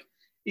right. Like,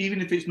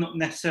 even if it's not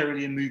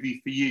necessarily a movie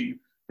for you,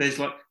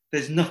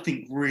 there's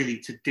nothing really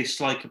to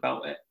dislike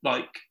about it.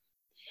 Like,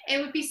 it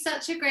would be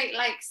such a great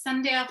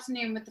Sunday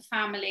afternoon with the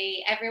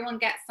family. Everyone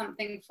gets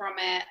something from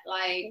it.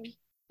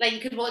 Like you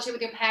could watch it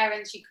with your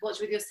parents, you could watch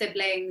it with your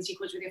siblings, you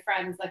could watch it with your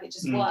friends. Like, it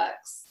just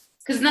works.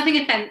 Because there's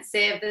nothing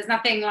offensive. There's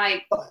nothing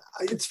like...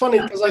 It's funny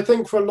because I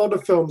think for a lot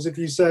of films, if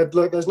you said,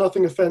 look, there's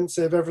nothing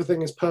offensive,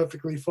 everything is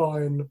perfectly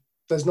fine,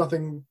 there's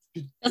nothing...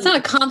 That's not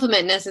a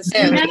compliment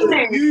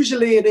necessarily.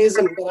 Usually it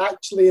isn't, but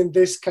actually in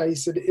this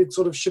case, it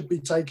sort of should be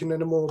taken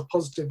in a more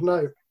positive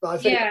note. But I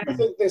think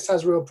this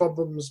has real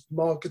problems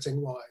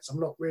marketing-wise. I'm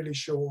not really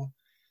sure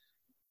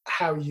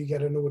how you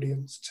get an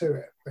audience to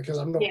it, because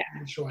I'm not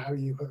really sure how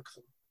you hook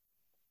them.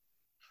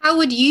 How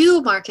would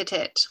you market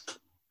it?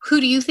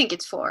 Who do you think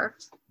it's for?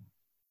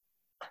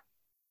 I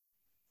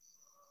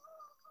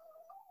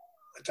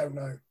don't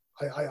know.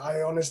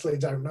 I honestly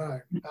don't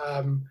know.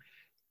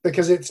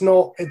 Because it's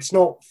not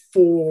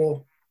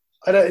for...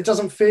 it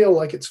doesn't feel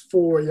like it's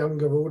for a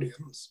younger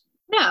audience.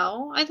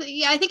 No, I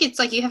think it's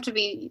like you have to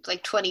be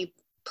like 20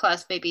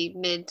 plus, maybe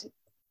mid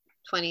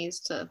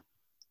 20s to...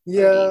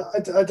 Yeah,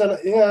 I don't know.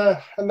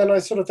 Yeah, and then I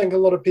sort of think a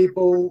lot of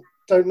people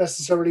don't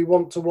necessarily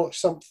want to watch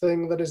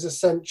something that is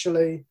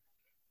essentially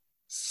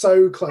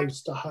so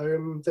close to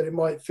home that it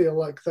might feel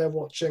like they're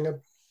watching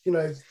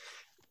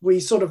we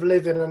sort of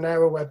live in an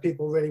era where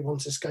people really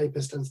want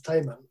escapist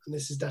entertainment, and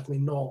this is definitely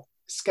not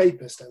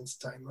escapist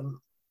entertainment.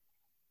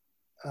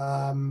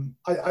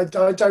 I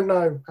don't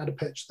know how to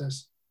pitch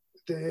this.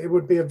 It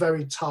would be a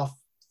very tough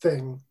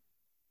thing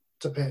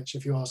to pitch,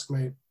 if you ask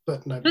me,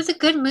 but no. It was a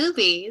good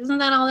movie. Isn't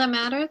that all that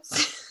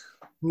matters?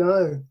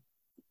 No.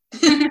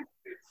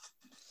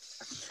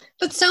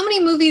 But so many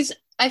movies,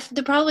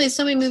 the problem is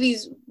so many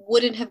movies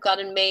wouldn't have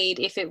gotten made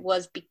if it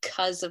was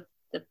because of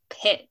the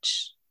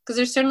pitch. Because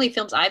there's certainly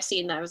films I've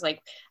seen that I was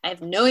like, I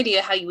have no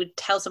idea how you would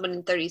tell someone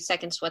in 30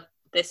 seconds what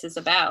this is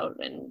about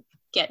and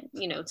get,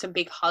 some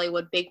big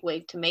Hollywood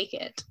bigwig to make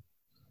it.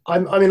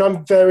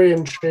 I'm very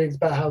intrigued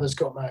about how this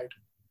got made.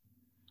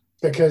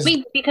 Because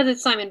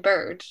it's Simon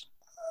Bird.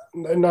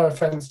 No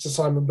offense to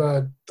Simon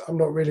Bird, I'm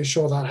not really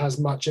sure that has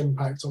much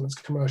impact on its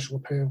commercial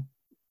appeal.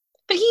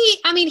 But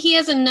he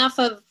has enough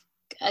of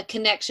a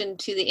connection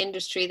to the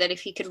industry that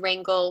if he could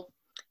wrangle,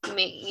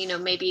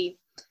 maybe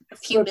a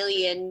few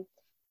million.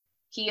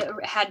 He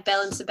had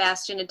Belle and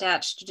Sebastian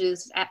attached to do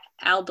this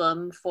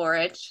album for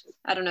it.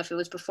 I don't know if it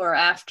was before or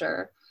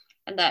after,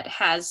 and that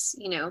has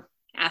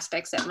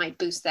aspects that might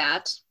boost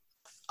that.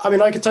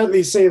 I could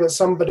totally see that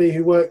somebody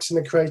who works in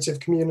the creative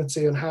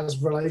community and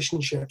has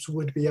relationships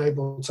would be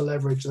able to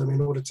leverage them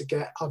in order to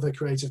get other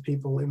creative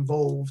people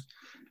involved,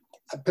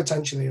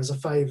 potentially as a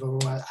favour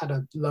or at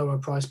a lower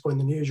price point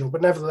than usual.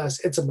 But nevertheless,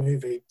 it's a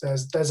movie.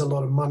 There's a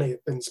lot of money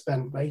been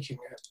spent making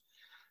it.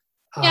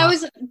 Yeah,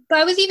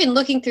 I was even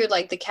looking through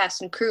the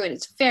cast and crew, and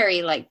it's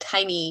very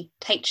tiny,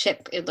 tight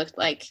ship. It looked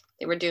like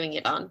they were doing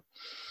it on.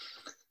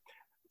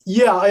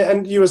 Yeah,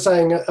 and you were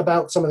saying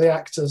about some of the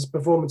actors'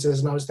 performances,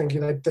 and I was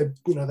thinking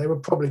they were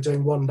probably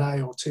doing 1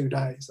 day or 2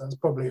 days. That's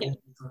probably all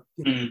that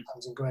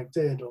Hans and Greg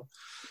did, or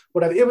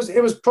whatever.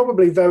 It was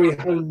probably very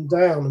honed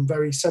down and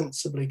very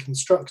sensibly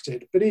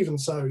constructed. But even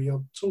so,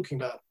 you're talking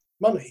about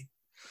money.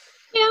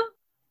 Yeah.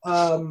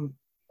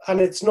 And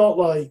it's not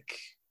like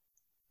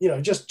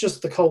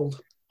just the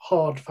cold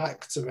hard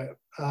facts of it.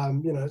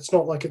 It's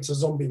not like it's a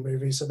zombie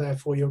movie, so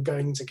therefore you're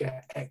going to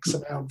get X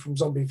amount from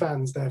zombie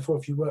fans. Therefore,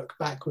 if you work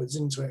backwards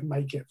into it and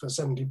make it for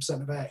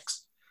 70% of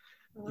X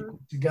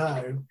to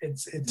go,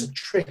 it's a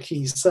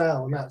tricky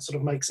sell, and that sort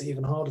of makes it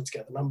even harder to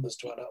get the numbers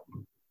to add up.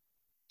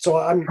 So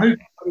I'm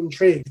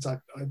intrigued.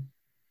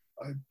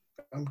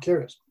 I'm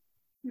curious.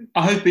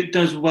 I hope it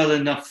does well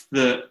enough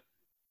that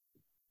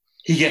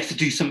he gets to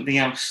do something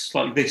else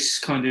like this.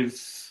 Kind of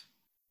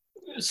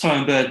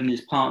Simon Bird and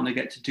his partner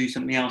get to do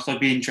something else. I'd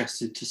be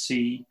interested to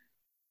see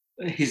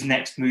his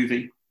next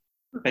movie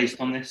based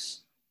on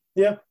this.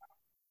 Yeah,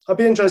 I'd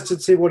be interested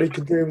to see what he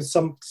could do with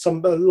some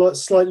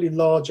slightly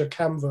larger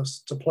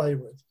canvas to play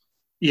with.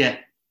 Yeah.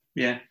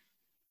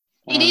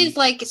 It is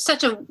like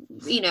such a,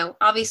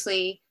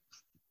 obviously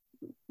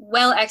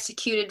well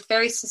executed,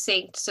 very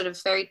succinct, sort of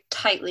very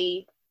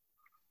tightly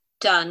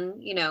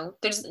done.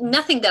 There's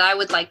nothing that I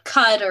would like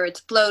cut or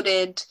it's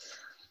bloated.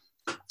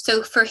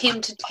 So for him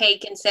to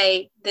take and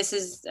say, this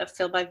is a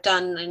film I've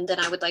done and then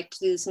I would like to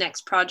do this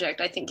next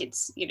project, I think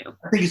it's,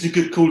 I think it's a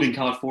good calling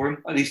card for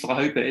him. At least I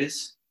hope it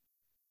is.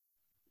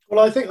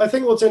 Well, I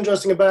think what's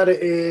interesting about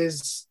it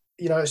is,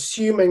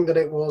 assuming that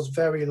it was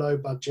very low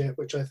budget,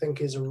 which I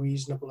think is a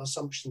reasonable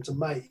assumption to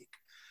make,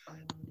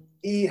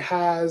 he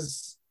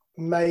has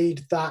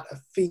made that a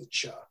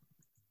feature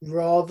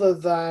rather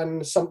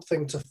than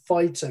something to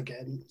fight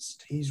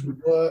against. He's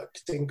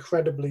worked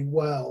incredibly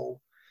well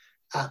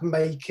at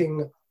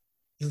making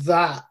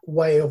that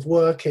way of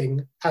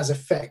working as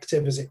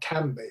effective as it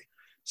can be.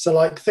 So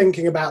like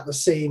thinking about the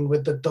scene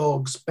with the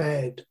dog's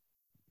bed,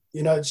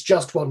 it's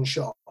just one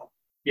shot.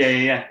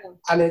 Yeah.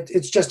 And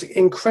it's just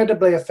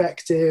incredibly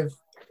effective,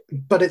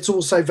 but it's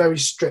also very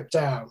stripped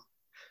down.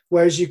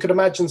 Whereas you could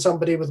imagine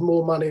somebody with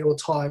more money or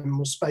time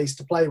or space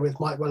to play with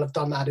might well have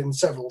done that in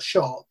several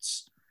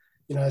shots,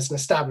 as an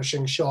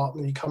establishing shot,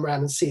 and you come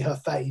around and see her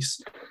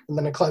face, and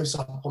then a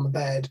close-up on the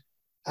bed,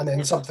 and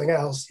then something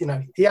else.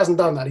 He hasn't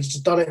done that. He's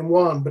just done it in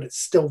one, but it's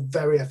still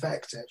very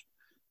effective.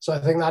 So I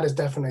think that is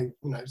definitely,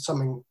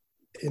 something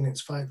in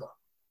its favour.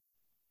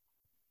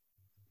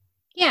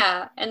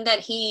 Yeah, and that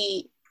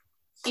he,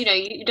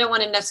 you don't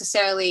want to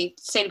necessarily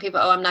say to people,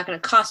 oh, I'm not going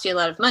to cost you a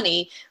lot of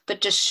money,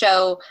 but just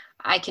show,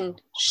 I can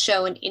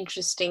show an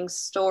interesting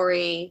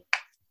story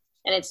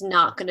and it's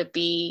not going to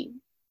be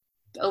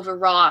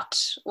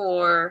overwrought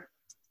or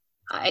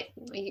and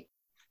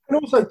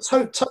also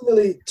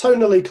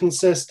tonally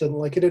consistent.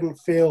 Like it didn't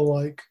feel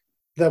like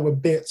there were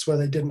bits where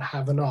they didn't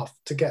have enough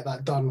to get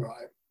that done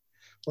right.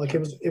 Like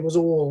it was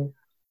all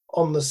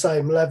on the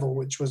same level,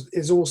 which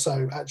is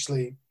also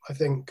actually, I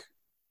think,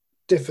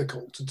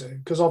 difficult to do,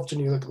 because often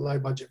you look at low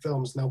budget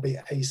films and there'll be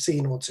a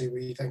scene or two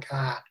where you think,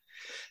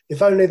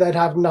 if only they'd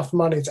have enough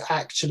money to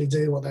actually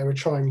do what they were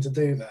trying to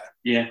do there.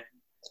 Yeah.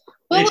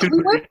 Well,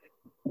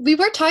 we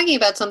were talking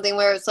about something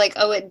where it's like,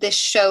 this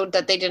showed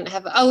that they didn't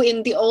have,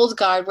 in The Old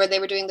Guard where they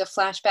were doing the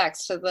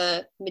flashbacks to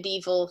the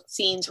medieval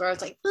scenes where I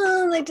was like,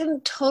 they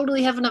didn't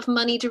totally have enough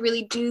money to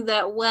really do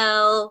that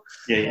well.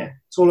 Yeah.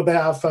 It's all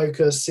about our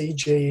focus,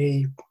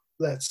 CG,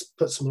 let's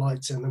put some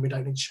lights in and we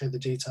don't need to show the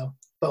detail.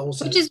 But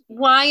also, which is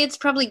why it's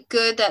probably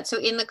good that, so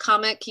in the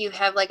comic you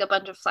have like a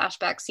bunch of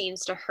flashback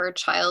scenes to her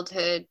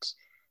childhood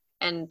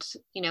and,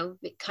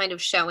 kind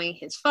of showing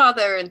his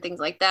father and things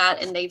like that.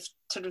 And they've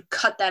sort of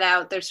cut that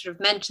out. There's sort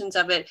of mentions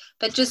of it,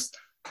 but just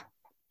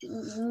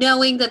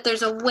knowing that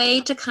there's a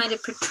way to kind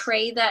of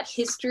portray that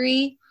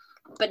history,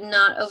 but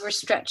not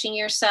overstretching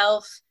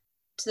yourself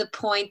to the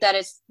point that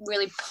it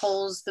really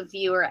pulls the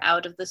viewer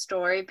out of the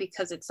story,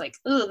 because it's like,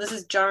 this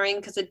is jarring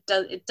because it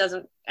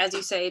doesn't, as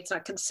you say, it's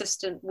not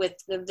consistent with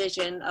the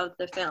vision of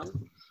the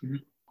film.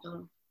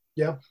 Mm-hmm.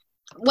 Yeah.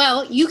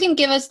 Well, you can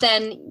give us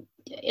then,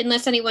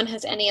 unless anyone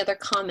has any other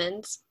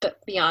comments,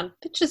 but beyond,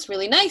 it's just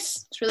really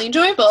nice. It's really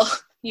enjoyable.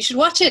 You should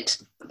watch it,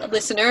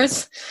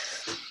 listeners.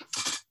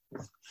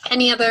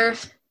 Any other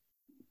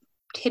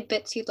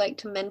tidbits you'd like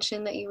to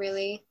mention that you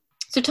really...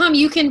 So Tom,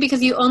 you can,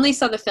 because you only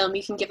saw the film,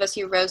 you can give us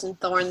your rose and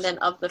thorn then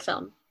of the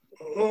film.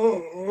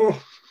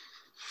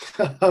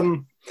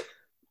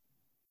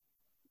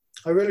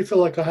 I really feel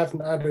like I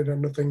haven't added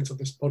anything to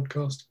this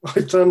podcast.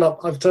 I've turned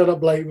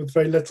up late with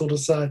very little to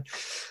say.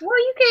 Well,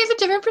 you gave a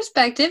different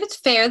perspective. It's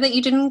fair that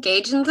you didn't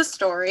engage in the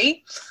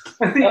story.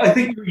 I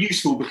think it was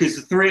useful because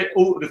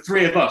the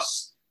three of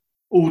us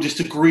all just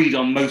agreed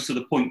on most of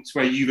the points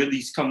where you've at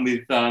least come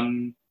with.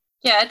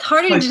 Yeah, it's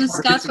harder to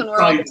discuss when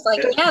we're all just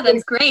like, yeah,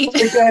 that's great.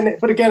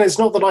 But again, it's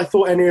not that I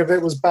thought any of it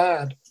was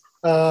bad.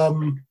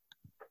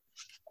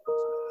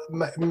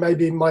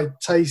 Maybe my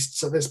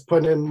tastes at this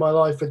point in my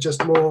life are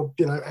just more,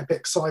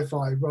 epic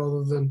sci-fi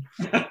rather than,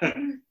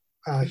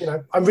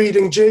 I'm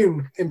reading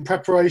Dune in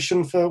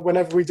preparation for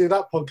whenever we do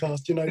that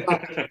podcast, talk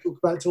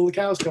about it till the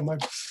cows come home.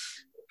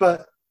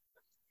 But,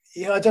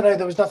 I don't know,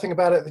 there was nothing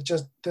about it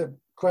that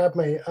grabbed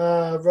me.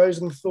 Rose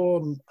and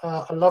Thorn,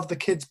 I love the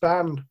kids'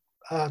 band.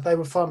 They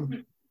were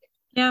fun.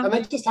 Yeah. And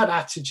they just had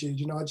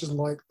attitude, I just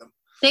liked them.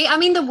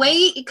 The way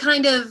it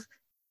kind of,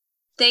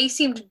 they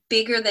seemed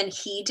bigger than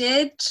he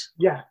did.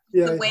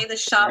 The way the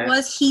shot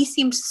was, he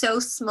seemed so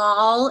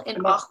small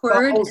and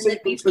awkward, and then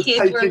these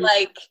kids were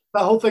like...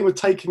 That whole thing with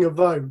taking a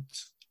vote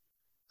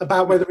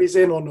about whether he's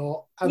in or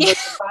not, and the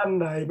band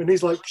name, and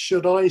he's like,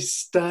 should I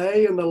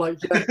stay? And they're like,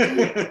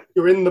 yeah,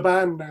 you're in the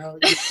band now,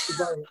 you have to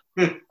vote.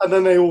 And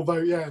then they all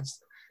vote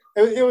yes.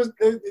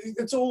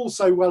 It's all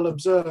so well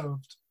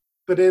observed,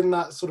 but in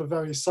that sort of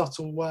very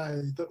subtle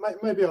way that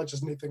maybe I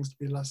just need things to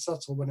be less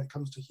subtle when it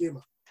comes to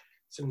humour.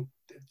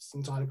 It's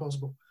entirely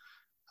possible.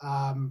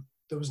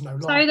 There was no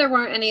Sorry, there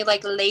weren't any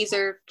like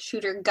laser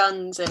shooter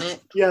guns in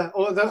it. Yeah,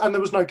 and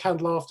there was no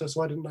canned laughter,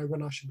 so I didn't know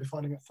when I should be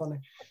finding it funny.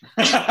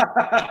 Like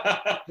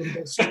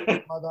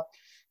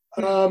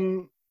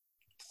that.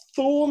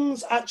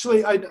 Thorns,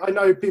 actually, I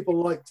know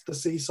people liked the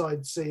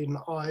seaside scene.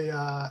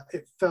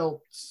 It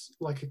felt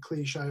like a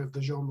cliche of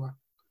the genre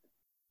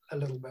a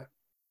little bit.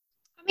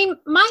 I mean,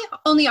 my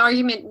only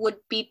argument would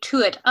be to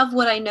it, of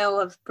what I know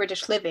of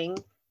British living,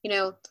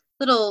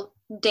 little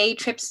day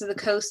trips to the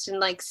coast and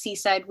like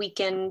seaside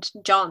weekend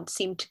jaunts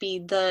seem to be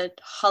the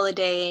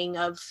holidaying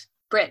of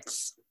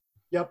Brits.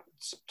 Yep,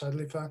 it's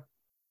totally fair.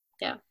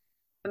 Yeah.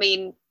 I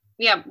mean,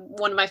 yeah,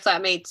 one of my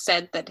flatmates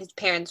said that his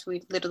parents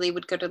would go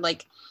to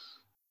like,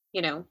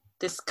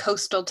 this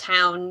coastal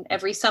town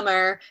every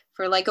summer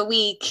for like a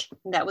week.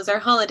 And that was our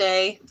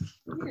holiday.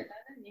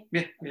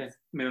 Yeah. Me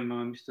and my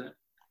mum used to.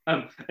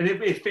 And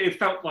it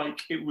felt like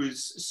it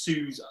was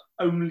Sue's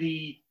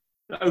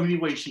the only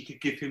way she could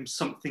give him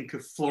something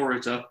of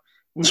Florida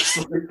was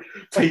like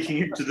taking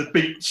him to the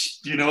beach.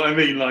 Do you know what I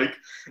mean? Like,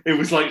 it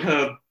was like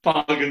her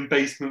bargain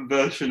basement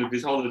version of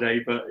his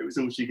holiday, but it was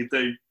all she could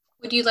do.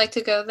 Would you like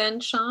to go then,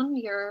 Sean?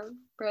 Your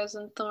Rose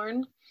and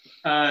Thorn?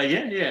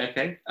 Yeah,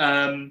 okay.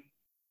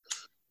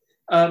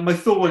 My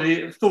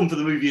thorn for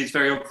the movie is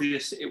very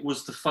obvious. It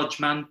was the Fudge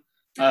Man.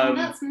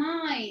 That's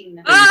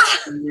mine.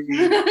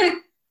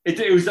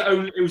 It was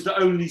the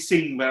only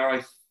scene where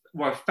I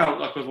felt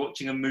like I was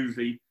watching a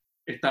movie,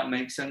 if that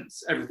makes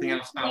sense. Everything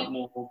else felt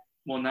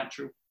more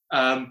natural.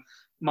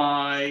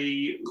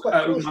 My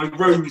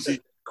Rose is...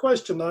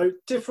 Question though,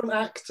 different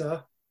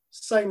actor,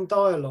 same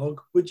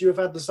dialogue. Would you have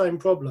had the same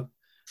problem?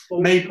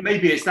 Or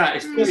maybe it's that.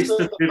 It's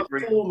the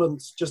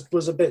performance just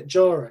was a bit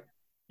jarring.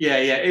 Yeah.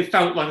 It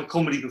felt like a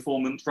comedy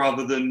performance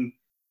rather than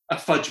a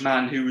Fudge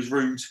Man who was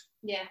rude.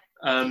 Yeah.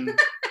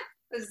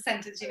 There's a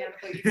sentence you never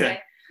thought you'd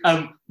say.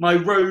 My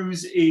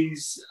Rose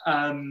is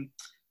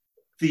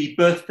the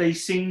birthday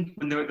scene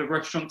when they're at the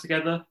restaurant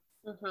together.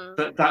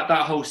 Mm-hmm.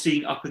 That whole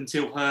scene up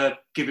until her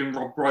giving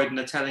Rob Brydon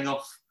a telling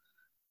off,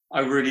 I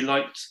really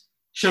liked.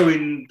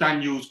 Showing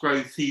Daniel's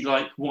growth, he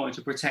like wanted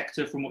to protect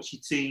her from what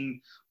she'd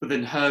seen, but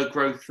then her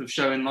growth of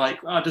showing like,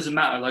 it doesn't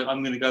matter, like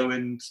I'm going to go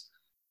and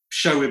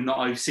show him that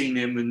I've seen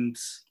him and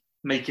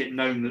make it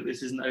known that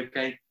this isn't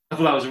okay. I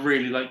thought that was a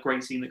really like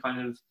great scene that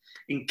kind of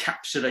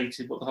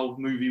encapsulated what the whole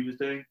movie was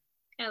doing.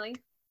 Ellie?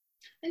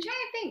 I'm trying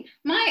to think.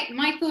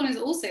 My thorn is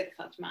also the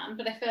Fudge Man,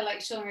 but I feel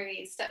like Sean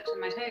really stepped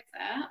on my toes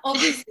there.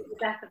 Obviously, the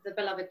death of the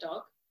beloved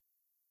dog.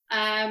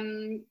 I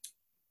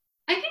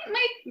think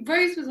my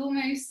Rose was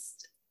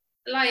almost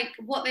like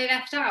what they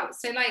left out.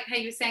 So like how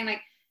you were saying, like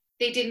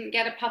they didn't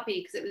get a puppy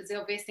because it was the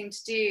obvious thing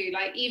to do.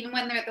 Like even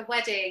when they're at the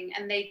wedding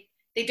and they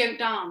don't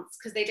dance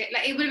because they don't,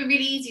 like it would have been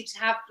really easy to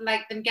have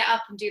like them get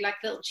up and do like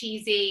a little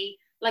cheesy,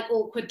 like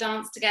awkward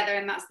dance together,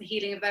 and that's the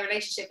healing of their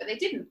relationship. But they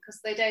didn't because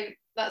they don't.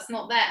 That's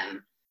not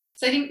them.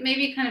 So I think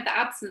maybe kind of the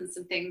absence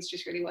of things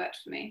just really worked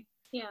for me.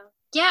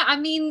 Yeah, I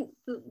mean,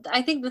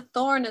 I think the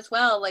thorn as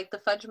well, like the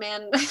Fudge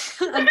Man,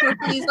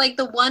 unfortunately, is like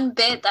the one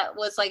bit that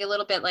was like a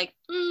little bit like,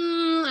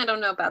 I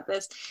don't know about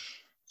this.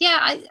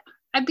 Yeah,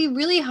 I'd be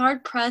really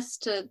hard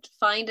pressed to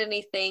find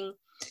anything.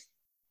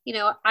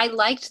 I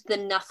liked the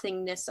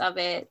nothingness of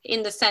it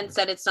in the sense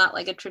that it's not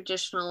like a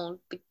traditional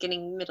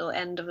beginning, middle,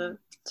 end of a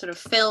sort of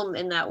film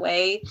in that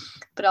way,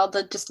 but all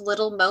the just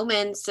little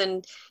moments,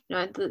 and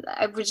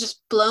I was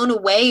just blown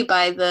away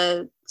by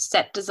the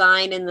set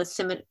design and the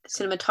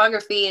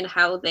cinematography and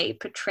how they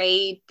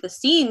portrayed the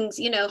scenes.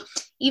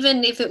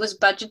 Even if it was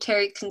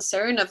budgetary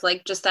concern of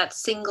like just that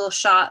single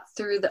shot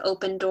through the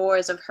open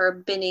doors of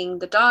her binning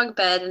the dog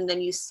bed, and then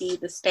you see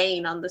the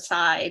stain on the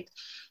side,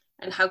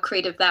 and how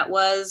creative that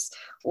was.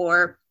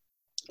 Or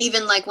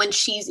even like when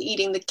she's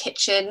eating the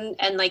kitchen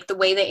and like the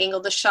way they angle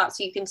the shot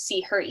so you can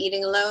see her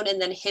eating alone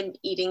and then him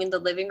eating in the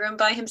living room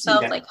by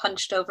himself, like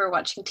hunched over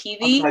watching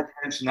TV. I'd like to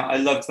mention that. I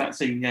loved that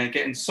scene. Yeah,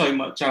 getting so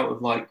much out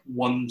of like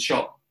one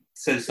shot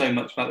says so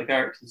much about the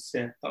characters.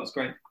 Yeah, that was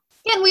great.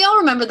 Yeah, and we all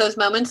remember those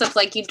moments of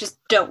like you just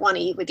don't want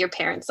to eat with your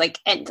parents, like,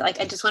 and like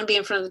I just want to be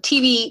in front of the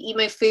TV, eat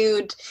my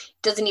food,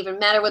 doesn't even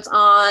matter what's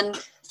on,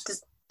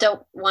 just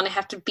don't want to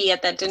have to be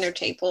at that dinner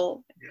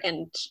table.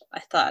 And I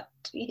thought,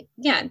 it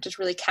just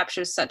really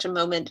captures such a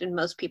moment in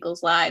most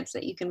people's lives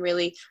that you can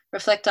really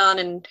reflect on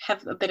and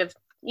have a bit of,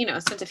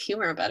 a sense of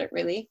humor about it,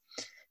 really.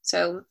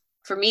 So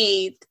for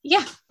me,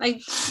 I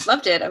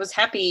loved it. I was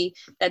happy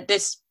that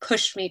this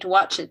pushed me to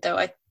watch it, though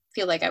I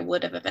feel like I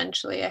would have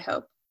eventually, I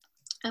hope.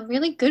 A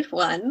really good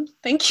one.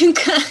 Thank you,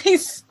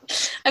 guys.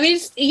 I mean,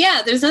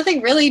 there's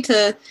nothing really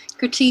to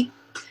critique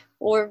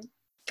or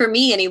for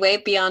me anyway,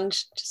 beyond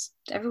just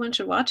everyone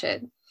should watch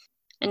it.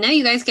 And now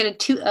you guys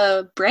get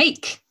a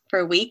break for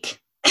a week.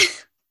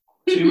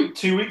 2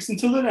 weeks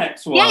until the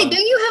next one. Yeah, don't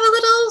you have a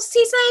little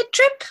seaside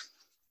trip?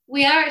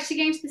 We are actually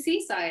going to the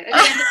seaside. I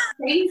don't know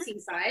if it's the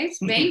seaside.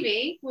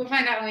 Maybe. We'll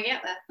find out when we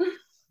get there.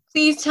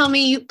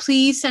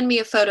 Please send me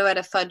a photo at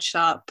a fudge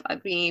shop. I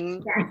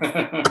mean,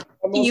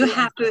 you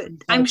have to,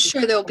 I'm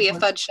sure there'll be a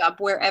fudge shop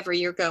wherever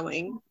you're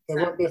going. There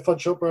won't be a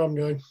fudge shop where I'm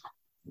going.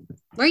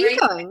 Where are you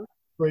going?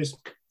 Greece.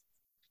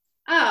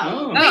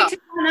 Oh, way to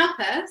one up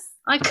us.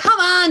 Like, come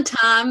on,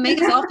 Tom,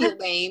 make us all feel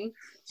lame.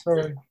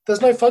 Sorry.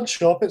 There's no fudge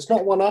shop. It's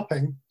not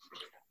one-upping.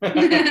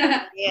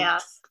 Yeah.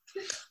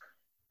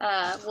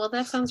 Well,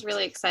 that sounds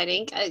really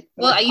exciting.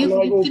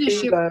 You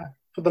finish there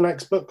for the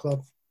next book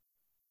club.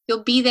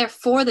 You'll be there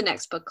for the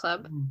next book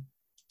club.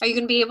 Are you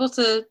going to be able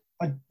to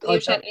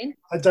chat in?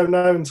 I don't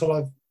know until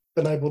I've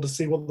been able to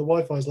see what the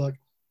Wi-Fi's like.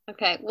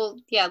 Okay, well,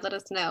 yeah, let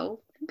us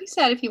know. Don't be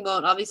sad if you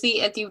won't,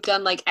 obviously, as you've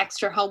done like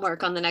extra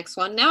homework on the next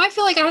one. Now I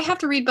feel like I have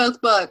to read both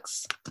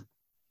books.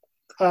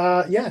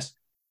 Yes.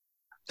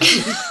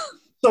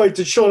 Sorry,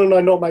 did Sean and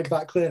I not make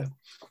that clear?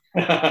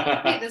 Wait,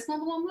 there's more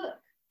than one book?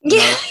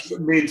 Yeah. No,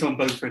 me and Tom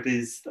both read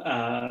his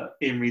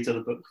Ian reads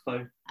other book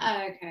though.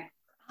 Oh, okay.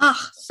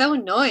 So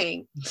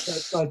annoying.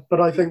 But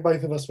I think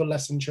both of us were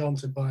less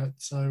enchanted by it.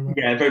 So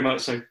yeah, very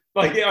much so.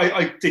 Like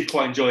I did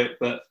quite enjoy it,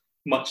 but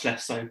much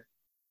less so.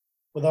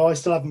 Although I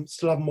still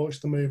haven't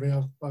watched the movie.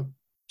 I've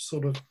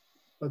sort of.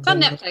 It's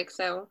on Netflix,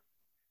 so.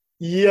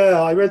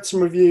 Yeah, I read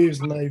some reviews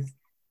and they've.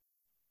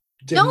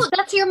 No,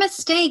 that's your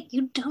mistake.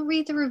 You don't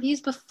read the reviews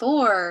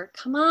before.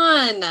 Come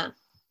on.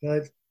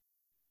 Right.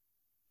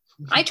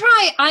 I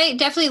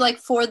definitely, like,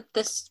 for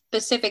the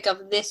specific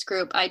of this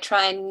group, I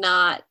try and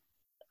not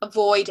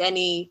avoid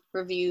any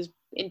reviews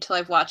until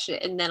I've watched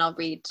it, and then I'll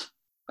read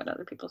what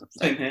other people have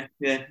said. Same here,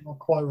 yeah. Not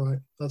quite right.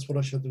 That's what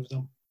I should have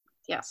done.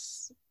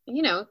 Yes.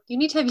 You know, you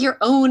need to have your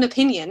own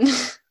opinion.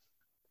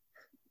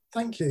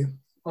 Thank you.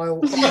 I'll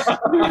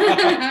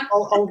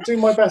do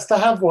my best to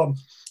have one.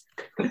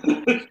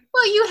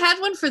 Well, you had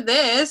one for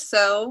this,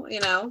 so, you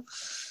know.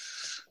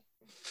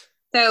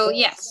 So,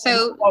 yes,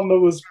 so... One that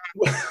was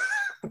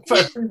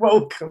very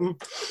welcome.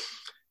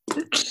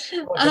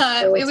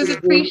 It was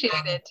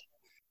appreciated.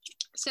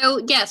 So,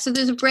 yeah, so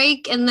there's a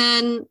break, and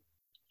then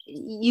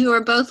you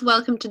are both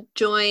welcome to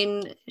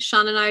join.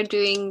 Sean and I are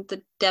doing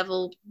the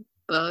Devil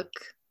book.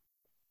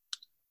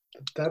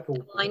 The Devil?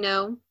 I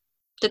know.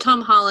 The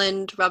Tom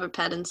Holland, Robert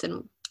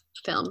Pattinson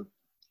film.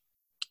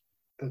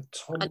 The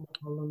Tom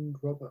Holland,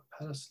 Robert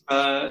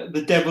Pattinson?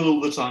 The Devil All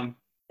the Time.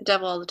 The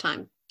Devil All the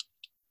Time.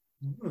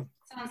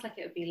 Sounds like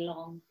it would be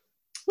long.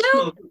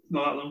 No.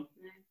 Not that long.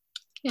 No.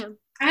 Yeah.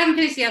 I haven't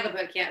finished the other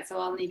book yet, so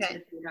I'll need to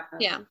do that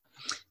first. Yeah.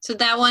 So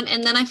that one,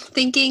 and then I'm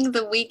thinking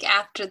the week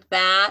after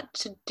that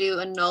to do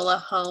Enola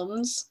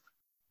Holmes.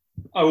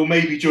 I will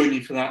maybe join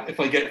you for that if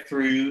I get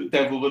through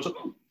Devil All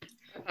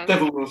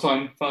the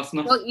Time fast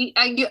enough. Well,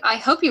 I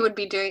hope you would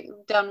be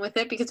done with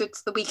it because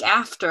it's the week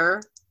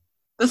after.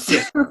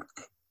 Yeah.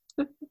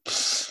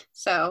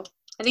 So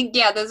I think,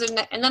 yeah, those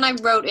are, and then I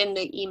wrote in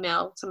the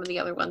email some of the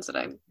other ones that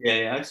I'm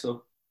I saw.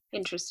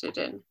 interested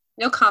in.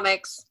 No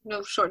comics,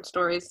 no short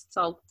stories. It's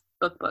all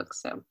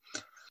books. So,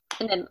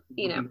 and then,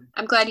 you know,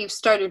 I'm glad you've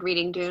started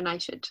reading Dune. I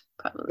should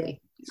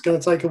probably. It's going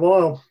to take a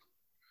while.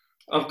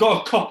 I've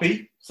got a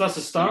copy, so that's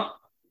a start.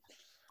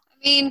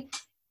 I mean,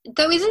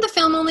 though, isn't the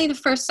film only the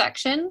first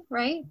section,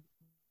 right?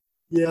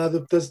 Yeah,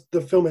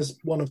 the film is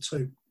one of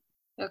two.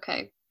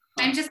 Okay.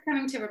 I'm just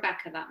coming to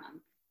Rebecca that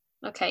month.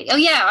 Okay. Oh,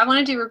 yeah, I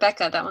want to do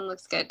Rebecca. That one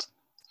looks good.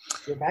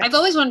 Rebecca? I've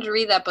always wanted to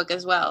read that book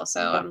as well,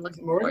 so I'm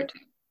looking forward to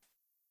it.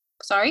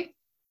 Sorry?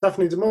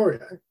 Daphne du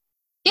Maurier.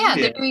 Yeah,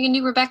 they're doing a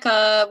new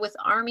Rebecca with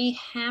Armie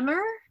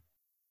Hammer.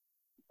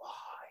 Why?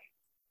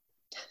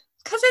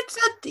 Because it's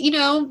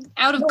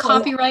out of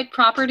copyright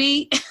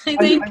property. I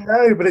think. I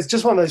know, but it's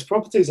just one of those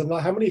properties. I'm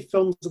like, how many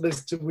films of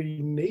this do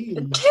we need?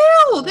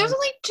 2. There's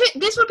only 2.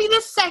 This would be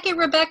the second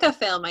Rebecca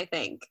film, I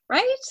think.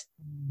 Right?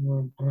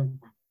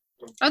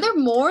 Are there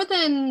more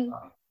than?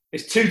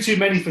 It's too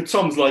many for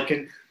Tom's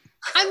liking.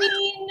 I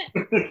mean,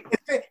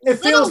 it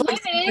feels Little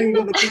like something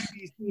Women. that the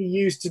BBC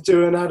used to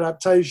do an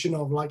adaptation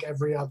of like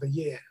every other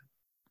year.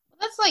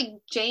 that's like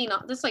Jane.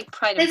 That's like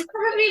Pride and There's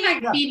probably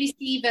like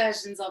BBC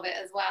versions of it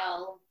as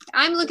well.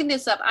 I'm looking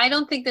this up. I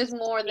don't think there's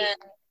more than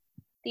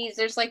these.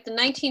 There's like the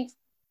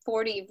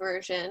 1940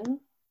 version.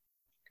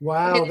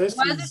 Wow,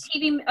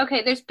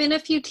 Okay, there's been a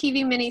few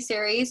TV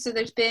miniseries. So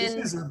there's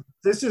been.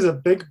 This is a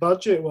big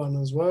budget one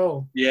as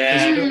well.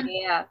 Yeah.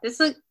 Yeah,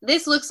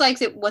 this looks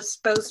like it was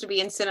supposed to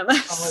be in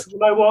cinemas. You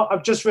know what?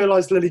 I've just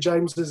realised Lily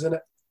James is in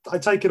it. I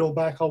take it all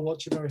back. I'll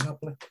watch it very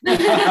happily.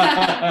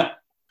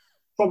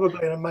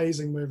 Probably an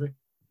amazing movie.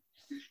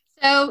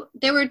 So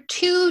there were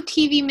 2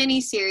 TV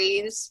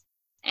miniseries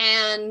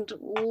and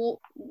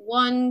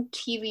 1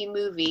 TV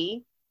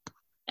movie,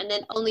 and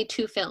then only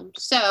 2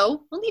 films.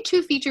 So only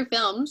 2 feature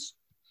films.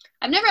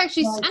 I've never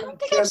actually. I don't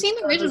think I've seen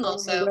the original.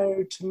 So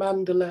Road to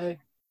Mandalay.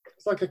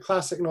 It's like a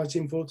classic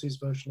 1940s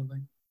version, I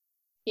think.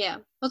 yeah,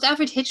 well, it's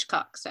Alfred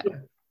Hitchcock. So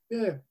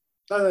Yeah.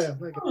 Oh, yeah.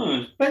 There you go.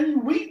 Oh,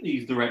 Ben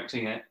Wheatley's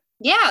directing it.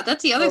 Yeah,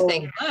 that's the other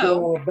thing.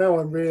 Oh. God, now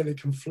I'm really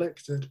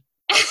conflicted.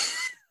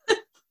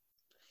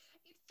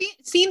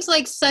 It seems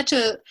like such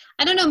a,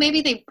 I don't know,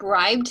 maybe they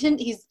bribed him.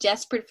 He's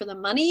desperate for the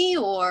money,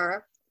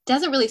 or it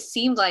doesn't really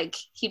seem like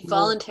he'd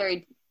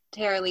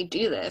voluntarily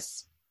do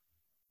this.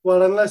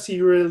 Well, unless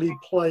he really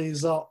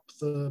plays up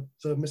the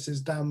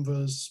Mrs.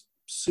 Danvers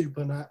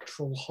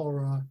supernatural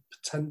horror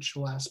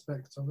potential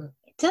aspect of it.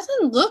 It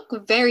doesn't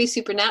look very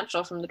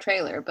supernatural from the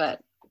trailer,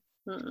 but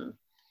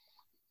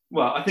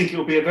Well, I think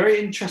it'll be a very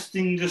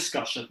interesting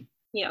discussion.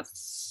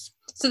 yes.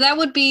 So that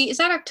would be, is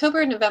that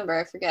October or November?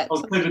 I forget.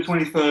 October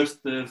 21st,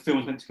 the film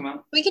is meant to come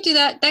out. We could do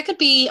that. That could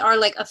be our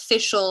like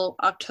official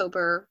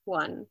October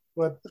one.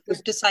 But We're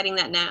deciding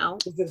that now.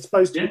 is it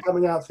supposed to be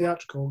coming out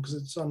theatrical? Because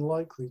it's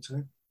unlikely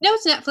to. No,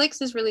 it's Netflix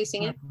is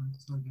releasing it.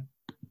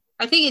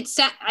 I think it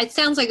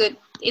sounds like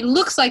it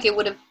looks like it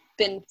would have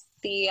been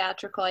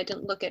theatrical. I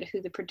didn't look at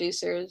who the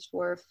producers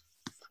were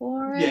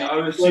for it. Yeah, I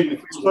would assume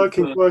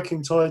It's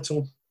working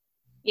title.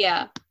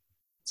 Yeah.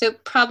 So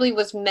it probably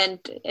was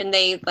meant, and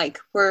they like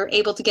were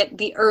able to get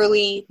the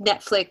early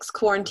Netflix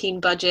quarantine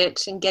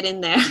budget and get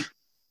in there.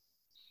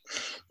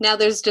 Now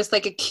there's just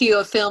like a queue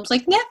of films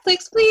like,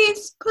 Netflix,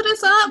 please put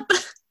us up.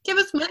 Give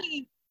us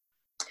money.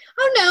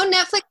 Oh no,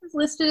 Netflix is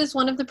listed as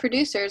one of the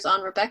producers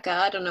on Rebecca.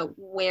 I don't know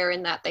where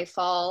in that they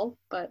fall,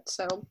 but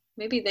so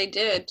maybe they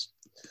did,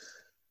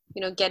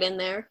 get in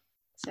there.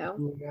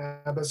 So yeah,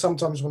 but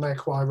sometimes when they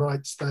acquire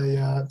rights,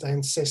 they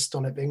insist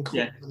on it being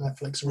called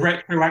Netflix.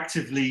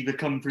 Retroactively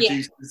become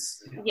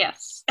producers. Yeah.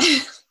 Yes.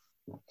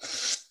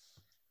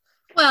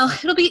 Well,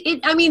 it'll be.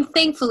 I mean,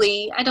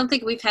 thankfully, I don't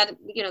think we've had.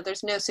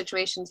 There's no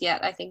situations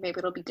yet. I think maybe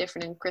it'll be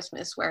different in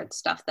Christmas, where it's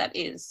stuff that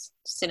is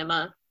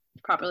cinema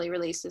properly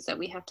releases that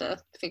we have to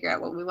figure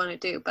out what we want to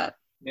do. But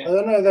I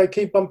don't know. They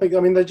keep bumping. I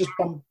mean, they just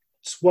bumped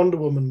Wonder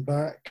Woman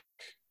back.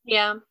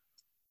 Yeah.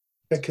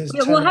 Because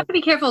we'll have to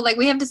be careful. Like,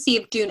 we have to see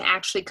if Dune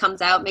actually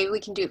comes out. Maybe we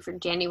can do it for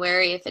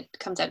January if it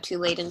comes out too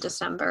late in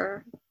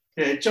December.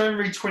 Yeah,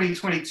 January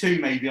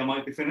 2022, maybe I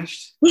might be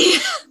finished.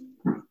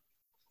 Well,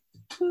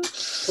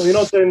 you're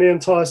not doing the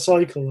entire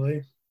cycle, are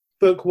you?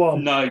 Book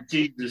one. No,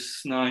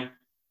 Jesus, no.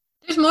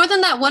 There's more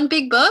than that one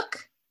big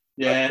book?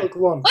 Yeah. Book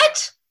one.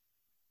 What?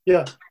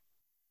 Yeah.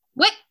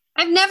 What?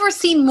 I've never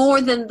seen more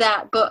than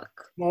that book.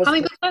 No, how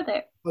many books are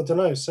there? I don't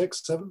know,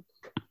 6, 7?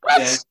 What?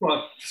 Yeah,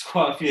 it's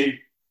quite a few.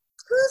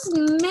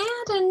 Who's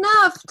mad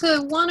enough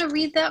to want to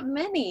read that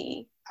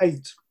many?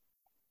 8.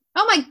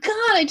 Oh my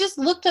god, I just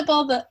looked up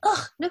all the...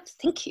 no,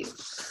 thank you.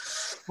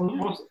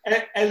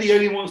 Ellie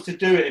only wants to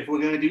do it if we're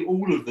going to do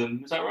all of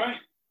them. Is that right?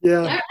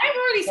 Yeah. I've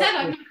already said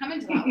I'm not coming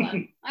to that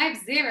one. I have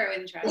zero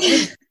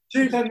interest.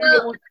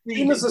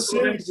 Dune as a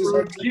series is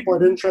actually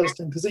quite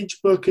interesting because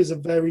each book is a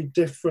very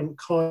different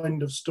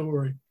kind of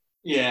story.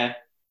 Yeah.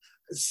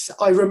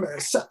 I remember,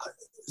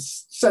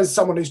 says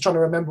someone who's trying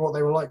to remember what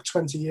they were like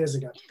 20 years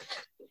ago.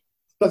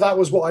 But that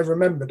was what I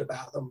remembered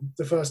about them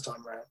the first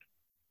time round.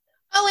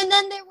 Oh, and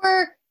then there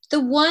were the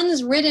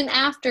ones written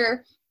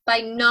after by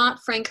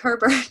not Frank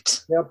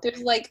Herbert. Yep.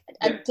 There's like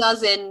a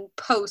dozen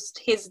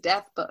post his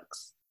death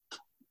books.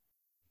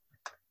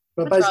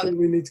 But basically,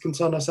 we need to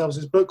concern ourselves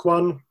with book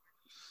one.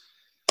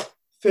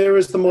 Fear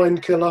is the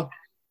mind killer.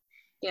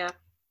 Yeah.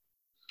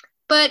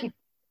 But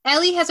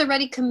Ellie has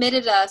already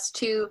committed us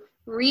to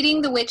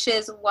reading The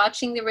Witches,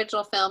 watching the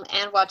original film,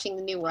 and watching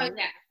the new one.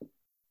 Okay.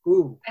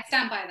 Ooh. I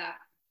stand by that.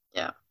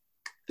 Yeah.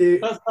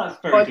 That's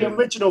very By good. the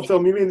original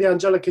film, you mean the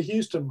Angelica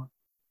Houston one?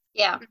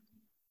 Yeah.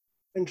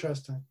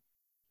 Interesting.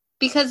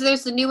 Because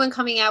there's the new one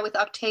coming out with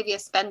Octavia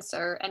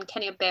Spencer, and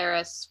Kenya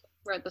Barris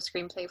wrote the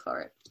screenplay for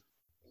it.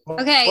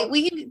 Okay,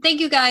 we can. Thank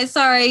you guys.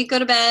 Sorry, go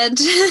to bed.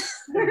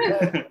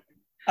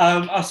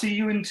 I'll see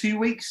you in 2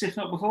 weeks, if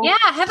not before.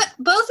 Yeah,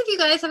 both of you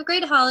guys have a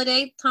great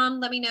holiday. Tom,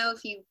 let me know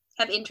if you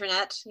have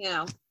internet.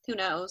 Who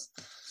knows?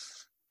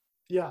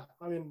 Yeah,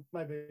 I mean,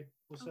 maybe.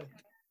 We'll see.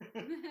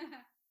 Okay.